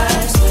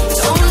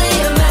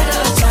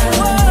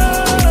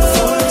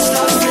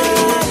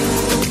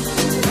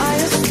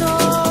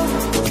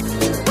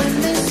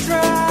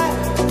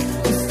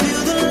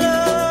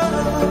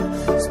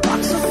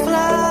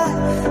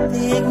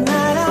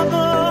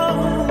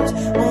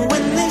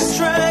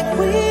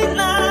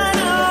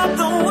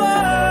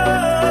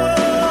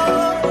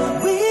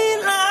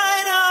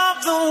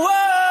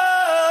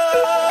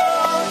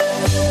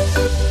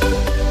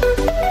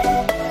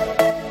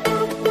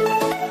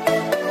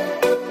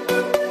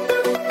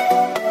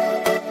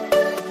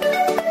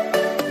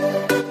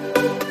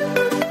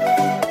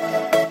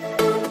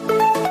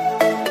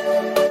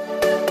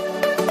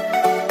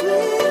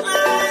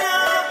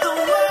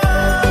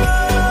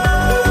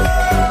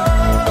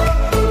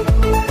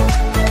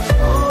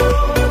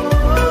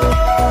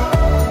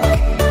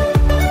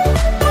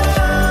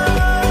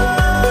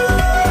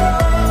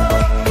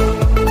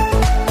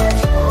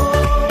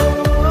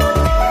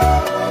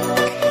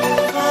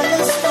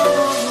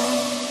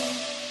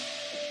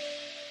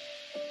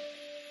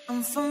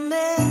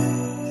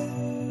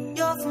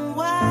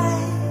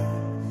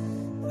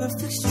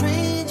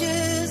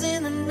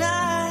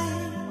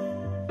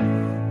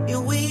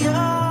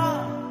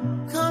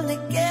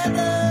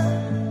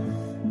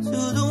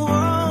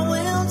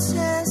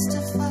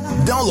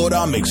Download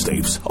our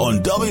mixtapes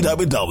on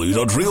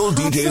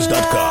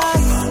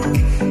www.realdjs.com.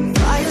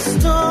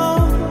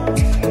 Firestorm,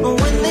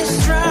 when they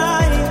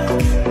strike,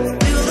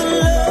 feel the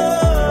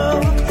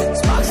love,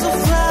 sparks will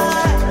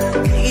fly,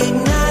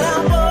 ignite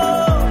our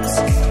bones,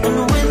 and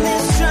when they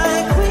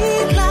strike, we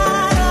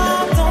light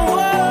up the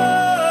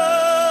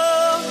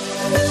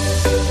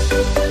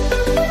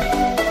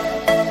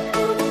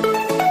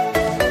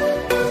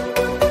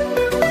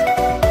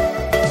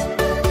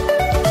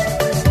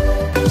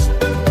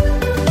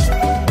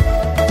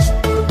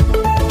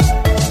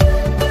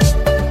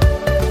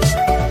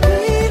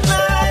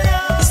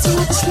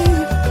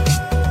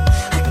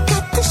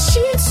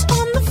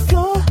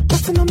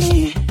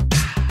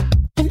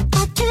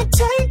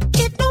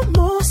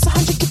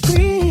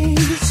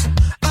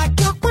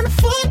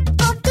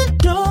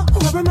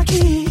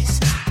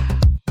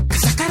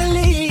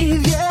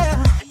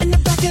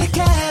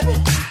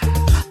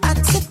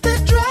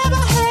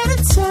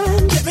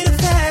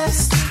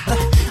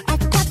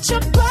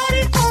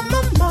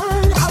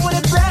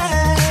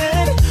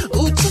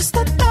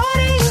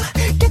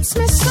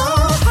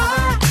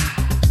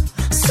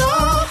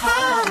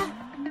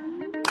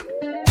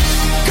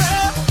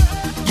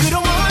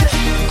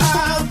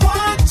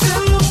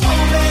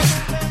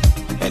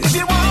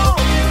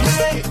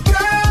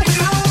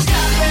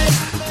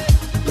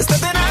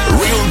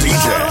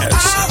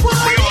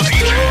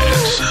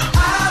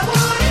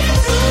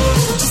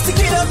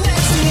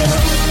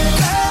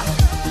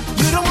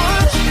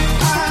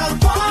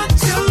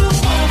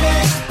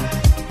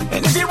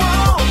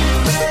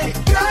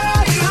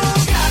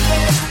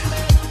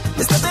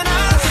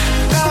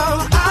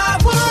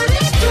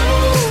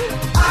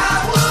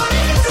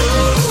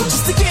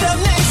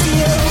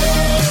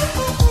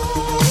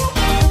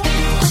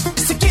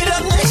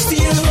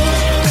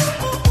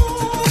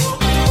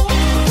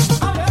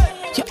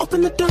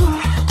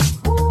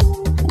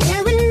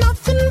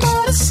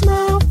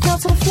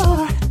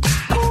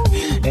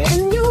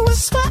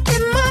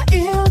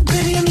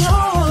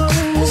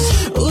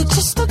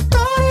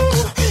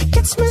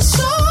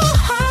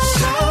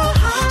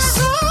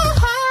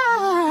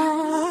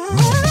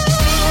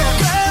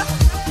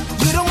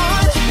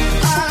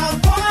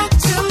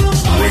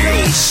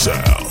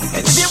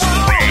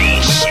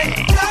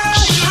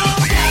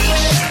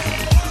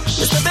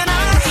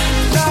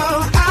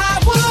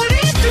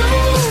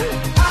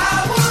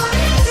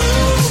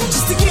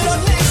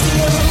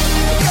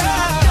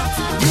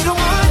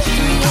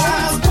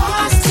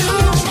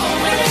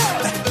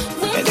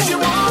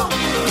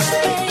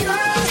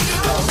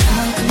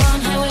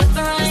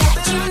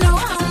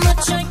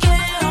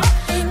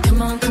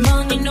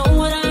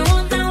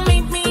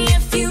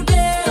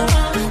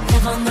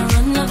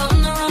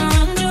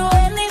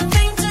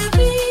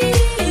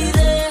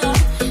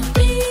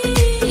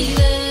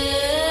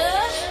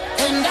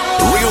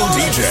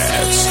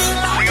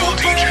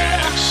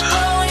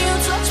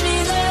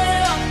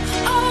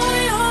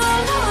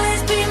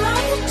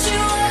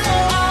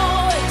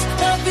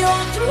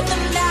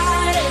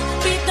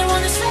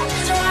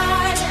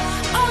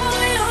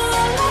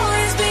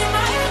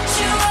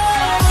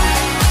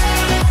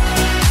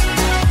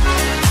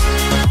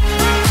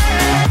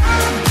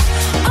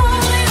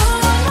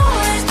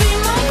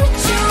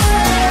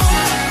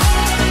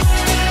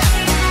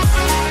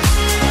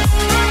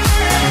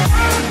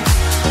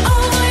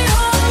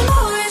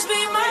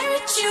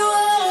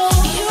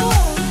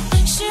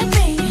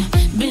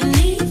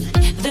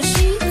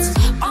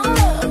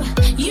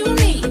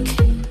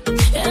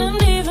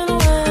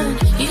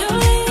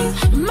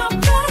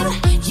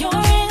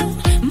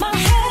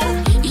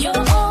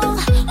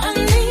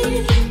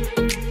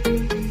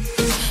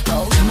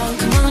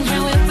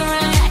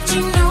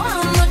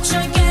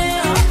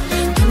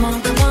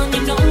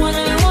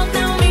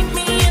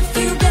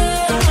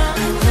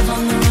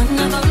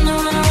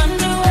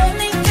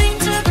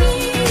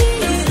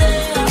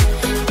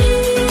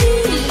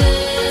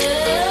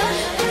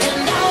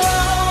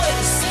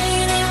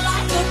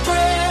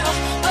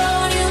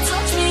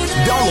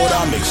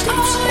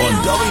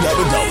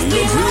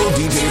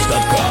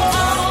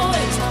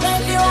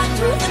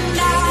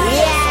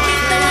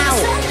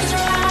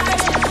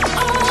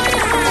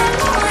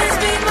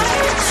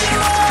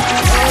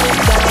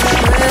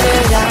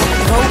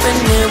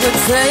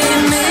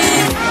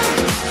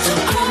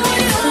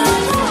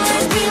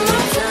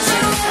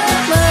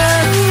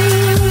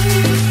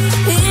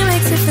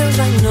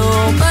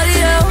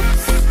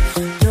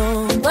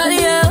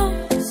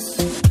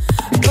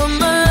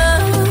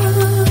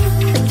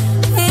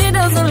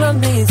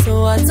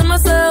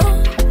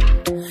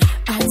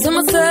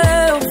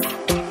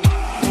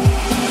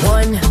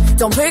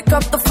Don't pick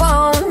up the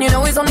phone, you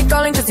know he's only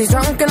calling cause he's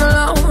drunk and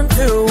alone.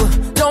 2,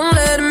 don't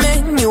let him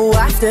in, you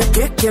have to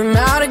kick him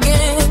out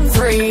again.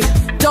 3,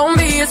 don't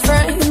be his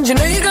friend, you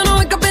know you're gonna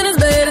wake up in his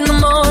bed in the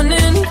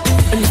morning.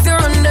 And if you're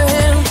under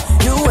him,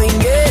 you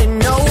ain't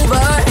getting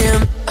over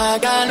him. I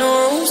got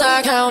no rules,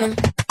 I count them.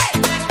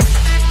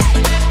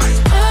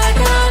 I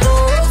gotta do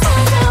it for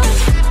myself.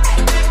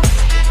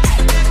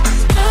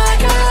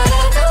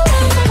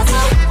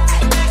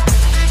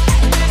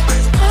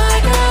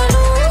 I got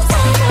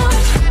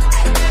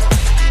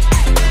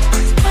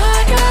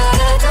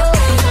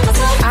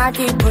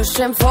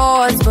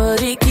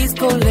he keeps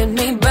pulling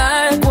me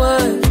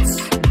backwards.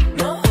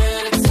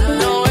 Nowhere to turn,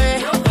 nowhere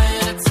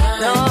to turn.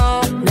 No,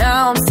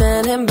 now I'm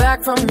standing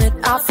back from it.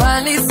 I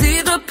finally see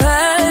the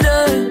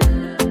pattern.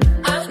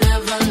 I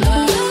never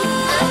loved.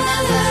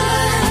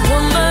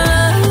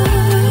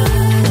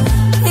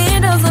 He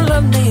doesn't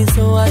love me,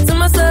 so I tell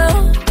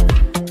myself,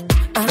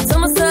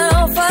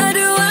 I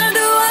do.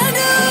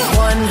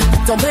 One,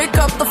 don't pick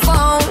up the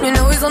phone. You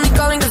know he's only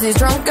calling 'cause he's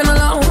drunk and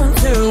alone.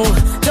 Two,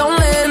 don't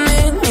let him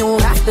in. You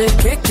have to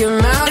kick him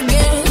out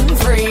again.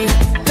 Three,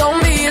 don't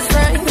be his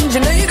friend. You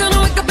know you're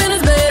gonna wake up in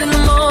his bed in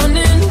the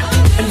morning.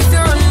 And if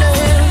you're under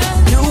him,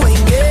 you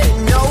ain't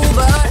getting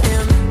over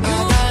him. I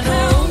got no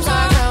rules, I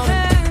count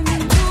it.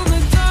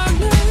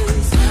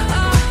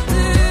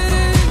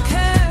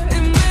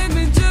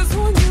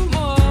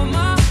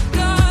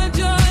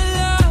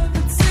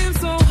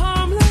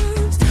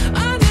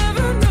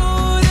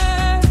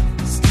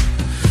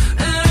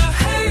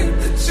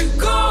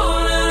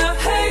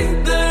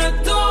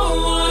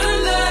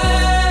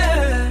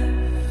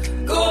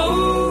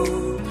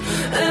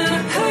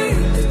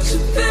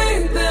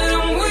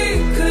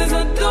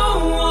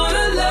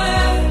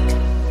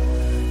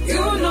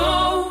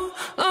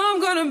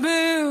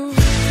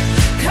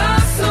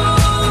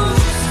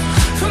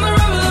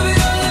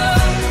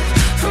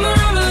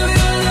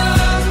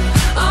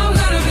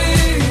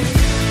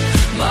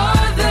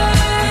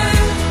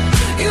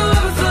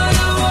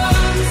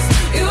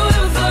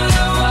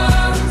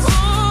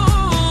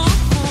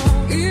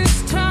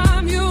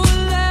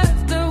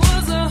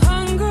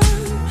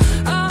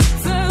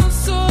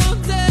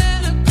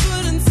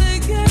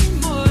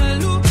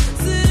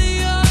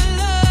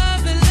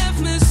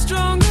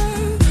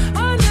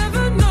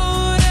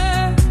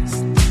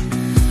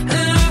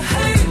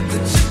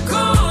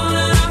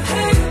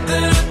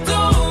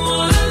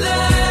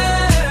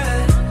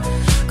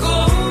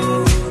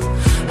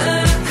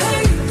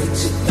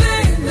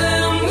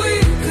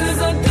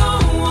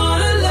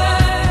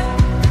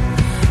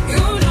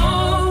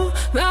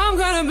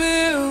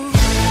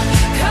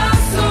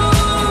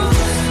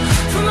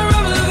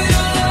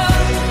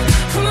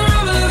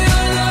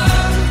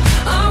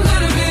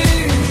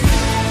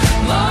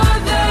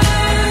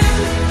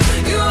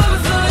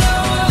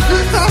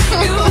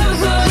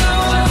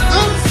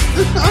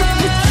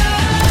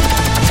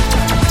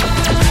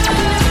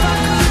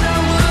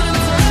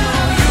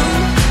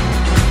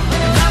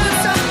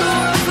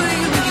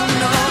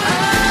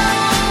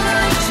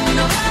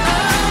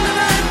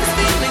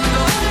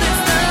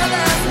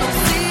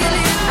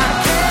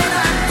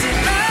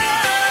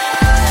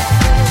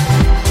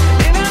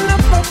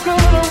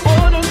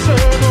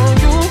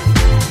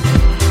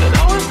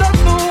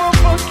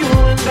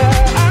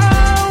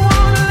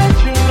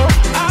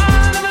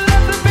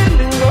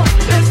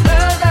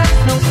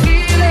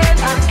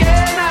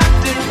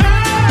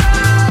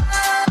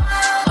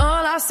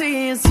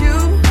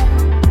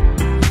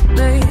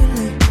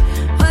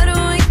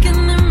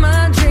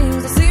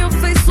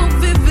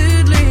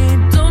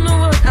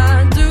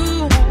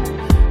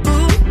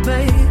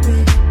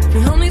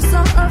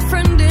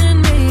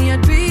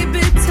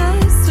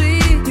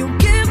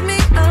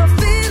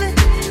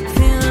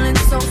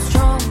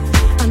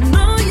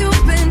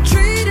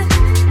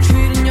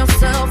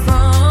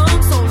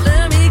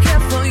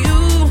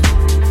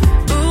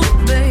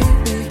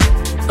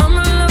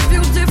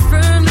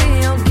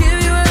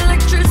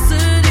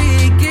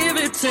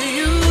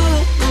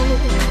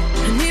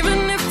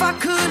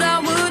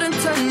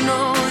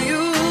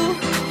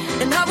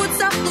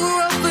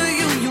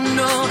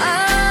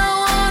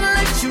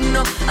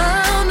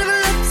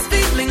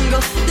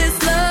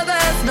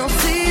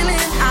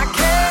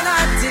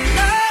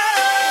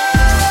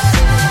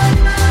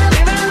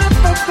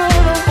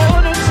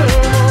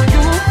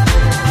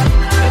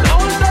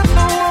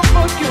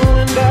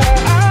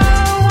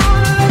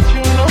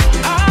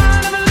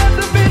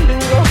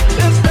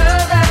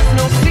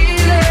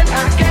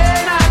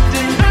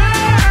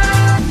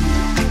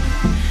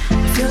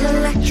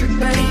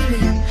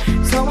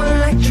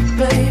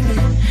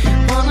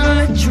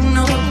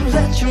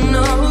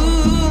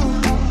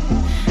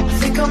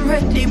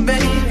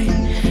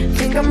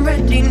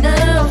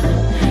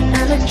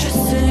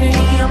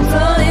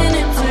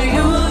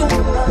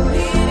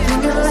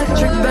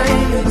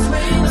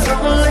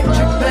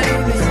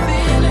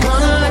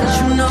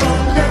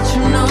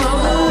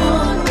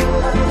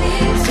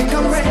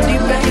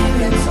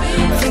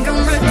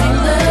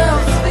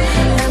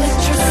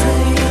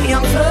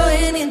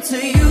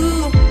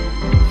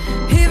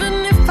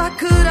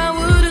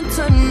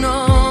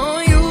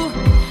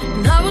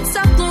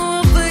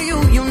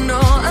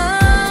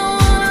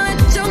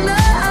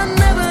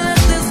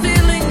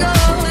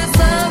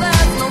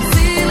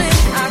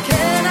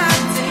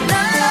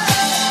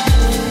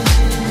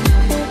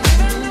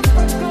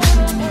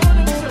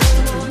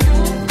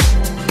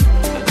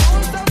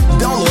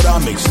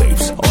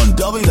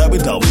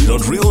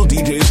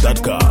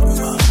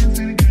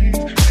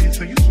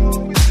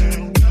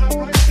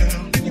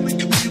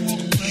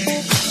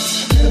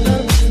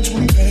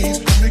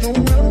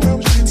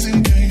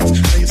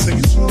 How you say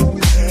you slow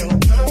it down,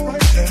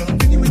 right down,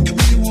 then you make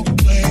it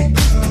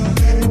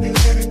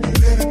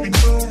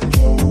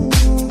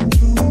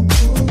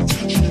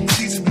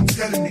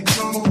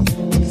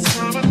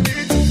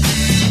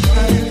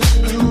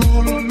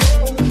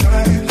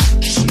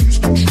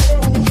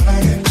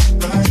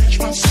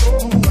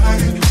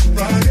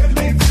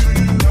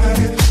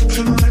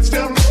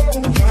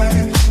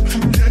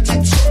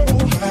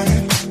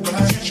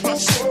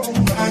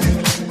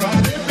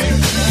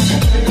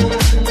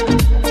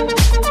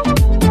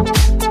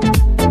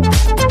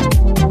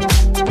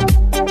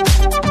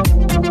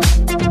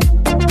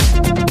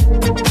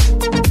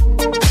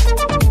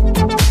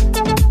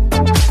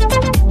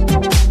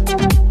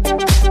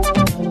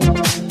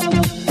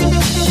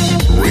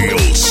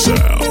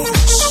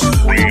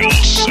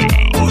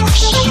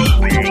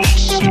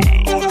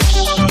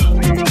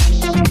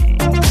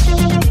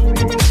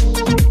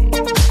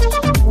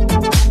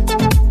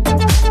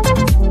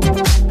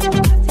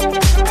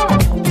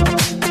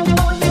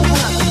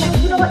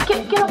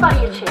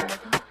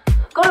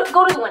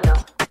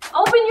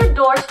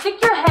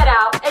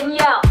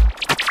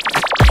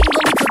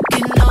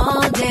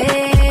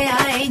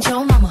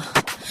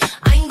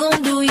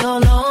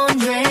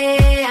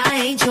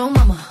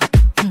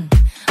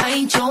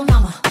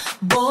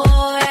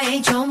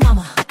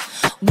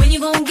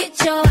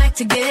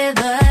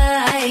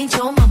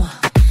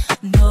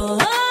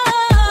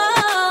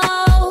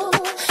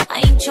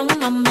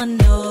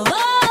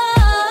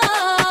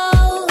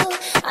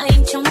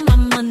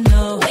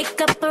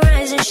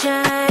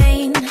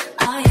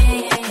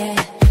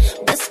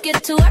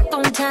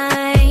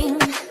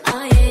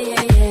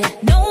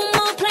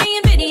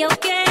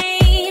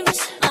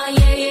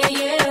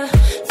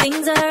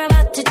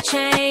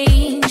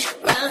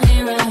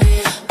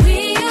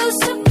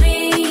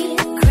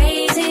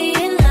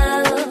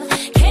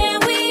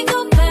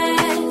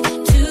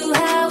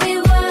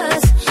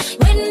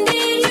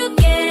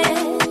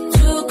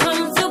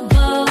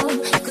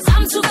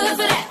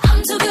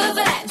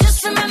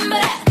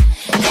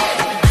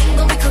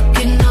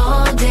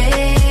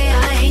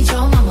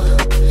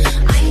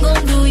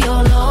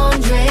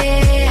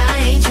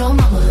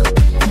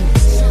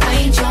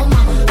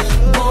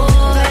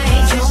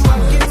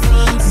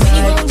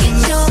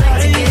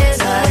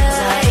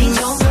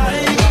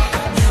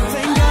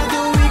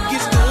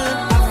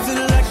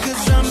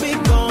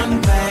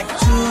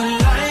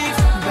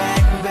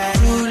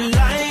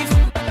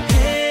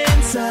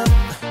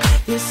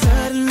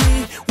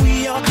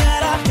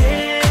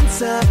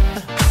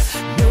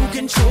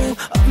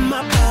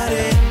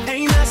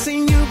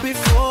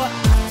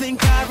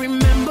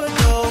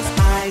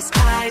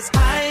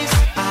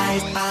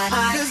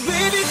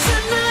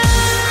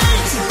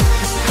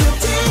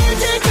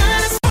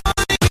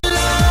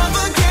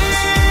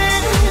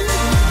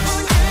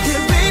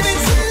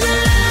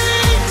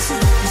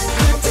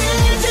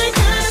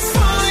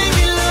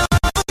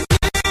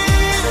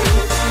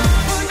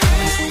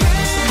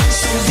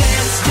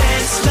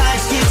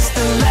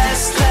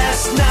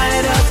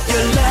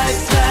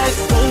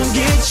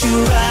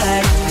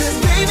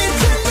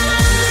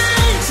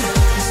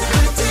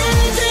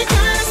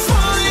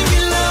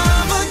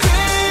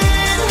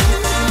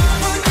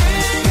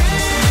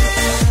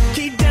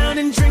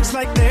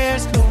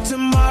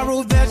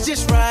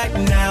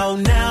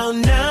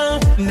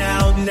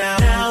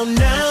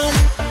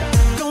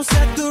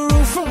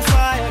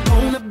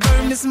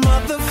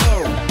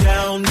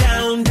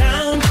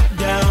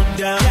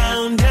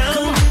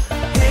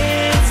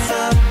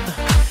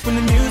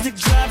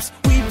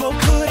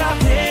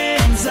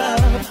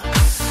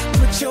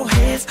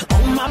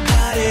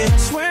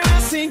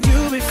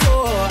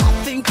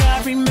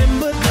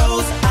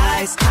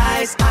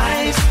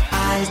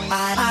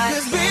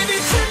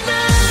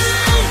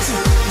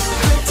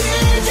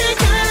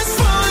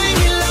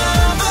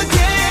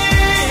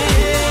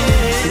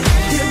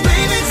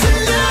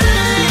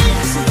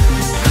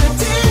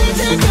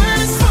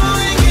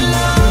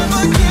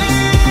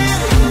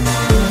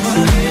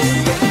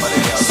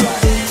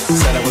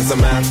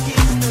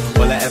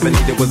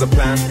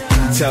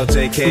Tell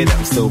JK that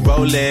I'm still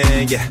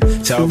rolling, yeah.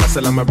 Tell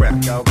Russell I'm a rap,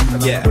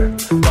 yeah.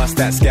 Bust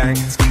that skank,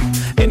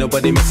 ain't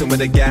nobody messing with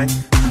the gang.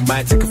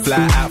 Might take a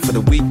fly out for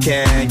the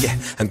weekend, yeah.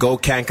 And go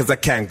cause I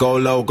can, go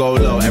low,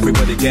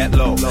 everybody get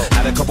low.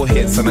 Had a couple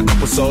hits and a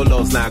couple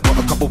solos, now I got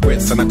a couple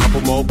Brits and a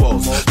couple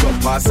mobiles.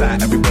 Drop past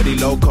that, everybody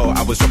loco.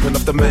 I was dropping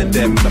off the man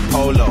them with the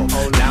polo.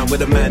 Now I'm with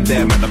the man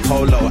them at the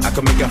polo. I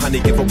can make your honey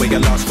give away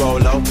your last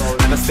rolo.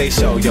 And I stay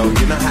show, yo,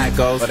 you know how it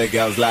goes. But the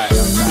girls like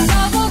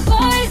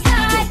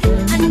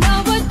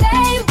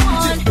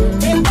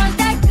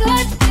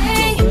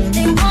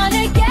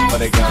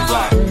But it goes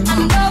like I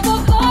know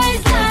what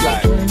boys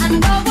like, I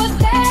know what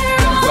they're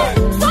on.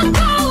 So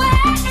go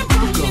ahead and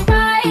prove me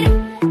right.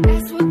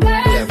 That's what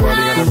girls yeah,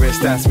 rolling on the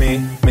wrist, that's me.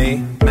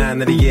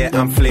 Man of the year,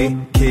 I'm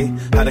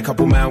fleeky. Had a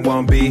couple man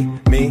won't be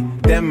me.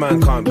 Them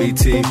man can't be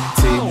T.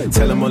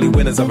 Tell them only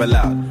winners are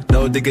allowed.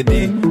 No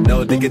diggity,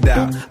 no dig it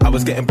out. I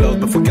was getting blows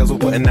before girls were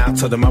putting out.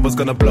 Told them I was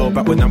gonna blow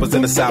back when I was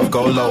in the south.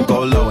 Go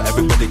low,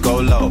 everybody go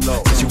low.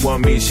 Said she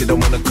want me, she don't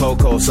want a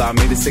cocoa. So I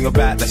made a single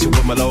back that she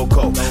want my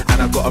loco.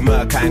 And I got a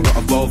Merc, I ain't got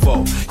a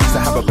Volvo. Used to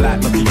have a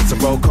black, lucky it's a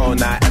Roco.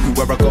 Now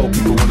everywhere I go,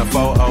 people want a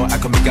photo. I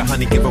can make a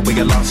honey, give away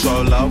a last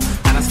solo.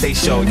 And I stay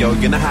show, yo,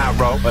 you know how I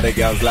roll. But the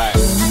girls like I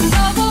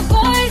know what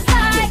boys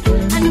like,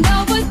 I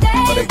know what they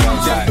want. But the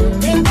girls like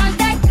they want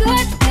that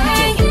good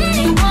thing.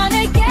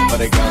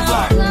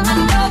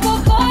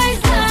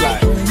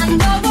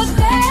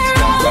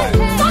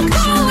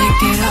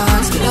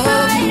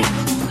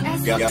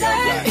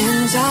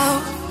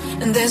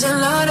 And there's a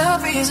lot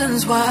of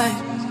reasons why,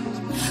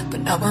 but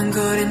not one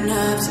good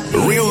enough.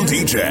 Real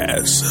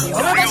DJs. You're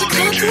about to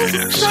come to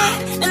the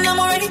side, and I'm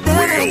already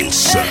there. Real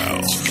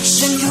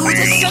sounds. Then you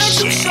decide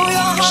to show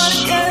your heart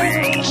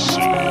again.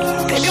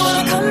 Baby,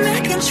 wanna come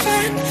back and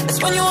trend. That's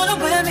when you wanna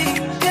wear me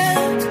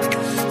again.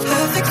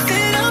 Perfect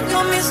fit, I'm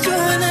your miss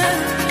doing it.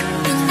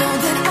 You know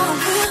that I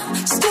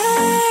will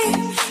stay.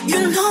 You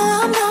know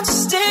I'm bound to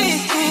stay.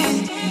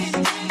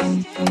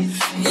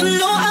 You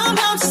know I'm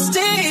bound to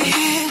stay.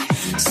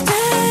 Stay.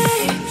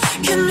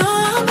 You know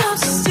I'm bound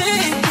to stay.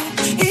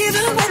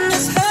 Even when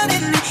it's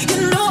hurting me, you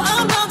know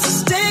I'm bound to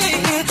stay.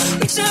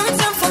 Reach every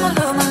time for my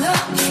love, my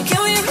love.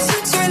 Can't wait every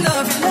since you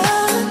love, your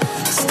love.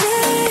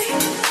 Stay.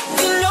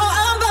 You know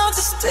I'm bound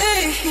to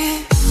stay.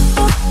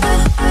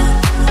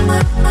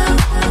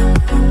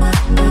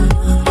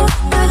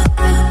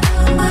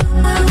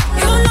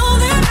 You know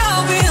that I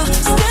will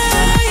stay.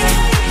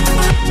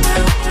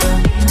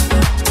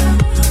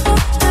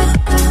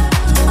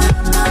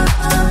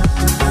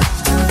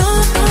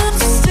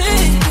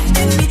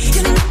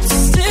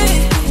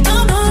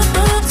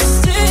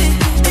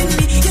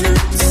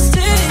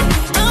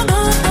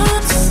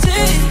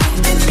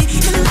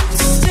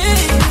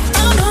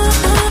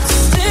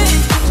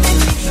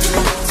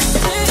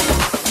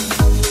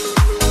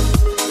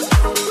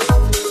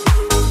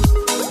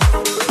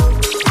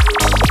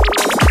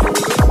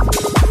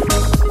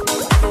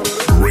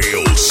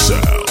 Real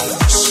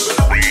sounds.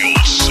 Real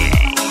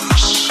sounds.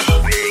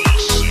 Real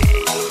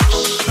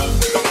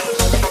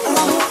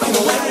I'm walking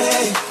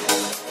away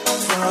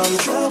from the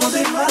troubles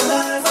in my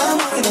life. I'm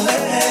walking away.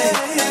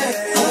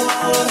 Oh,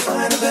 I wanna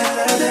find a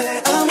better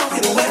day. I'm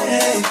walking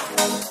away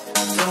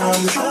from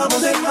the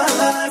troubles in my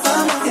life.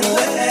 I'm walking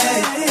away.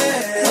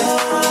 Oh,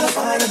 I wanna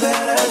find a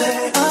better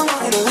day. I'm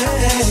walking away.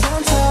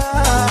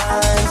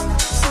 Sometimes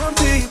some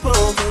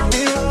people get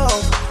me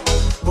wrong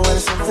when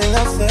it's something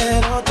I've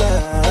said or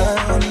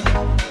done.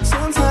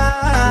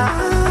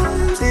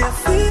 Sometimes you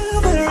feel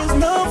there is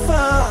no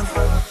fun.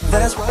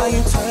 That's why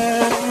you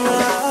turn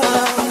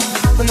around.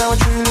 But now I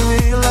truly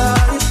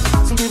realize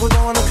some people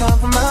don't wanna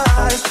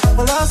compromise.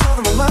 Well, I saw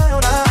them with my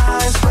own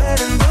eyes,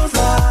 spreading those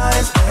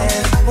lies.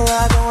 And well,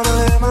 I don't wanna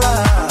live my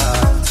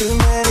life. Too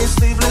many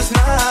sleepless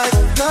nights,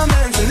 not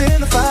mentioning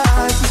the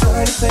fights. I'm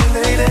sorry to say,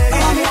 lady,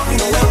 I'm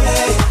walking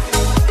away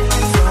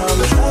from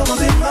the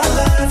troubles in my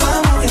life.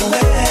 I'm walking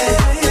away.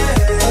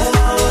 Oh,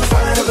 I wanna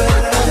find a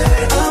better day.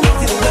 I'm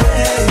walking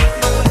away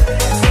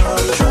from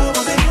the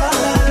troubles in my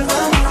life.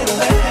 I'm walking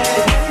away.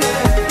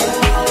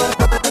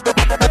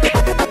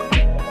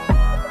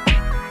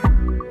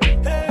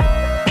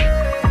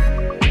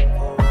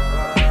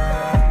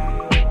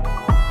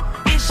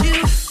 It's you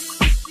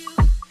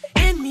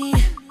and me,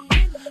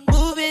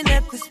 moving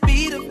at the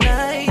speed of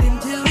light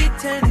into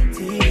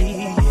eternity.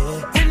 Yeah.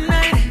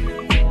 Tonight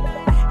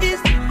is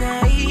the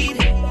night.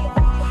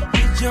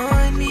 You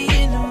join me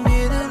in the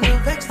middle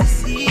of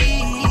ecstasy.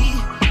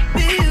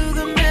 Feel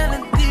the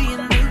melody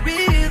and the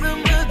rhythm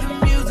of the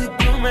music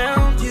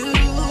around you.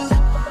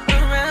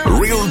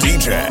 Real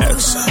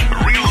DJs.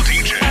 Real I'ma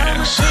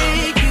DJs.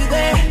 take you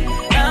there.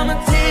 I'ma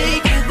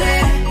take you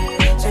there.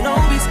 So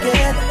don't be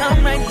scared. I'm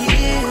right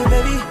here,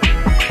 baby.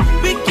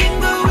 We can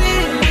go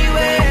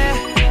anywhere.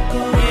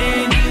 Go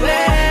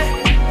anywhere.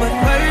 But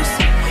first,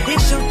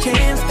 it's your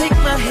chance. Take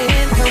my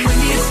hand. Come with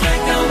me. It's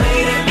like I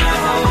waited my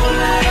whole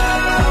life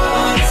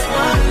on this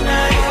one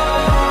night.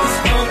 It's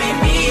gonna be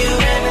me, you,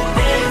 and the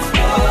dance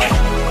floor.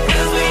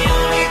 'Cause we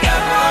only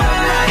got one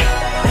night.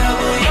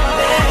 Double your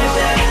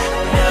pleasure,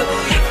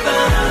 double your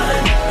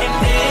fun, and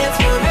dance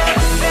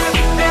forever,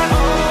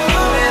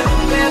 forever,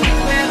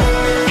 forever,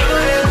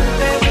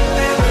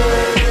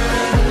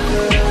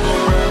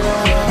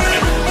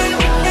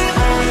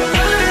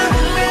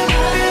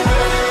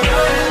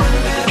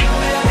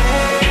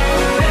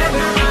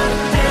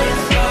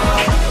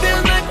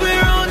 feels like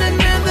we're on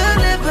another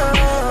level.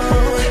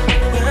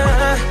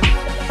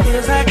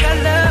 Feels like our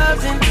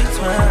love's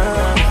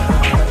intertwined.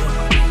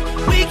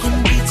 We can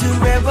be two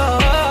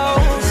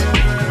rebels,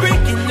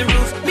 breaking the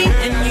rules, me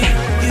and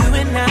you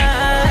and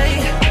I.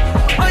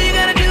 All you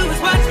gotta do is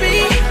watch me.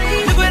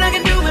 Look what I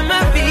can do with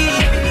my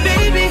feet,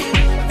 baby.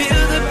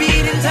 Feel the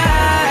beat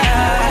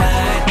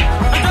inside.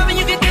 I'm driving,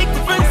 you can take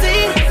the front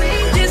seat.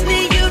 Just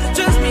need you to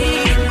trust me.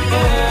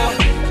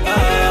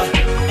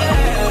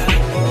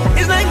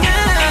 It's like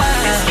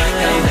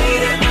I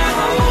waited my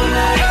whole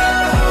life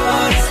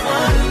on this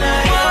one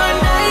night.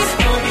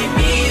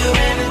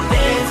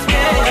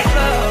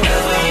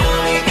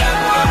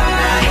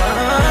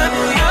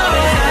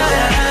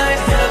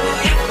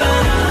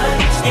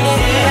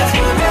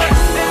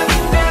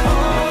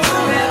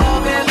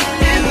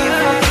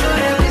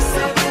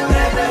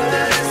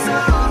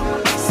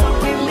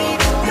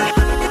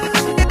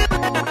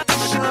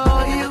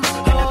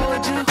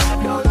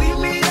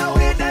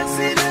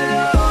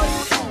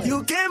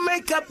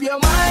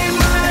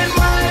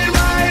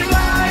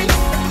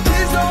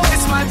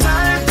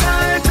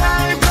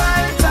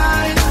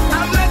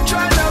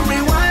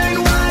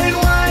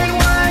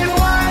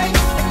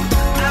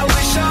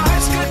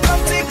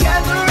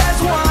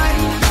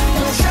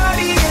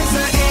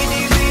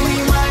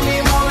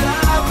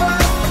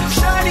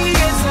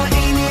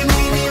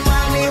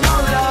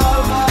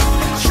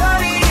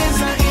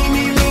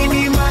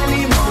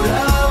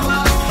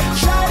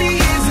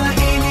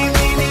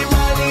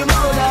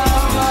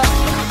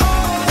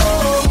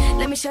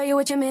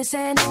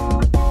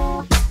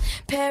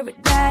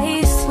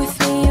 paradise. With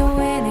me, you're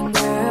winning,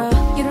 girl.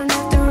 You don't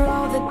have to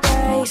roll the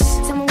dice.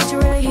 Tell me what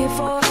you're really here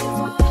for.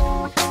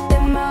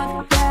 Them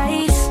other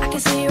guys, I can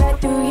see right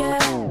through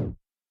you.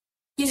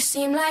 You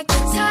seem like the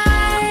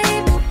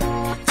type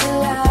to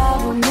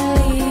love when you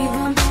leave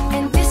 'em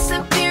and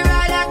disappear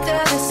right after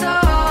the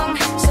song.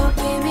 So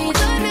give me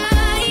the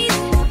night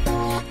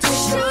to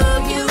show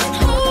you and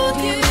hold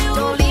you.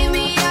 Don't leave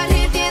me out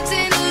here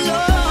dancing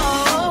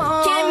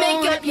alone. Can't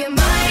make up your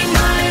mind,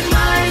 mind,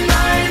 mind,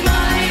 mind,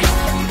 mind.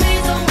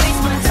 Please don't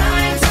waste my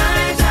time,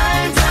 time,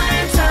 time,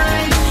 time,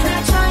 time.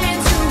 Not trying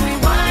to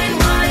rewind,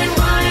 wind,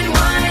 wind,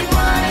 wind,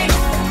 wind.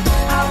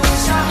 I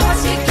wish our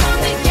hearts could come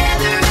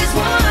together as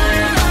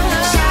one.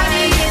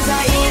 Shawty is a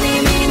eeny,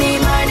 meeny,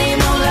 miny,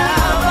 mo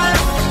lover.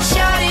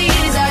 Shawty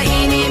is a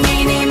eeny,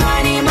 meeny,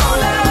 miny, mo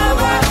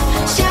lover.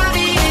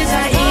 Shawty is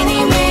a eeny,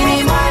 meeny,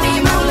 miny,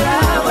 mo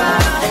lover.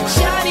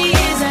 Shawty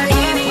is a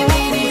eeny,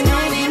 meeny,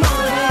 miny, mo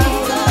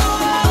lover.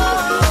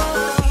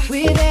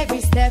 With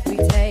every step we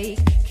take,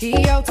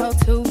 Kyoto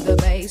to the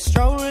bay,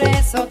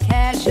 strolling so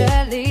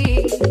casually.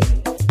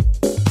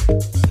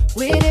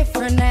 We're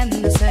different and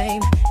the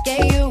same.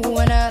 Gave you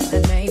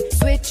another name.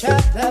 Switch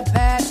up the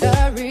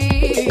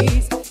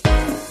batteries.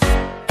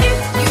 If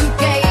you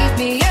gave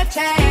me a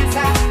chance,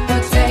 I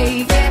would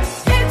take it.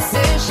 It's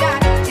a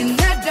shot in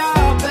the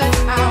dark, but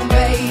I'll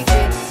make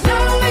it.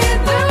 Knowing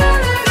that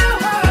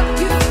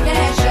you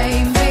can't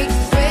shame me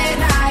when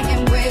I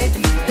am with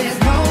you. There's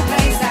no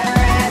place I'd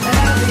rather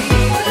be.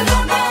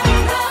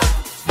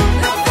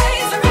 No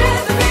place I'd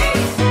rather be.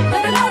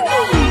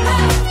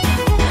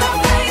 No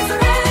place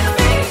I'd rather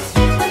be.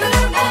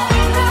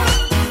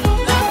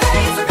 No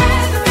place I'd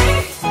rather be.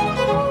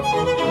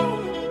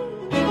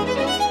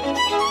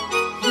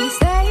 We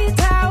stayed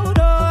out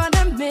on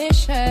a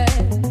mission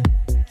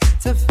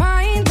to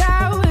find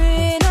our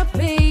inner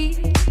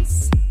peace,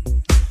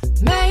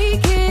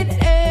 make it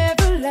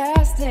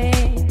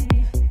everlasting,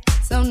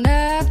 so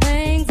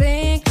nothing's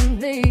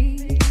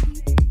incomplete.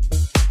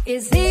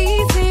 It's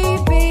easy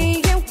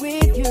being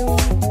with you,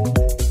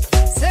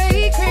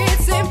 sacred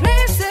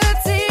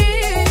simplicity.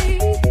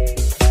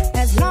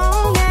 As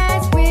long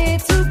as we're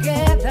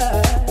together,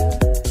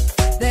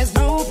 there's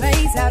no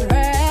place I'd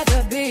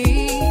rather be.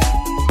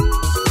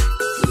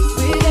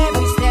 With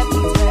every step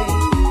we take,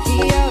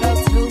 Kyoto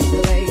to the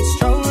bay,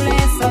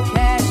 strolling so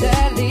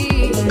casually.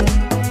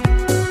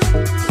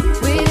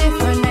 We're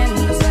different and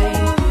the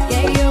same.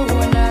 Yeah, you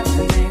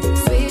another name.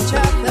 Switch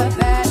up the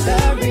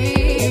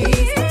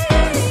batteries.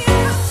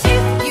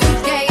 If you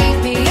gave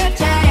me a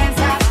chance,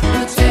 I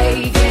would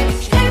take it.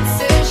 It's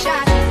a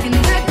shot in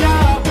the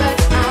dark, but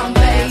I'll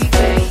make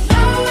it.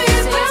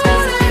 Knowing that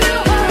you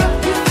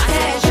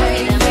can't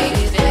shame me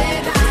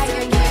when I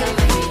am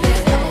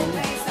with you.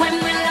 When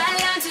will I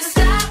learn to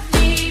stop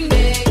me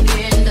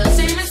making the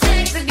same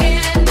mistakes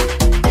again?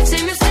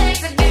 Same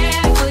mistakes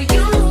again for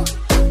you.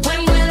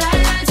 When will I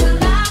learn to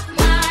lock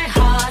my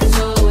heart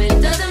so it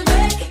doesn't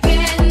break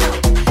again? No,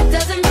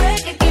 doesn't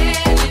break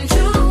again. And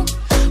true.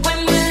 When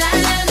will I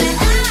learn that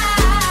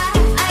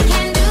I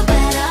can do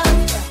better?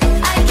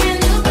 I can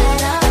do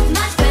better,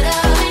 much better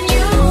than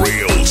you.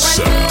 Real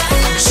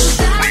sex.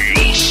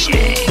 Real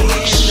sex.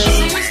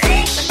 Same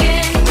mistakes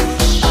again,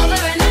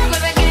 over and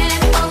over again,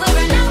 over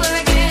and over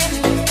again.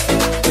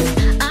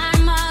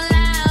 I'm all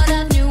out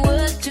of new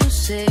words to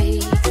say,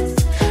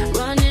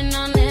 running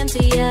on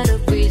empty out of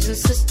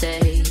reasons to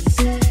stay.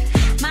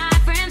 My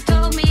friends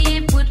told me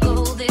it would go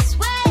this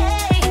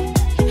way.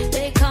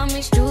 They call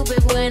me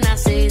stupid when I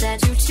say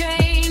that you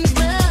changed,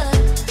 but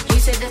you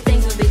said that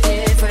things would be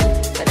different.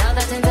 But all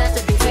that turns out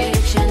to be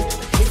fiction.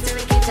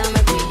 History keeps on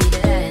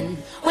repeating.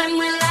 When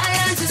will I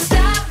learn to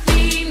stop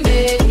me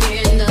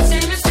making the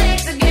same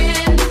mistakes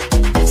again?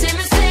 Same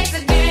mistakes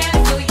again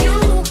for you.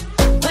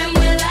 When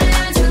will I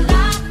learn to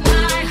lock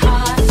my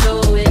heart so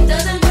it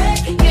doesn't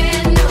break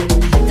again? No,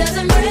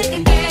 doesn't break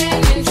again.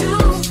 And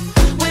true.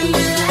 When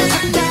will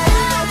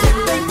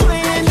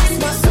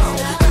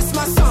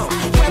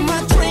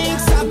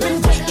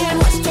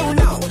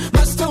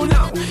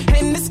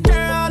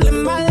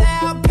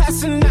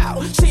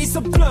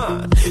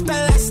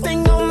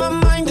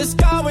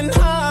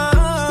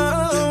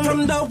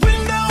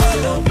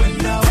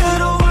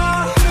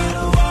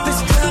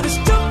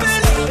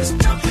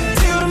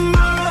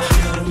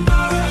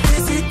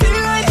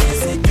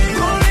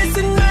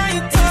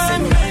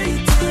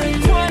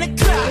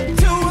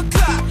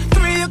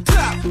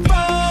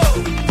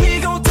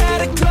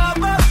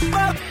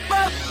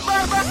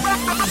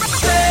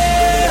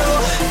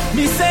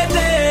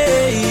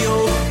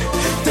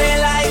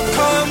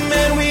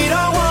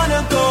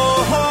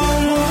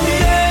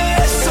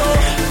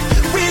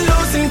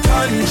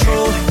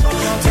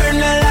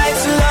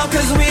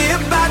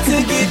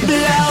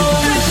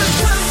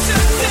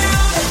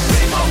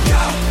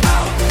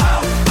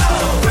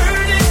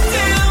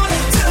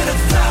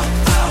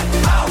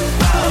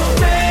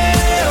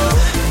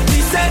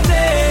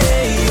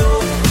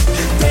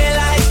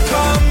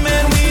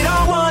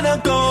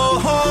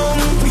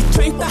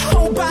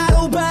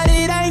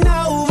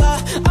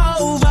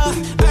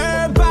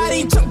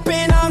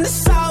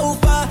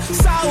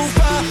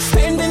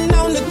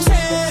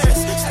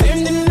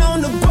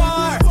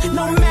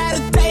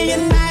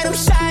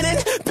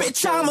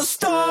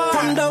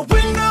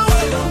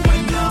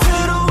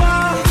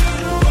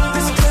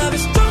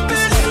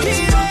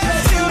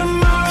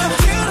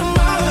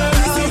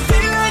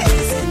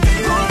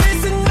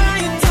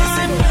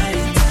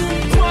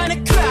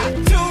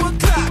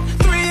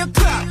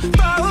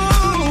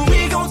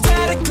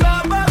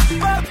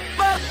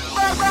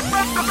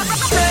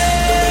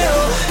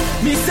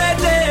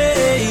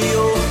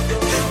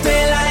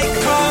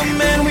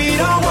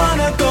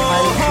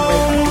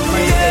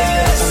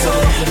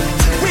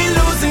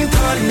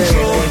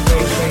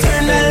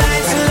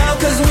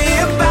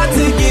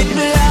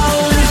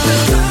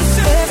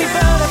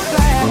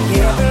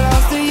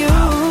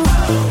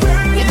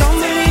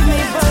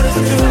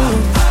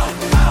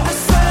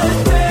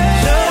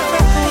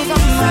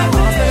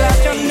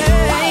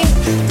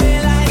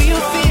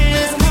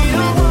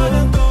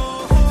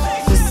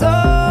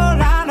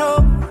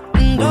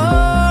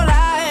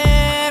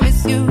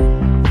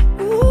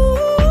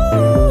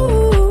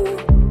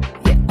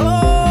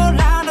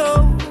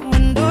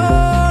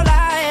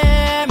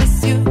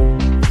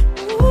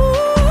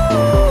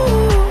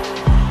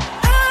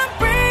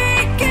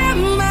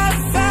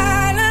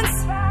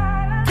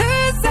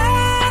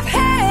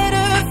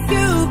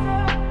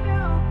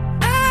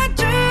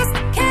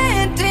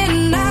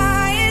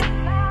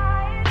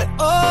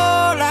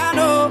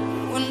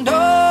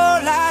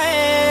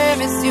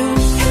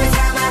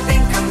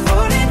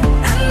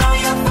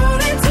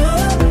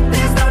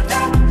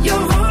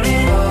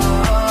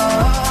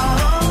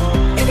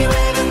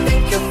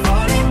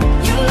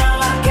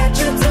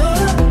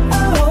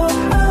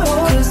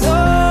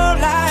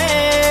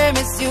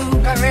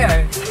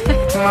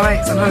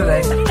States on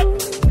holiday.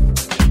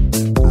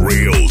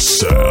 Real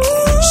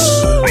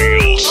sounds.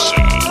 Real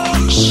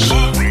sounds.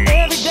 Every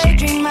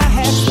daydream I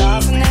have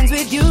starts and ends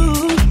with you.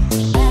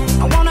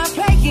 I wanna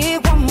play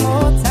it one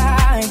more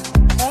time.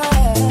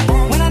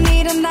 When I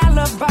need an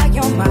alibi,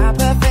 you're my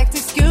perfect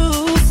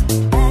excuse.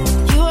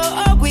 You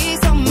are always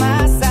on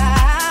my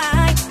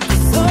side.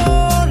 'Cause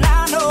all I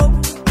know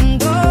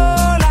and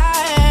all I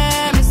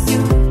am is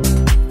you.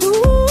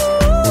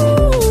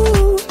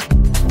 Ooh,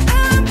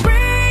 I'm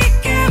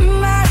breaking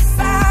my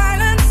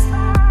silence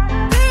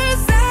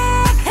 'cause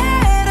I've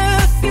had a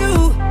few.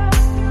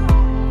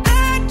 I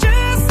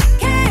just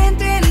can't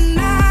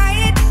deny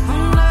it.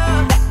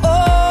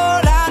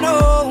 All I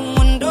know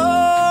and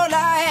all I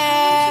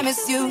am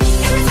is you.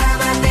 Every time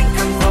I think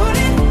I'm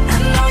falling, I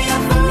know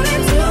you're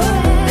falling too.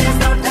 There's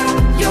no doubt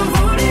you're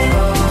falling.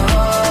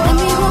 Let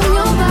me hold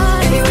your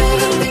body. If you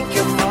ever think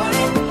you're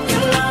falling, you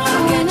know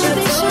I'll get you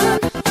too.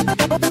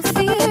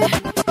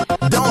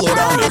 Download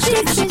our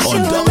mixtapes on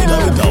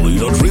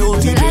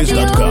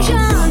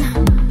www.realdjs.com.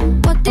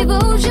 What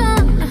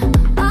devotion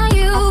are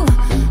you?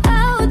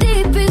 How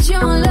deep is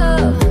your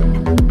love?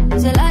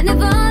 Is it like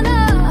Nirvana?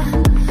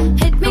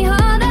 Hit me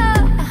harder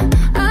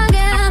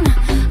again.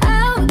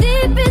 How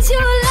deep is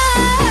your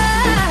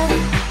love?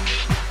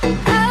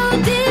 How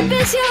deep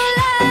is your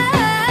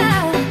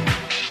love?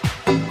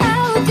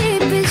 How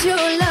deep is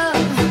your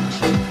love?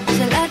 Is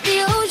it like the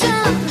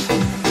ocean?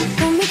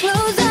 Pull me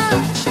closer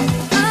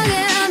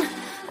again.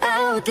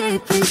 How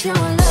deep is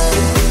your love?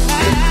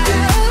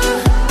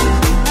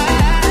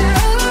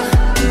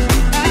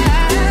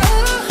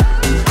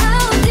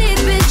 How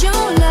deep is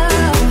your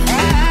love?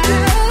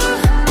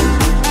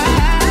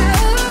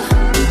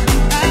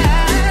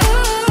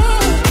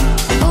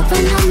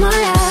 Open up my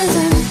eyes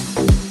and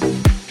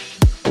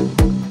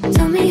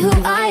tell me who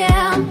I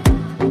am.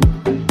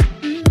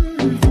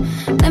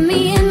 Let me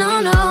in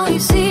on all your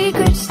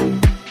secrets.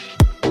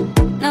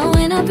 No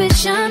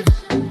inhibition,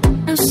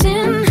 no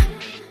sin.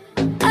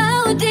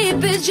 How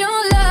deep is your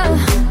love?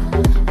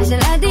 Is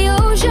it like the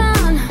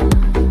ocean?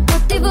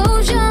 What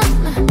devotion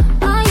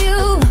are you?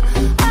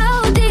 How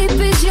deep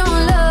is your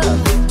love?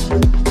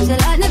 Is it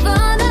like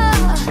Nirvana?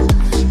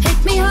 Hit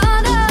me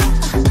harder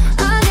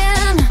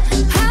again.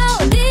 How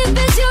deep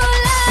is your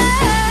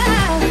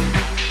love?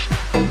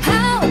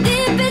 How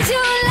deep is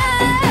your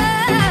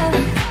love?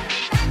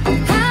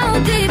 How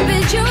deep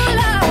is your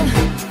love?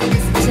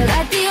 Is it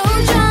like the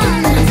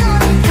ocean?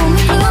 Pull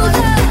me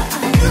closer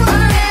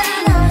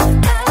again.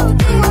 How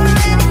deep is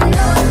your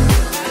love?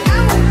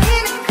 I'm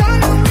in a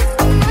corner with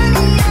the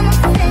money on my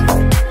face.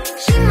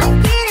 She might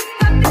get it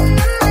poppin' in my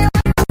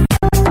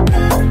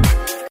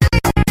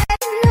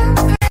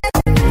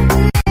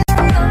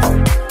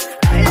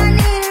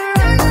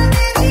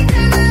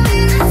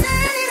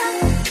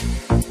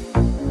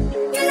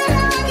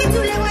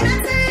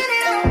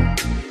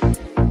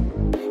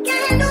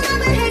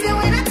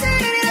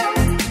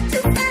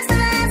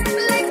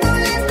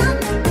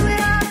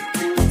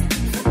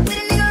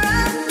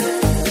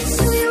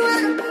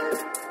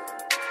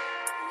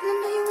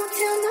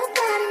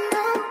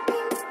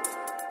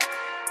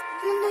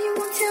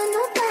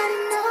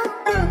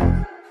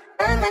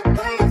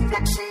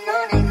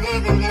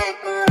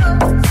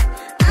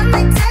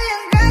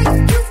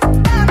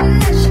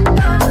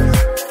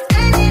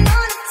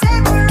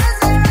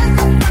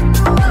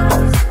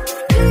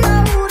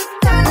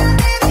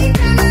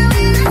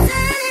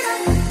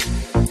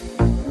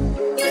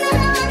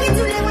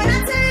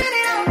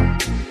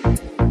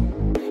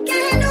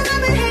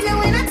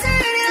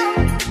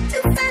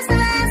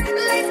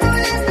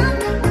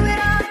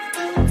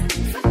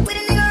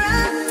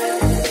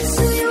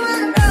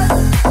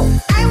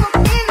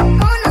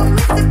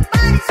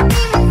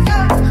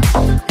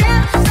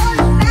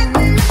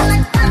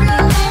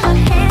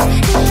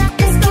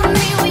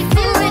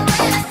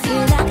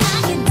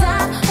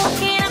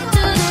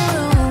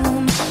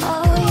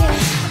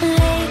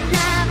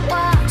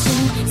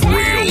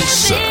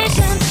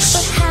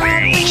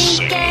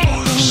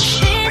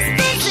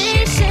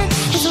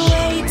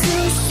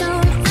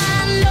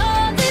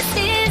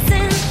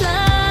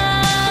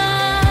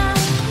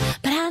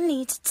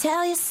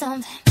tell you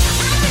something.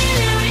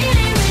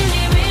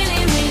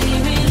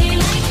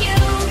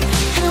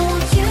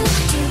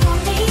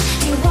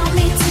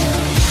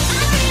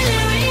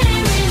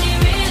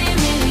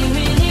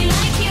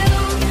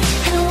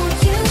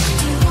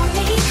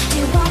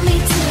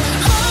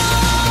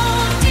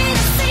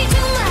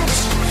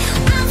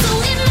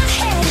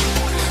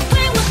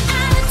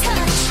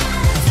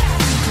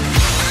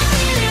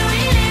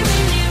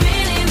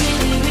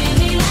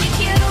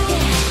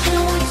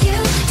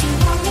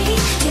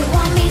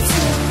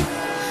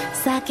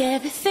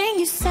 Everything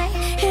you say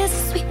is a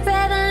sweet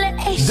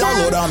revelation.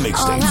 Download our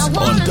mixtapes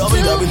on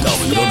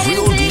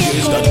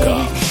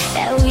www.realdjs.com.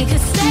 That we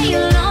could stay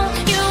alone,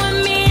 you and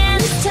me and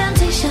this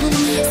temptation.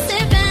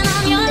 Sipping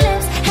on your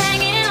lips,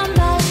 hanging on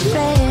by the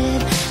bed,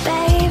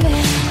 baby.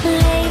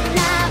 Late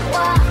night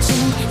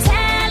watching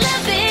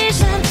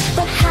television,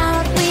 but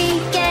how'd we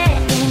get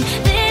in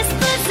this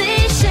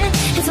position?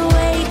 It's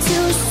way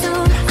too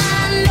soon, I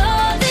know.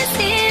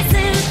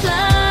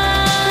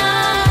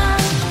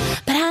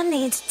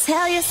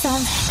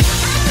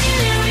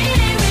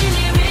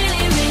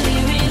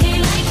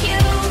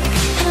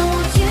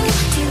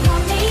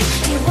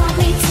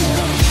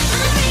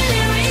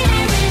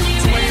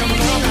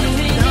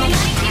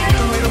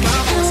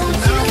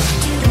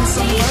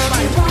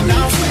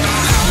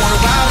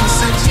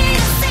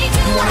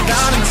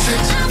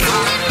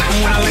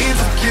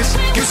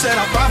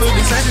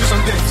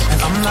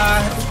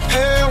 like,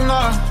 hell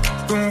nah,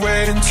 been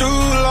waiting too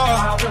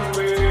long.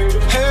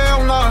 Hell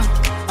nah,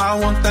 I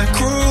want that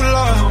cruel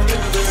love.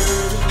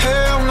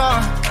 Hell nah,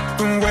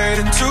 been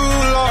waiting too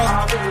long.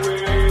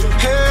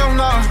 Hell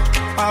nah,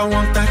 I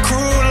want that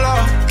cruel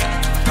love.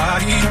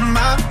 Body of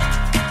mine,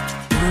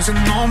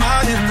 losing all my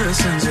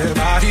innocence. Yeah,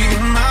 body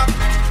of mine,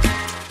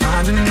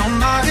 finding all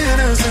my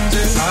innocence.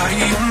 Yeah, body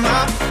of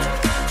mine,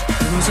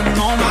 losing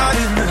all my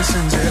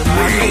innocence. Yeah,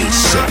 body of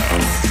mine,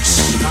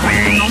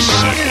 finding all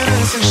my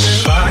innocence.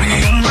 Yeah, body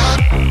of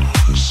mine,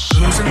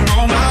 losing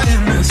all my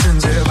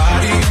innocence. Yeah,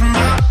 body of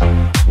mine,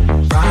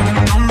 finding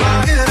all my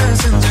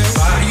innocence. Yeah,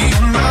 body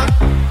of mine,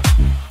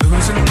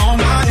 losing all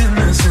my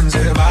innocence.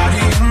 Yeah,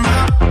 body of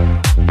mine,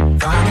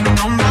 finding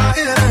all my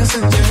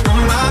innocence. Yeah,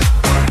 all my,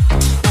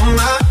 all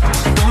my,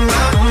 all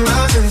my, all my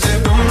innocence.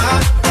 Yeah, all my,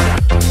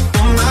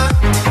 all my,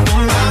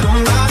 all my, all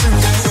my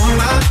innocence. Yeah, all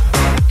my,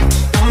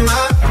 all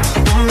my,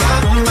 all my,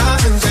 all my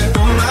innocence. Yeah,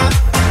 all my,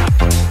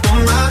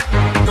 all my,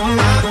 all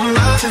my, all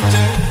my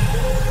innocence.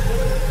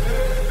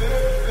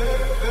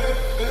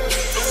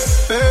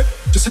 Babe,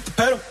 just hit the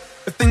pedal.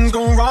 If things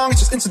go wrong, it's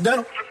just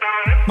incidental.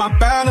 My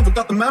bad, never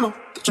got the memo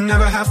that you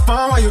never have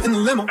fun while you're in the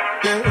limo.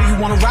 Yeah, you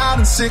wanna ride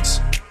in 6,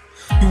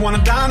 you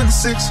wanna dine in the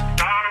 6.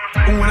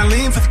 But when I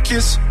lean for the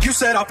kiss, you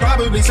said I'll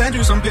probably send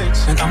you some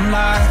pics. And I'm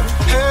like,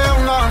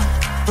 hell nah,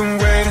 been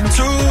waiting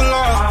too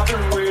long.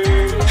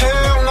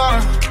 Hell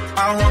nah,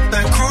 I want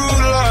that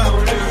cruel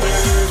love.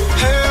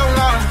 Hell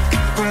nah,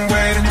 been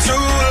waiting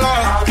too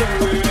long.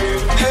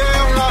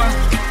 Hell nah,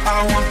 I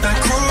want that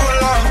cruel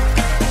love.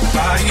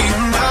 Body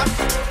of mine,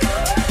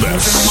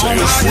 losing all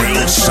my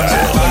innocence.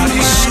 Body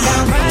of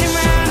mine, riding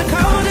around the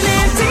cold and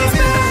empty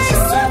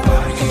space.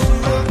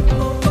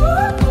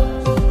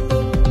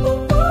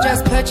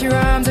 Just put your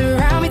arms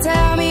around me,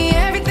 tell me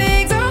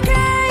everything's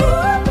okay.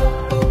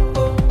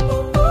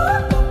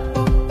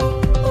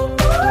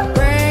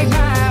 Break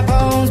my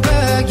bones,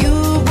 but you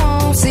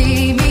won't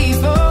see me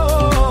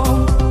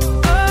fall.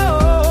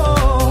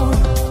 Oh,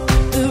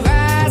 the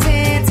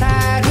rising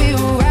tide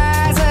will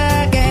rise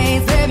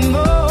against them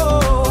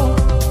all.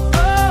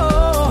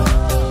 Oh,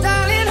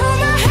 darling, hold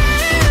my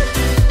hand.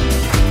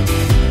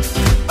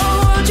 Oh,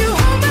 won't you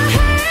hold my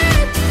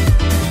hand?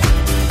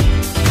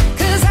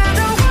 'Cause I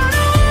don't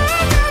wanna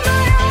walk on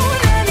my own.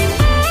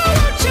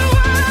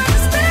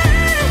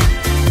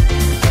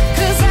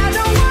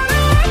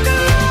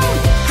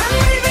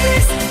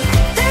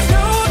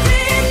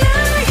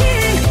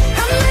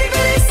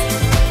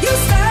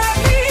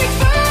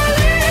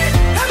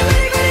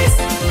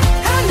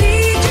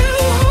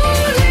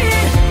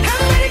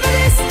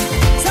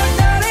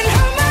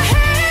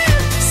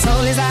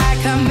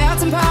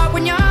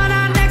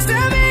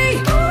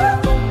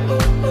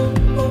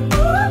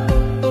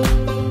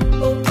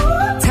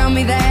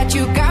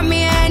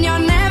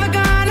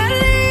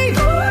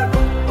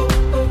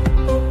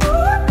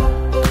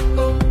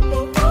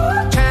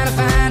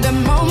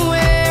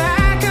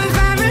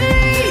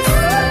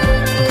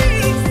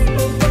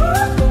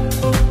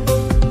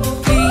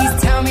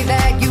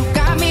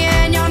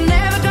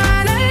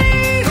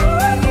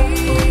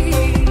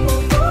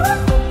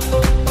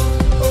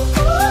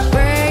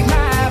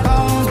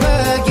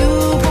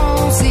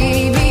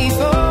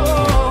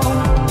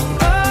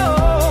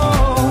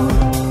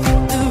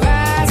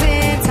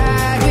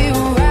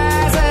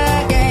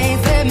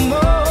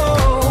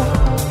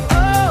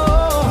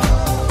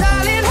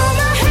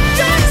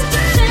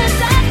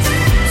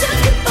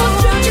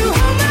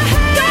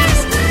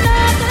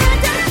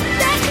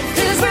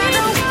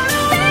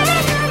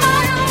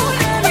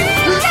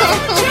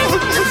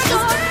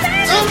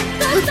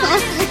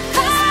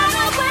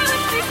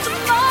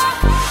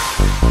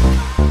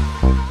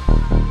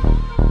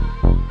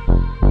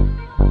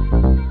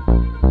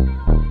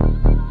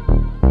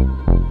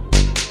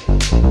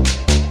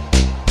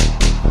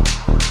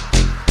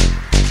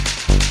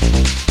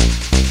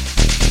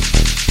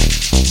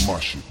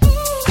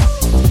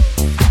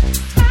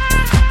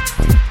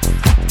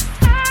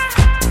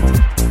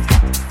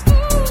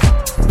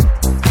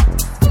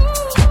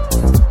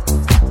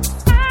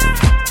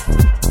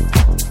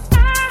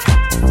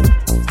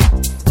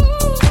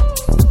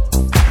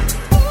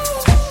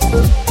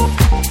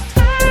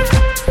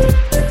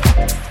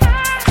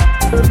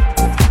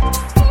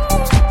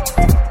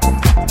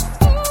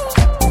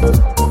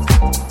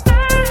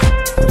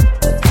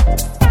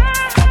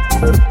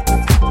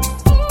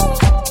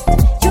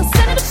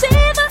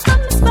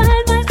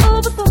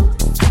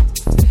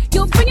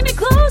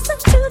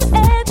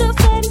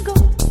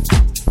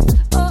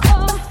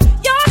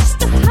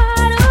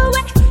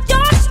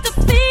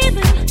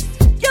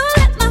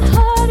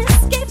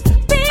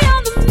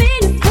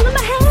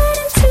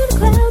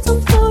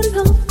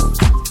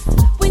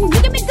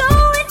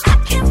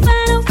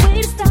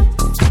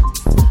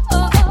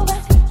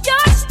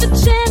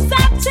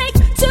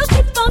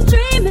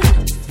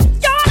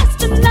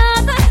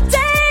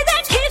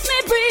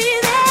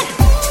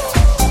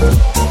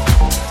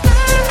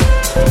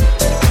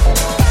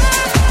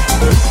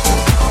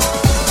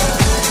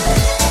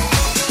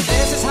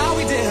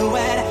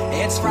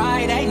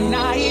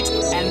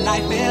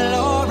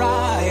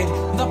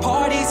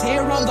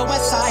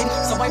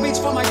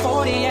 for my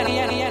 40,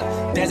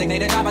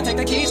 designated driver, take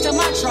the keys to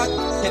my truck.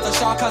 Hit the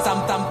shop cause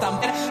I'm thumb.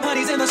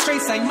 Honey's in the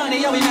streets, say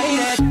money, yo, we made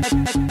it.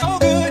 So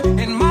good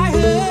in my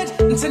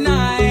hood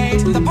tonight.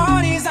 The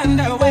party's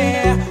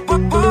underway,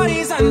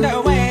 party's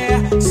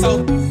underway.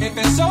 So if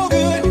it's so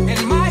good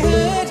in my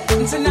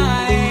hood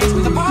tonight,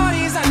 the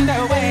party's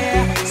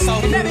underway. So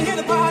let me hear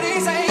the party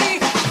say,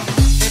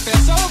 if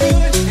it's so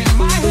good in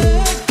my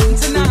hood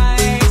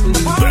tonight,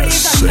 the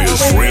party's underway.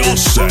 This is Real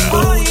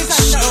Sound.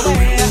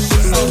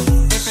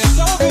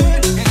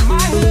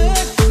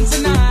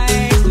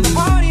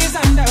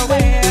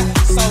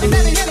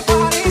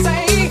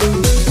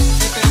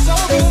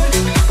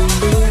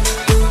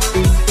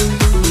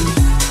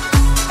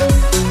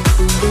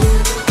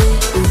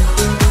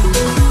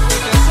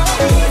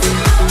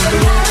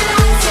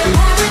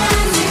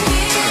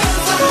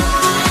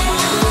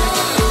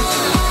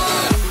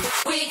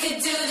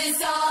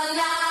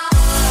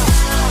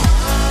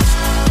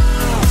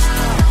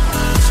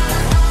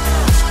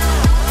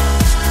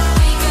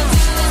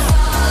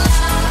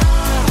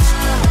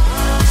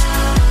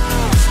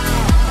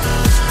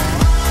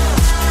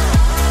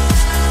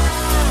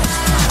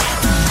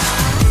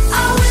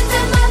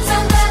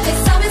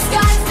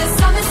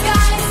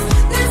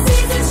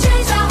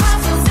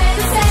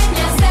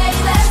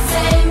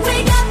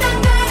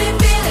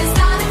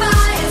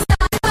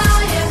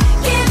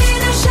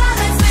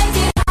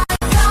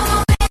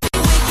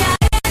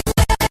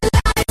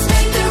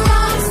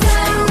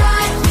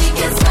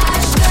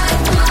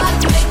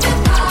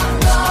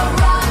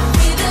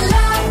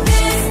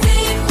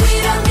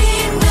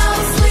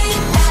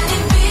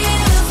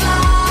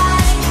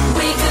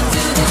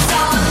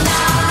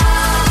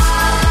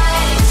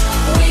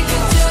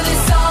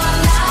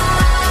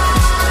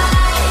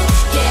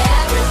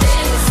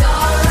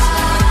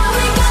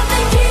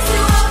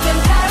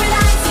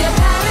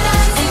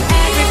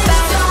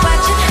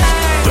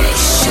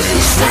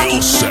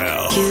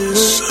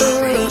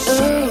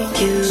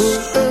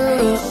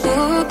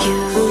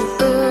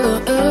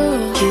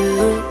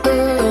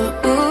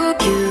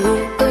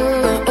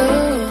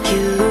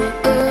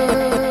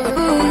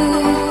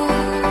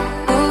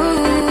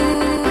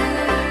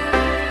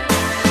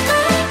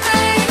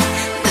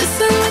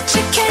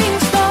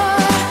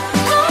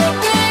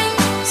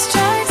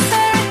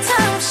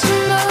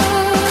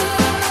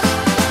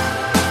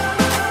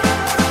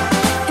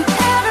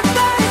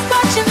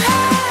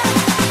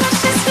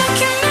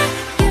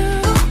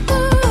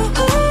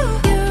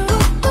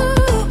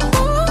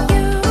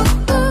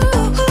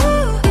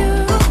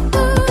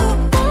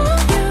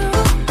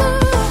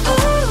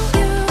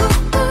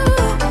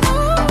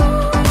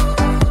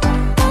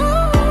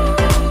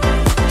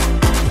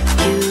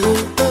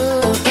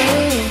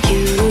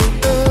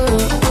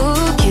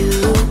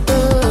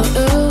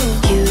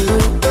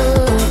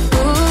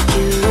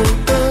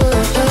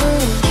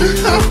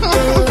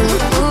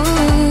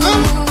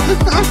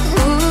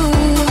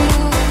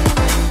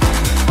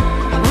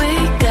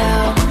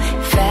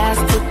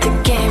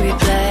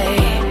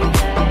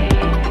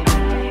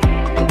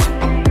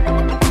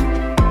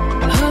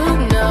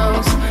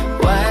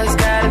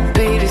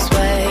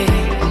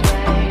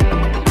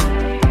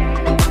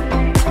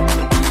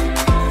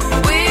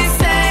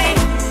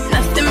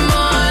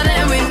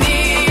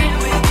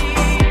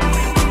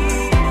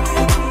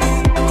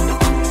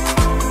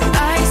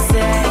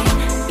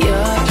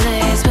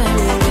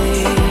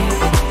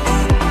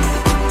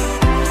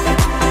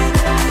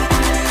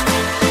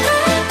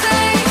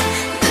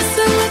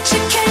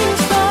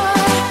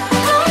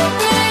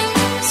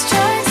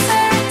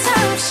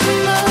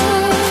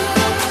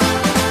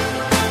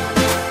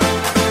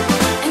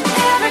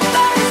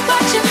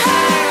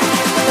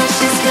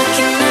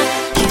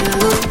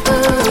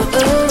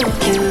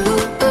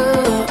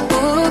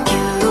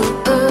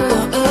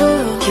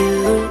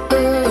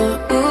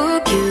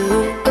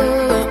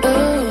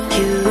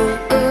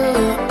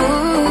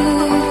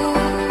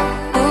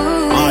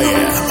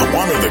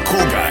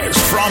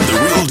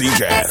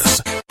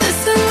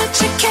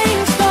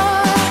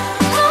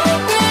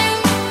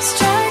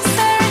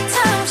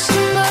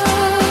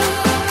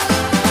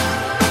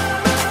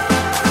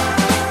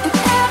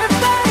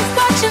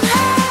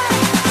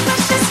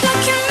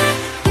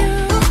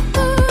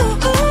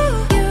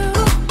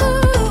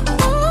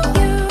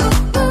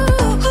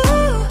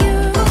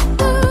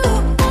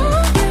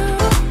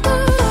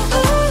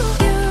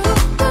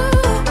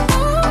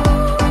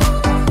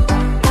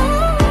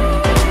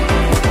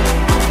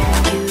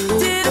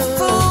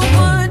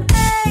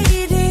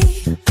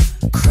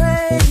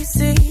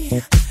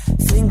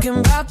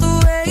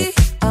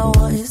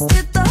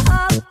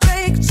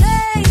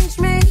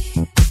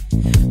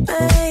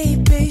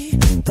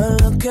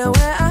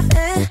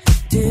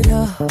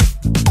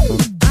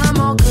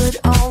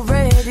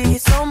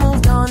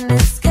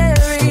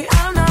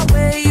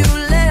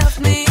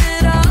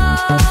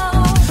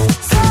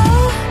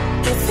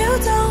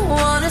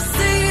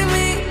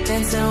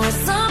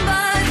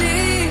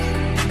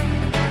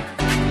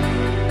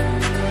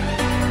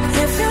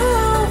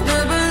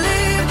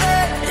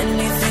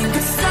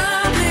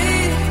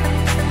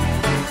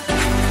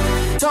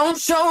 Don't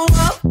show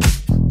up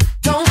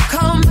Don't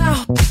come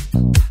out.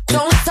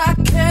 Don't start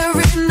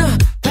caring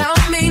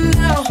about me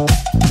now.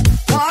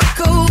 Walk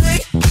away.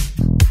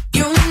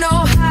 You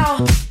know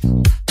how.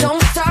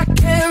 Don't start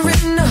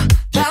caring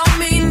about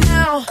me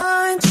now.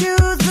 Aren't you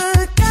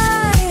the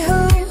guy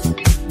who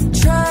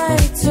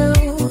tried to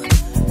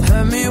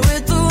hurt me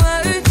with the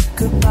word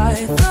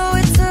goodbye? Though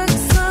it took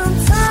some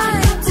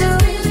time to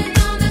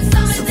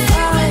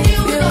survive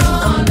you.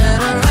 I'm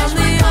better on the other side.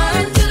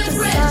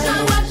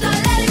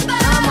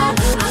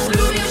 I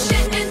threw your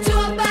shit into a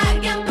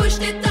bag and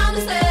pushed it down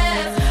the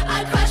stairs.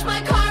 I crashed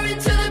my car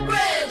into the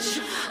bridge.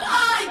 I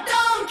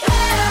don't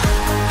care.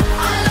 I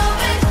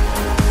love it.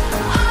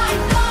 I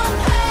don't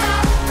care.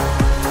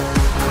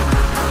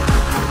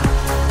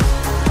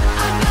 I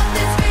got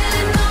this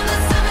feeling on the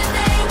summer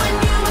day when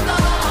you were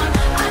gone.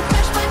 I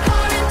crashed my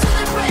car into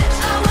the bridge.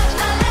 I watched,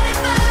 I let it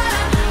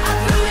burn. I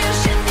threw your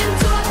shit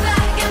into a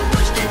bag and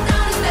pushed it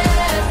down the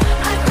stairs.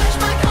 I crashed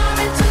my car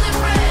into the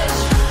bridge.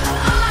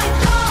 I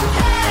don't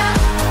care.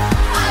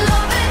 I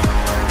love it.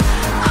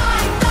 I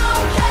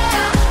don't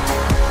care.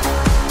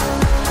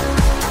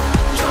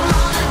 You're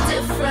on a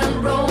different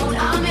road.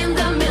 I'm in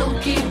the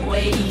Milky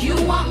Way. You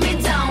want me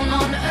down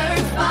on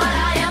Earth, but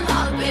I am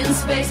up in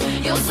space.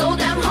 You're so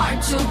damn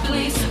hard to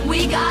please.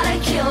 We gotta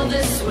kill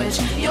this switch.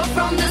 You're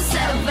from the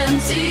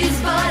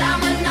 70s, but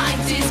I'm a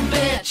 90s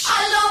bitch. I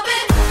love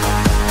it.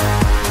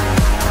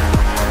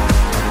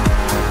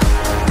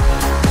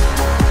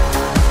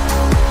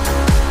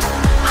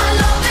 I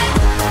love it.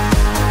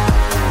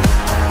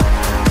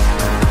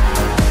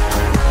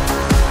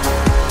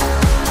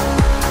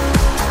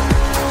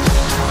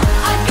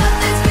 I got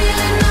this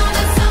feeling on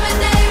the summer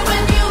day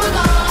when you were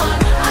gone.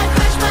 I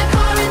crashed my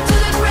car into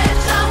the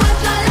bridge. I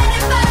watched, I let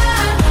it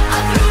burn. I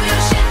threw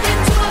your shit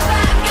into a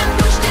bag and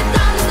pushed it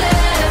down the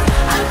stairs.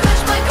 I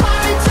crashed my car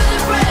into the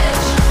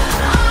bridge.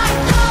 I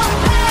don't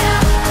care.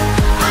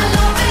 I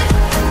love it.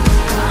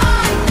 I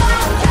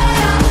don't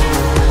care.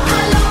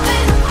 I love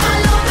it. I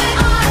love it.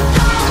 I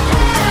don't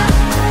care.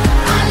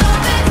 I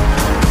love it.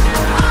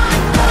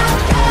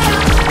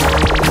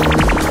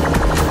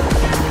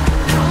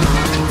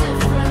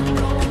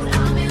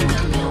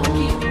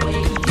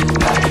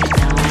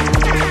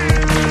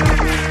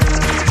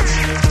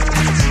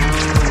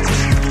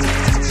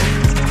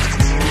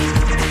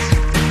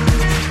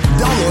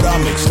 Download our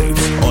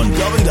mixtapes on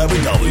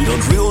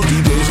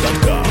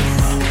www.realdjs.com.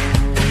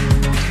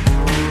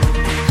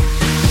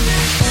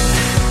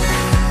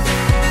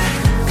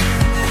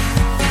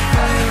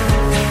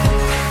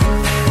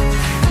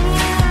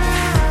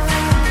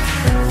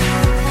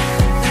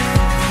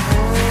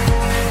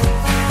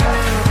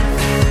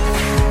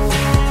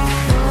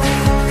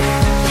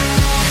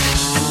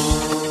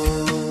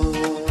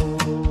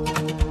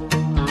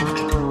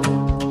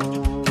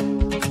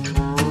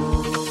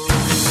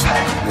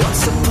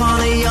 Once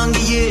upon a younger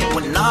year,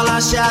 when all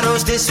our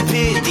shadows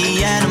disappeared,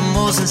 the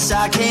animals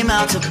inside came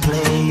out to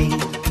play.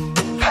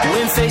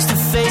 Went face to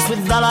face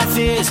with all our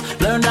fears,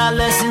 learned our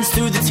lessons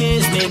through the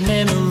tears, made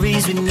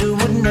memories we knew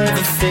would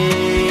never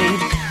fade.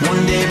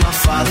 One day my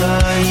father,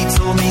 he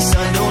told me,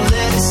 son, don't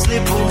let it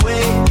slip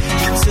away.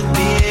 He took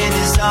me in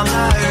his arms, I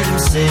heard him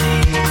say,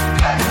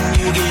 when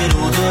you get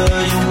older,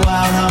 your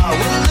wild heart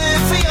will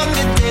live for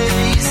younger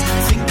days.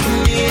 Think of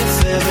me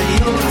if ever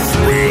you're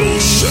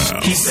afraid.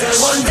 He said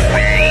one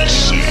day,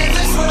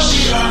 this will be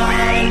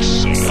life,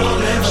 so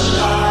live a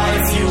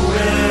life you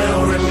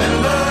will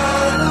remember.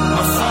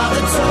 My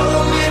father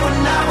told me when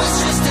I was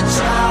just a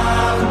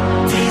child,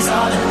 these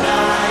are the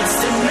nights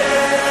that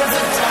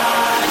never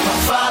die. My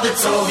father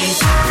told me.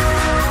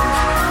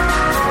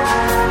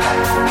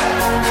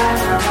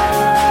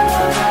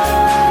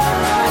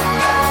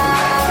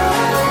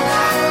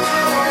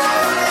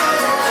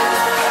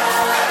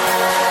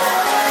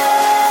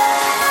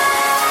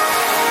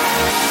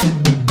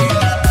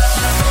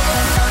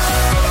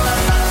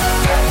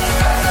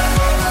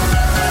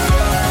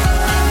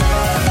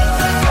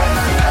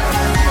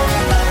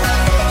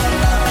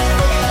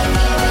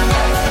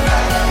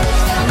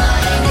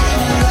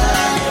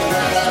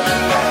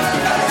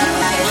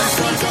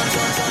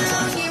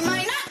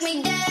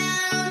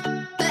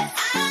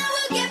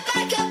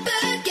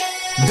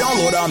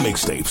 Download our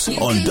mixtapes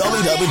on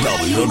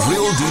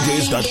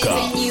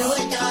www.realdjs.com. You a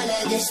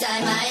dollar this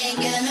time, I ain't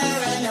gonna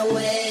run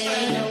away.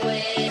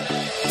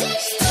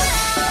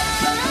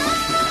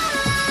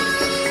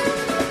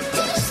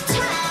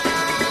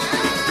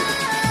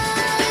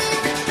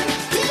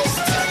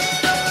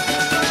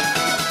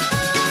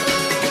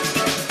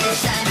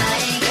 This time I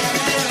ain't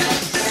gonna run.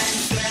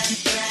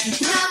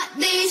 Not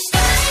this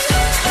time.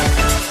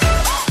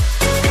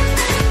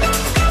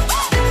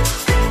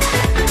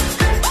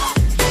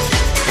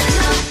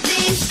 Not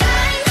this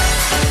time.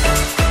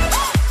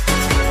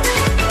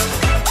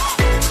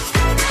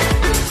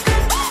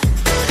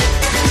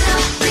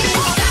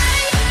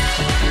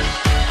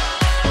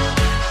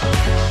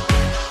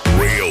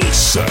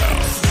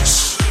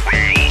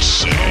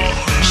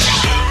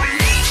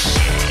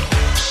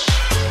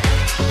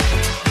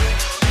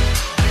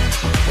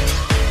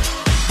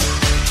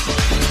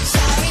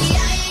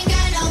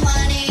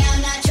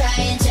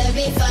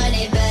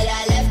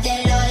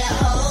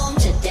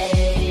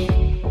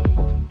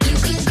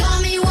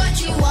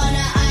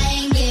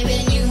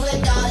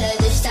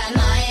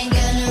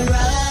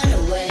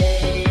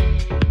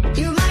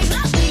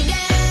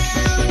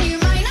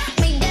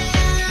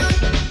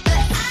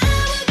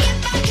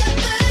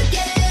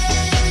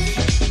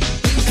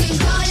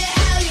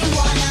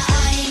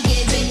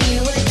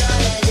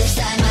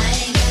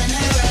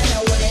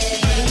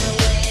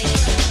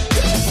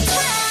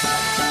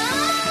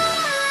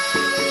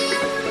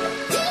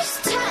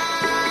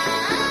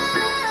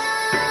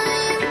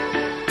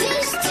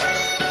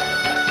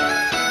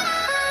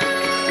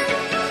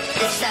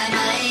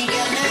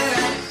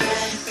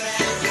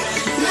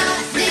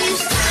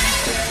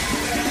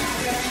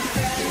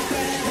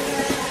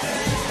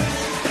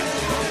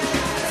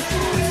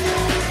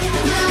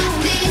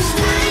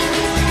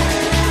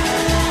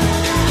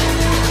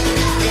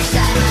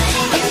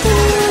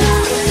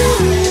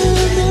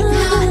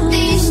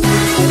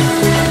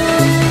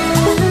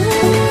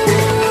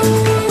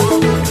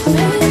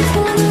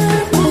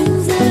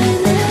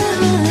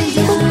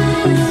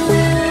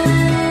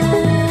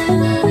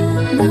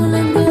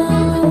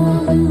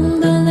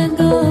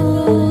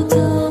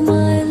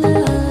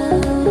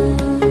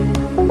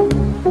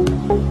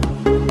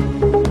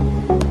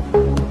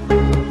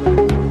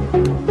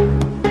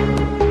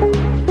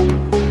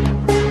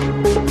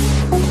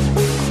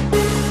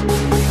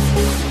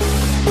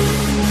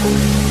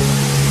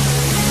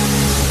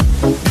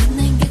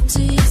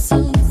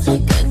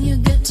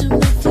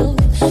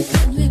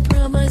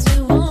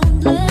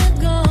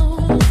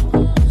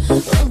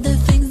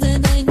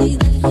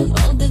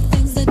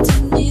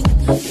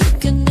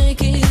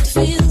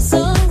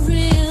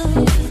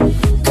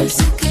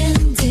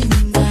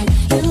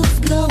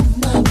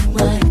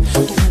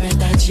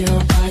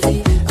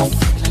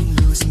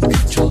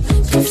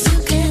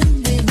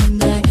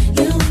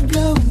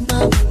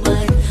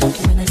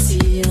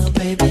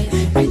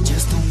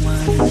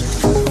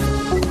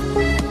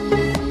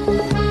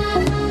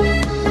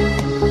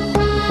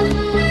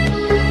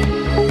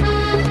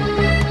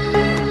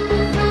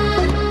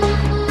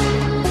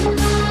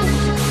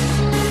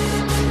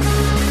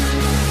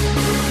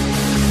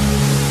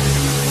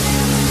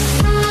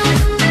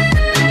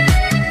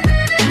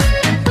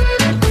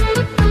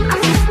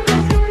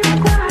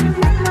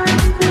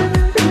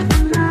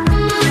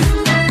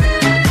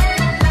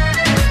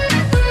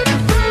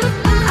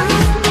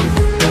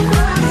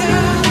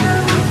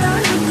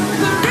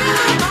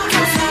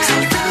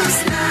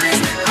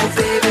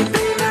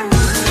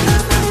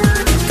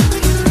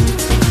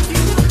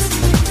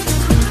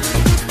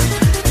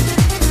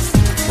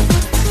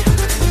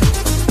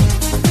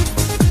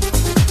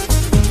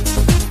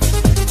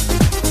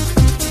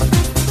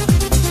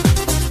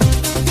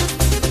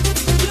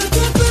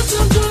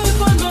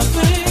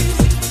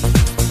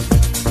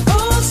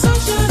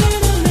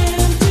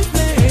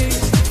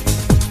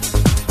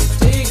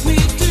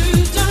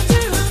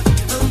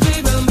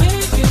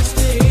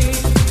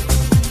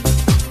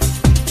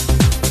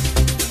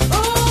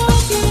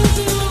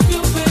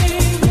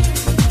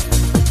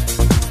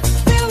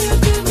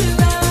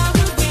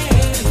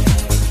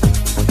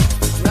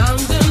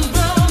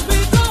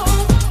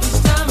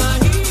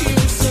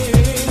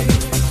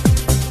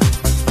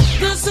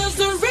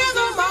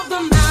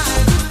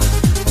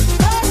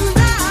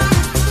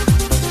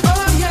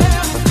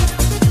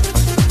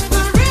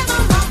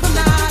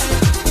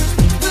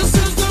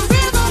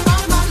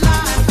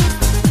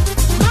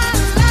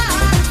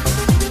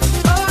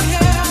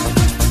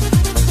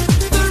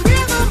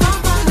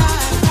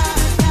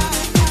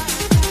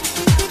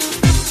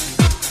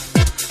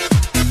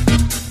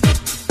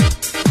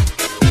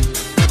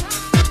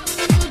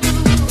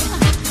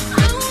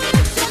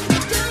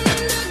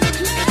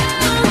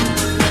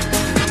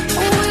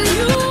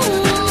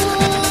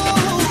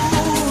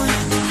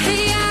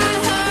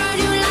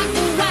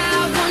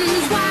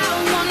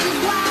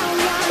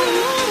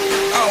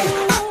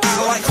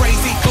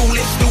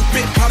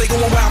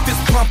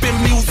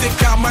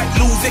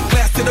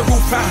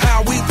 about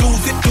how we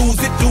lose it.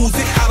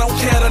 I don't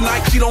care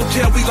tonight, she don't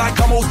care. We like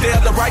almost there,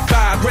 the right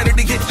vibe, ready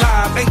to get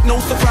live. Ain't no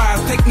surprise,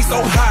 take me so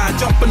high,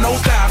 jumping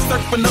those dives,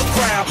 surfing the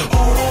crowd.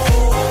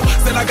 Oh,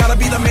 said I gotta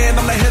be the man,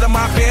 I'm the head of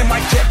my band.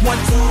 Mic check 1,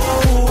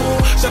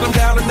 2. Shut them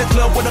down in the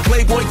club with a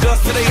Playboy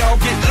does, so they all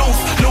get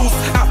loose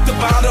out the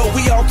bottle.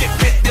 We all get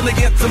fit in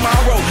again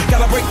tomorrow.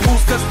 Gotta break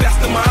rules, cause that's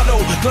the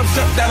motto. Club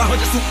shut down 100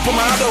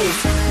 supermodels.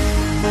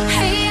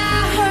 Hey,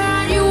 I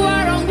heard you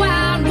were a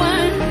wild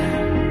one.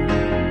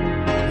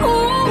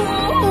 Ooh,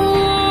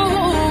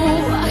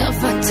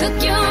 if I took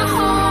you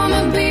home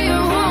and be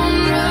a home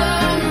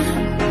run,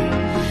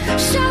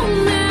 show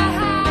me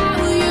how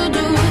you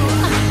do.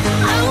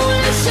 I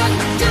wanna shut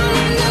down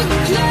the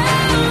club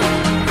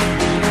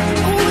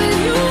with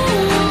you.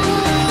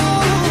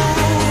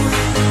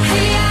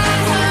 Hey, I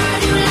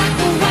heard you like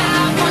the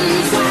wild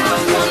ones,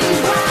 wild ones,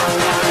 wild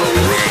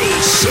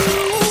ones.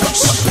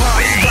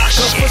 Party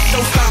rocker, foot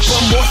showstopper,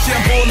 more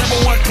shampoo,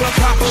 #1 club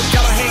hopper.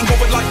 Got a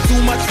hangover like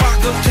too much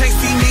vodka. Can't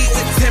see me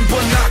with 10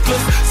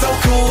 binoculars. So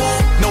cool,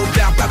 no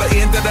doubt by the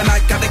end of the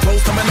night, got the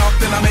clothes coming off,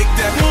 then I make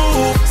that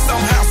move.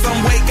 Somehow, some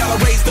way, gotta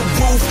raise the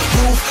roof.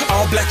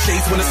 All black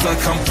shades when the sun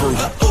come through.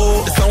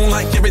 It's on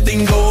like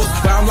everything goes.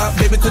 Round like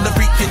baby to the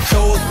freak it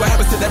shows. What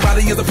happens to that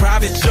body is a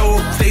private show.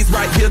 Stays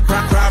right here,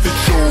 private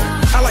show.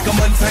 I like a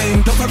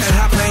mundane, don't talk that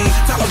high pain.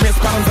 Tolerance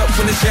bottoms up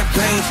when it's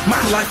champagne.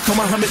 My life, come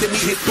on, Muhammad, then we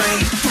hit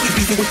fame. Too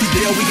easy with you,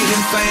 deal, we get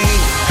insane.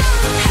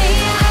 Hey,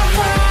 I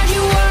heard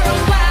you were a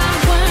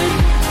wild one.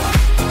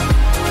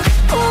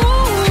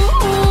 Ooh,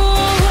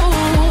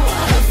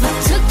 if I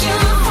took you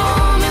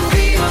home and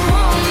be a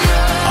home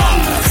run,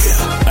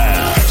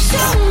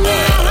 show me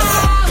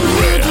how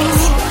you do.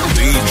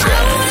 DJ.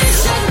 I wanna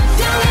shut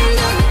down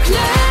the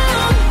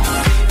club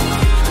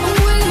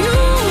with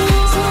you.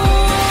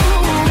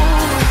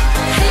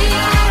 Hey,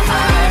 I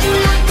heard you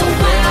like the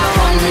wild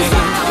ones,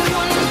 wild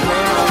ones,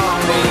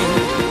 wild ones.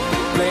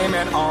 Blame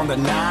it on the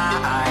night.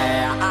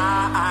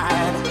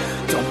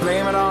 Don't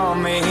blame it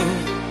on me.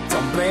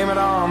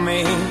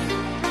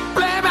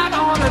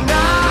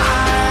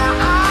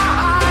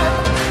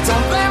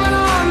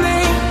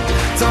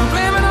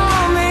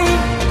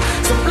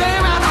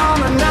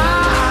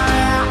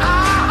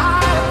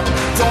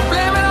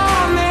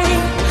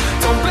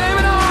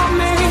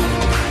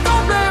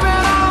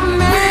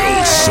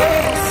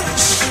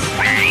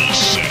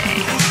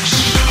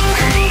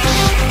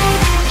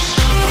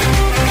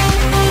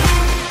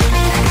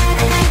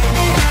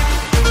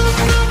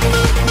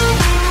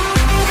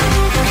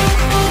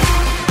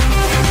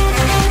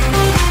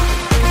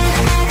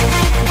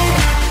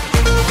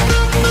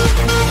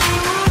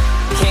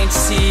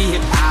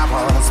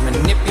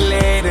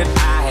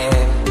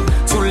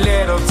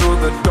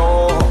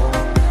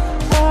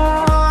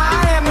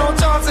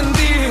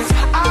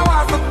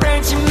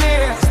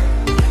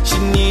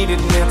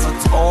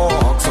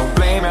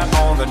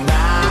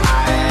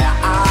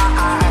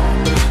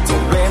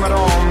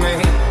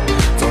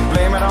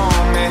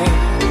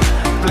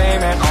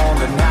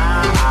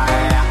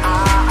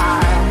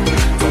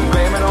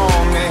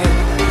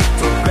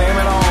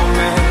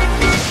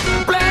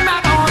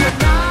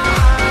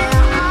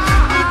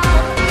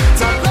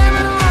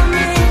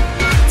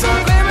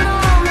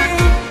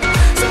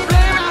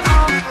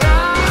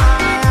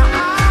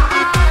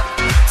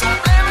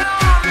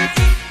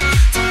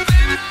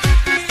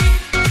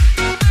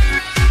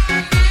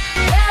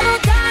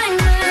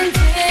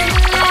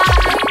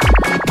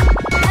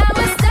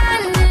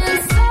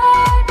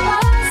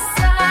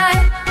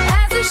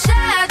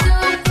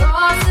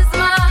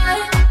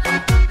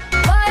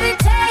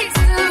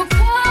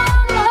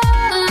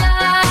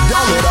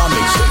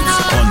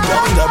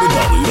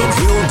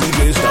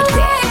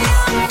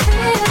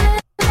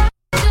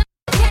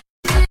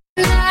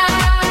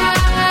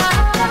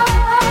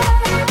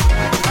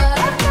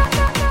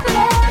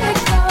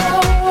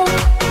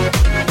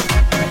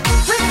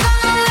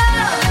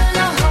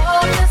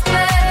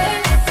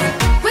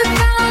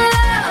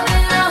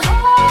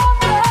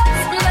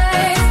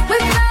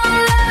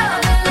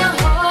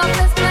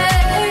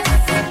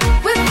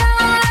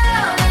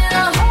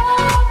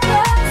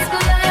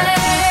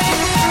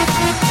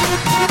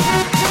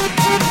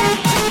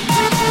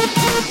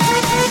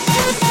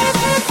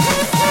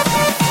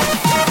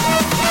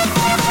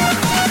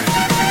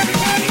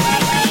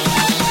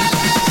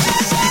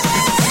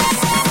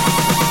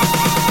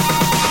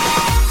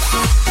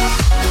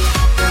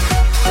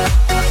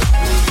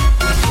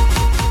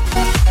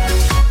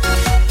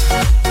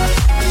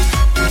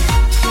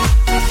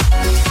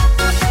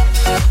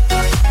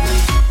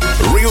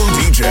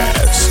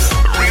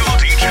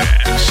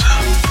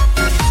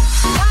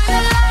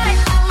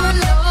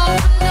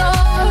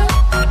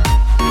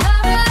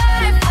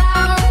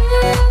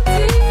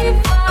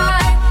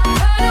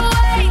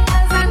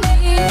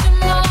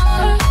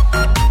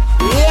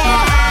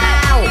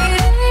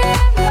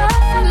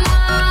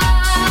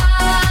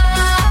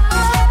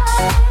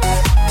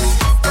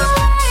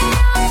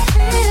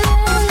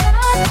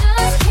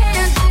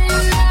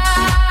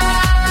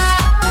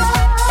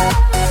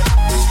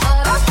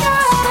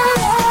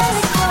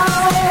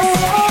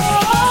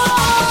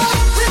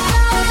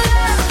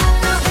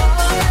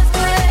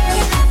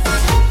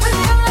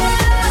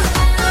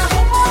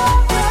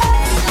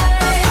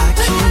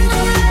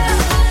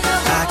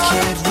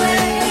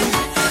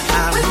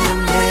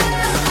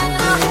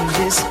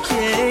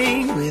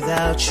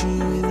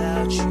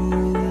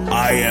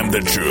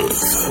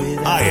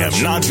 I am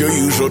not your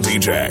usual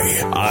DJ.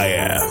 I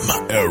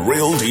am a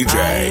real DJ. I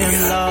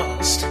am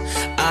lost,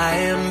 I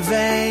am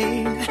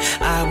vain.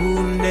 I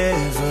will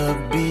never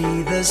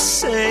be the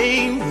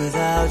same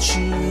without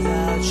you.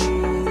 Without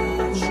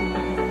you.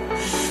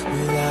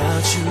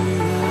 Without you.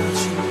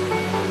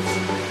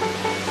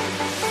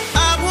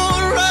 I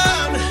won't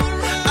run,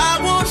 I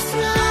won't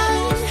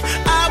fly.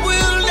 I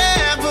will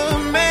never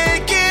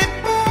make it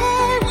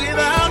by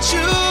without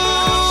you.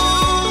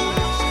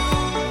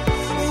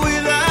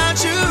 Without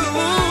you.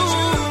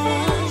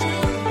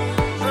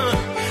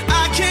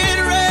 I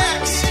can't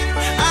rest,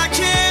 I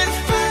can't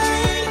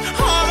fight.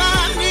 All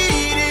I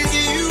need is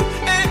you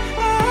and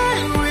I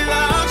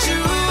without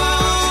you.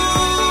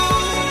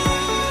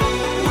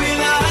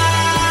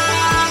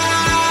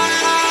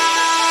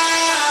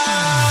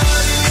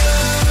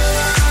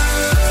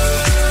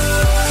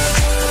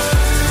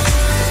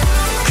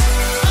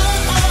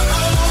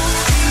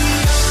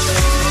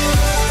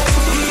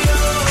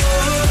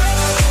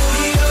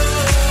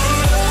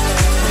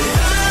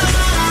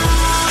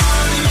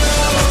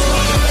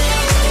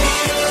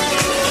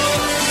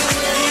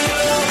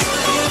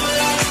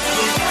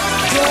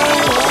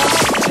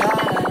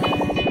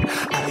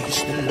 I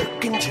used to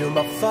look into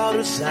my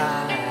father's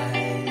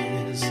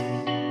eyes.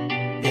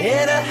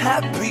 In a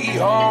happy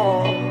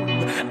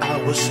home,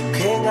 I was a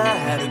king, I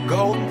had a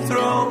golden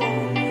throne.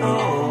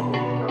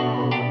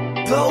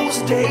 Those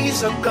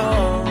days are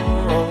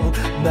gone,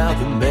 now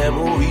the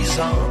memories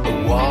on the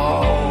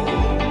wall.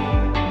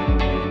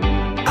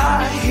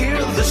 I hear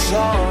the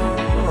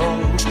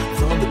songs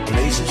from the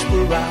places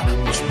where I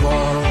was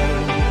born.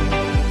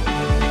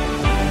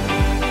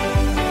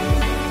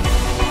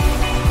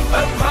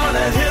 Upon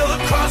a hill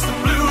across the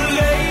blue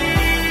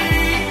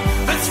lake,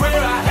 that's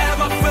where I had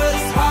my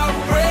first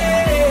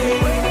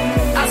heartbreak.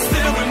 I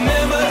still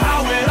remember how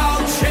it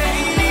all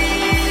changed.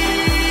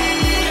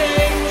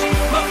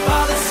 My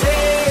father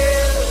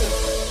said,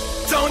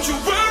 don't you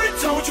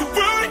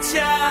worry,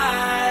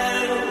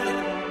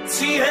 child.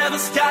 See,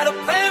 heaven's got a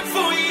plan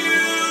for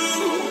you.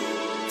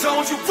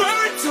 Don't you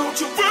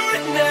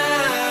worry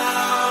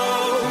now.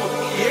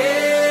 Yeah.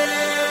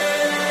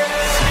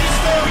 This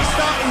story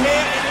started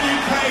here in the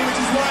UK, which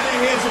is why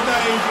they're here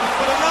today.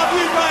 But I love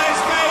you guys,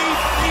 mate.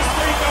 These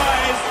three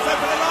guys. So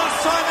for the last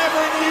time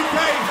ever in the UK,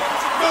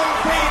 Milton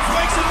Keynes,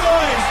 make some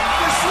noise.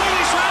 The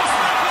Swedish House.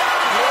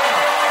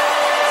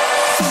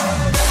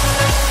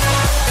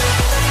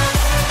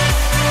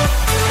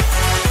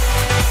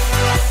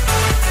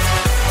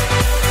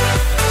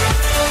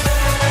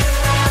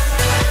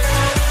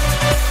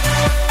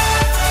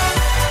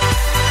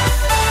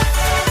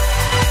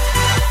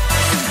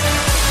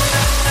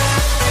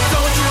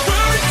 Don't you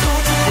worry,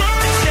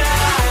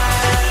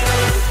 child.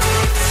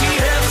 See,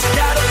 heaven's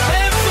got a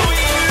plan for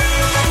you.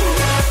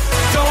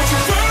 Don't you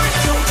worry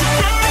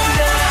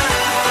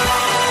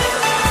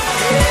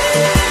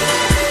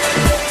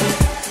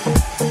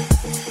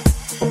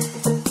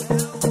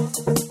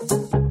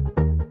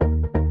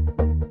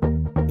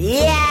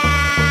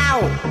Yeah!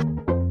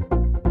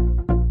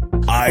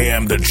 I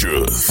am the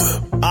truth.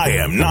 I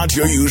am not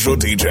your usual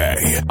DJ.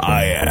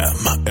 I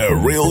am a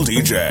real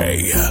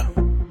DJ.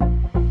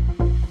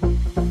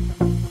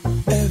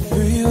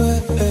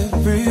 Everywhere,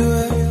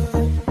 everywhere,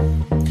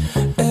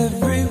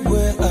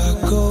 everywhere I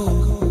go,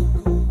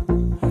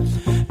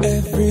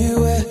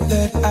 everywhere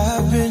that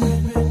I've been,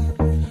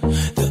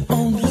 the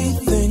only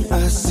thing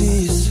I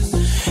see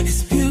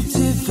is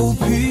beautiful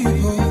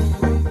people,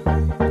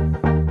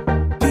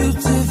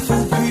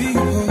 beautiful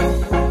people,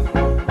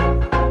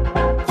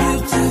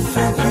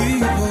 beautiful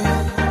people,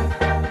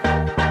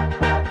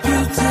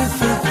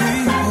 beautiful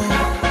people.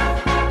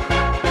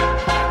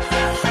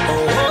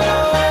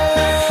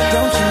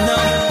 Don't you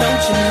know,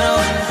 don't you know,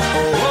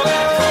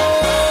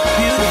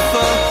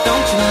 beautiful,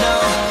 don't you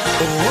know,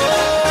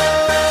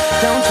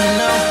 don't you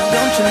know,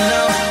 don't you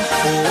know,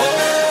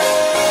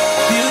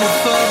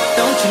 beautiful,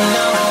 don't you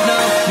know, no,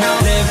 no.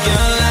 Live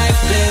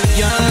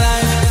your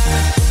life,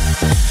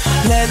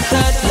 let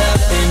that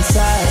love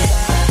inside.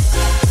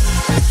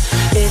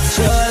 It's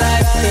your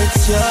life,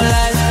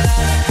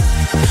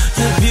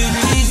 the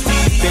beauty's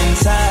deep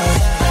inside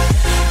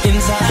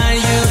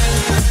you.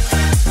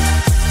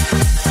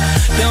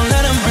 Don't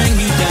let them bring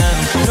you down,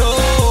 no.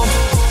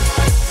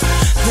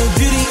 The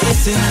beauty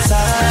is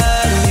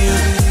inside of you.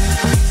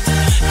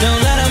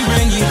 Don't let them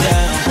bring you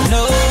down,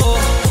 no.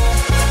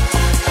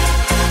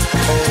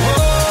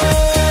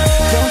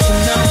 Don't you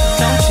know,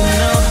 don't you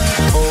know,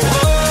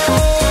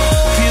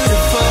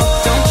 beautiful,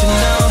 don't you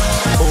know,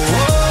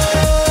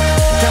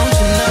 don't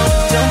you know,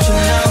 don't you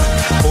know,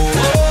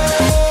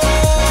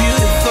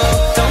 beautiful,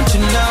 don't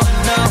you know,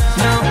 no,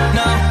 no,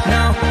 no,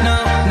 no, no,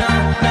 no,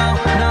 no,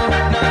 no,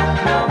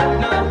 no, no,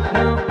 no,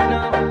 no,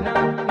 no.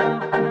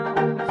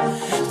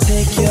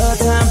 Take your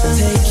time,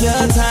 take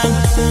your time,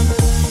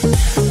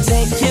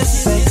 take your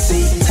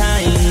sexy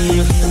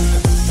time.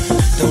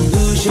 Don't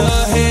lose your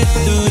head,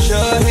 lose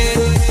your head.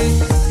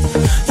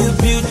 Your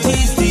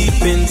beauty's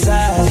deep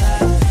inside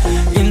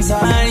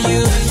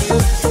you.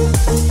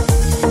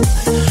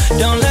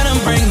 Don't let them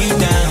bring you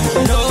down,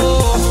 no.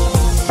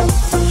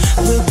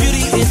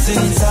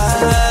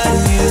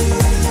 inside you.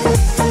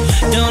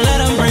 Don't let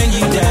them bring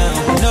you down,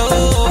 no.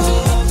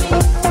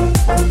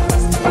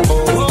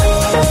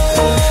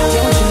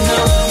 Don't you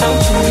know,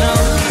 don't you know?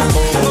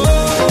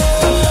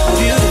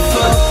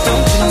 Beautiful,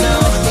 don't you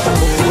know?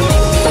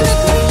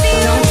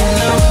 Don't you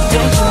know,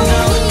 don't you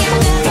know?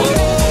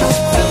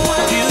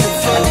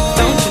 Beautiful,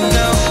 don't you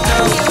know?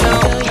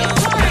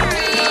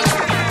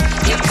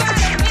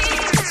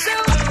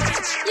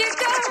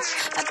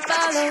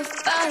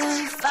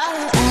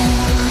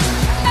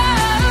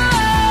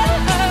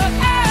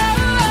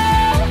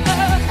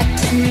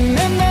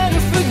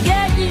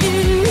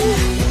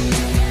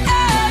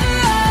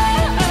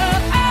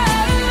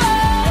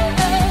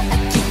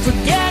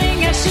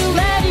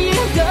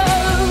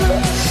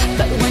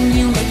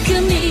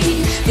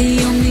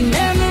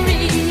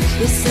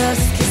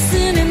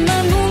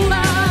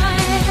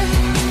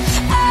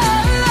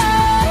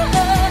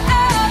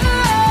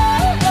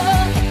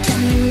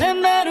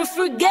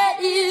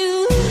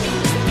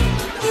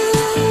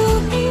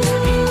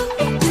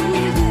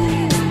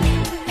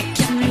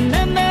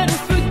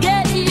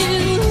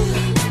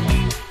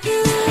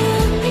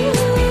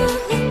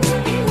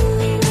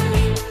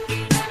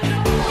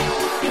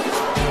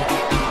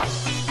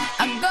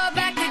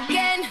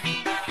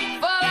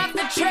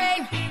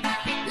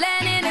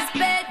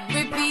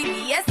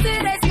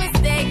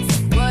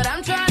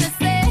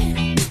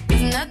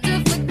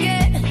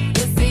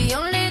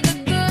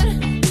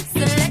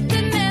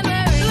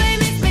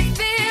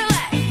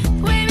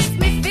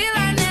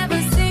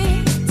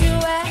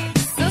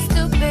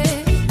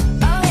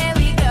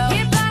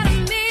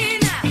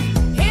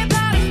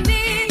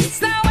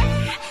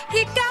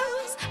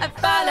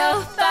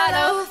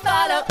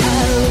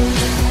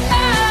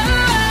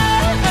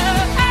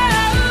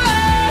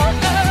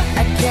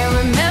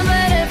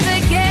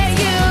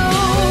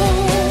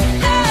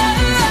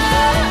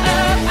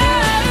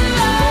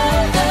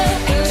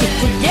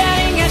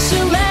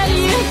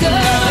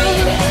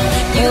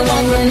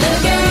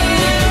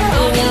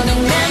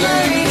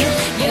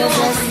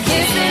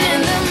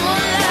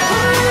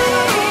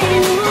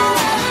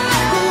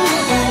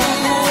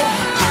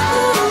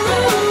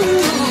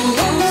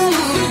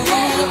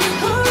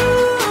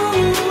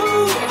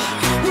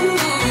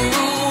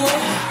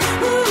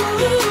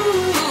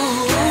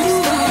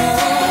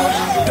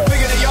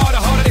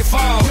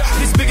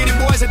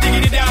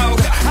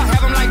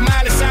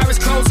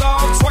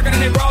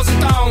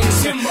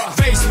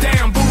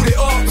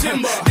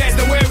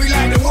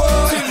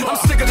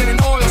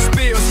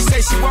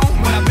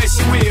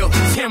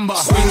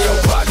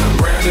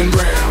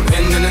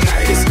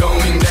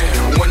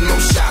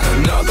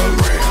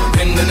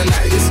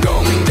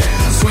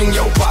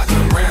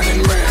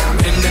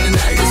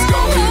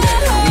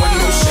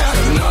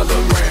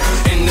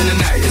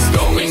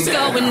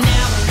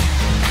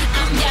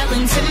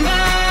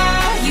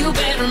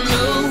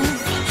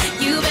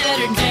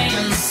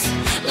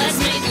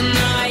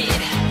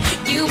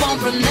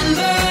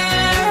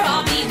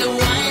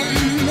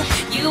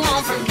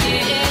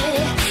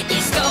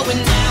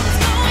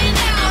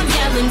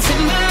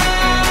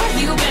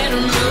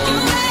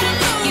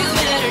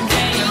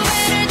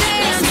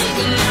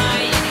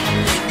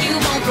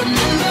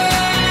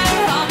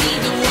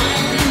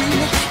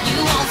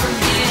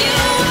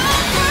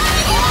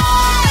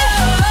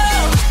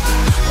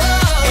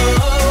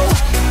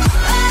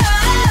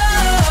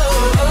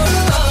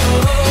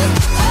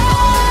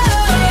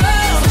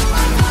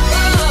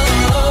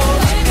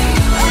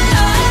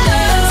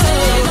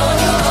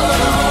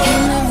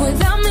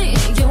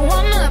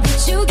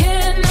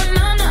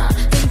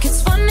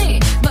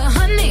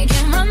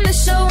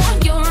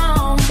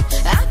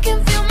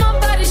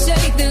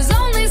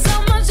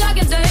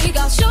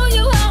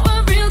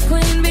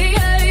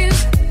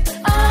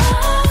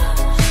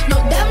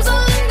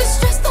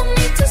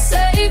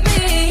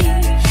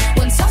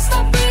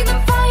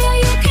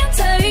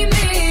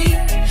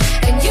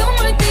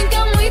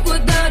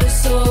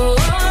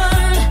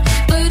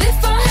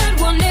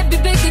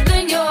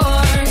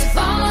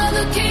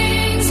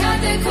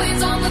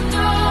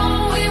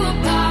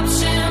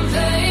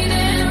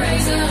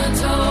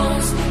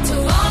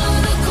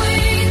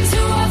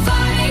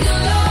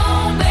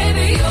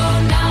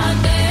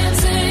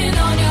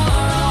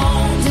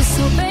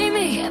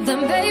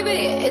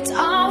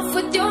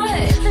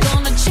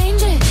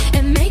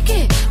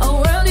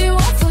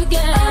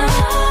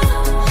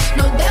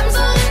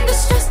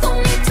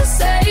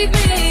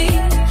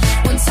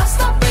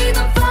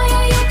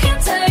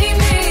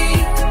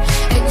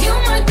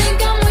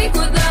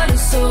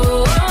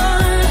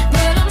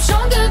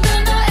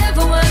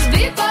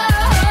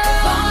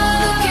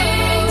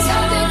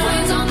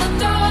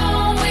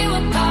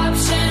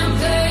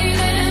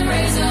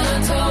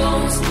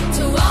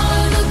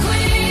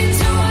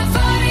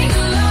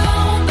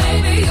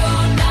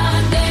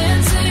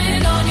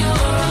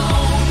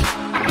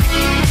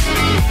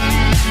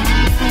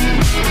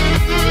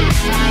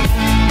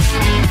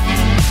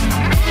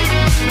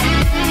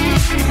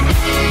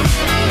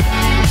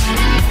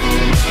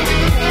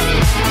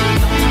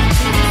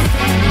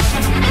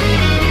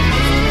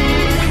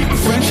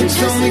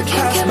 only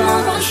pass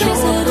by. Show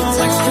up on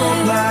like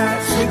strobe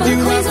lights. With you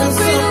I feel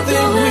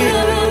something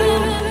real.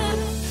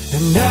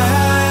 And I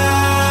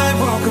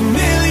walk a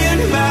million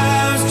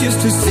miles just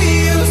to see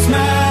you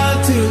smile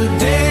till the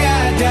day I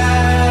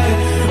die.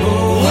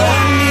 Oh, I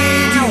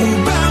need you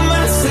by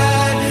my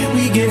side.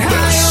 We get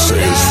high on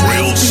life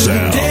till the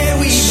day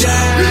we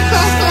die.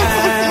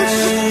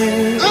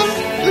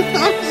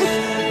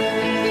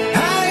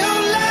 High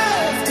on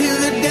life till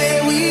the day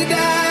we die.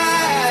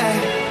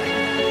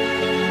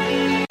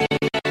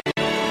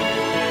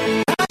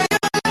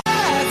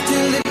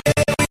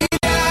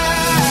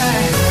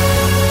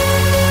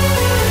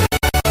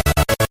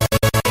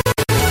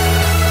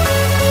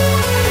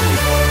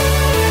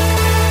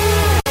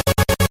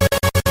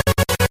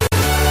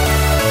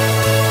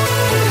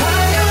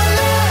 High on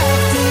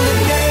life till the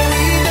day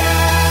we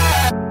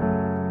die.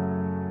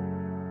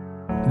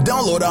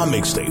 Download our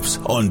mixtapes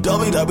on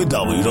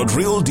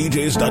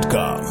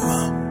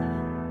www.realdjs.com.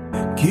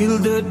 Kill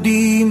the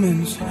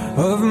demons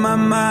of my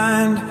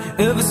mind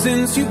ever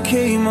since you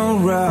came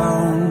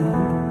around.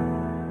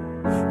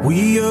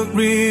 We a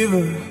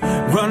river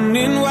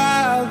running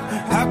wild.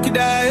 How could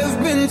I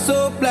have been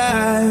so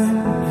blind?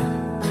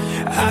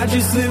 I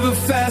just live a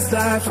fast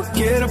life,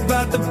 forget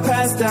about the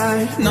past.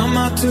 I numb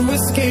out to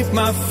escape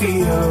my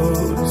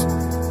fears.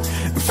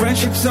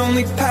 Friendships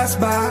only pass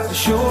by,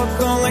 show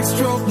up on like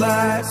strobe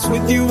lights.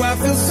 With you I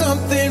feel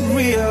something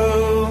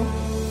real.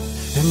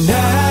 And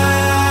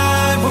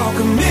I walk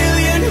a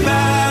million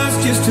miles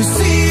just to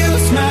see you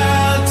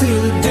smile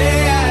till the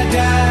day I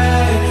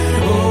die.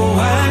 Oh, I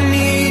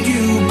need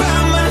you by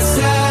my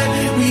side.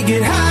 We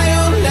get high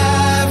on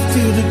life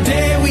till the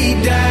day we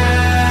die.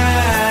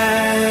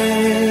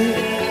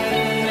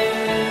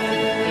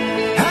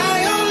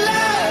 High on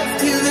life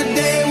till the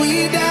day we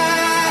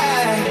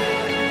die.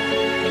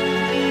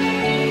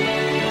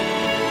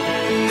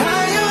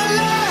 High on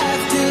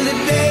life till the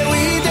day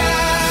we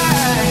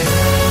die.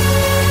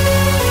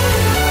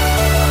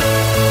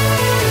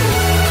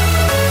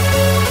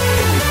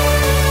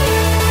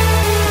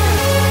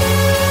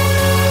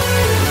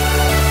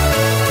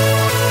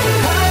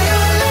 High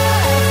on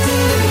life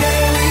till the day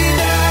we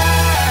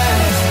die.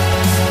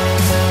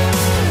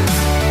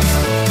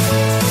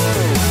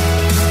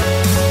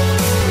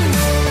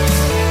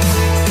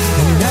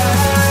 And I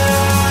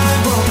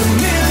walk a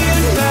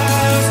million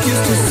miles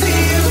just to see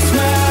you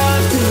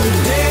smile till the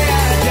day I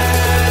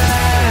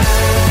die.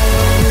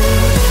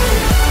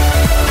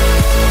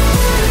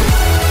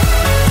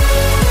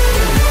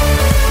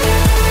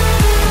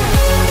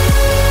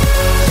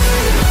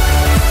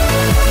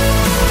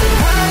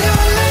 High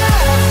on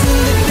life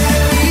till the day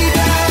we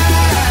die.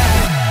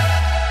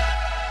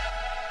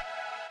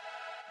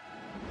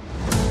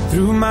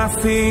 Through my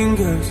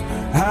fingers,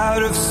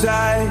 out of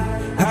sight.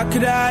 How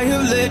could I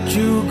have let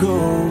you go?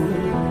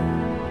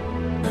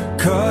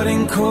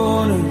 Cutting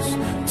corners,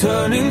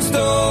 turning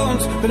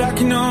stones, but I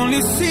can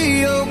only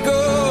see your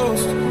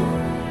ghost.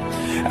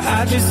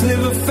 I just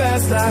live a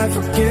fast life,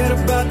 forget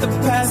about the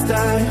past.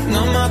 I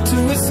numb out to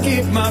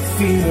escape my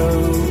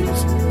fears.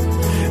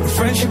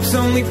 Friendships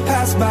only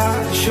pass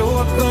by, show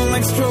up on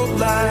like strobe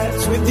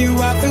lights. With you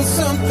I feel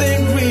something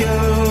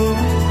real.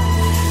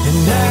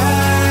 And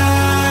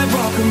I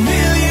walk a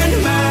million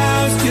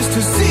miles just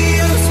to see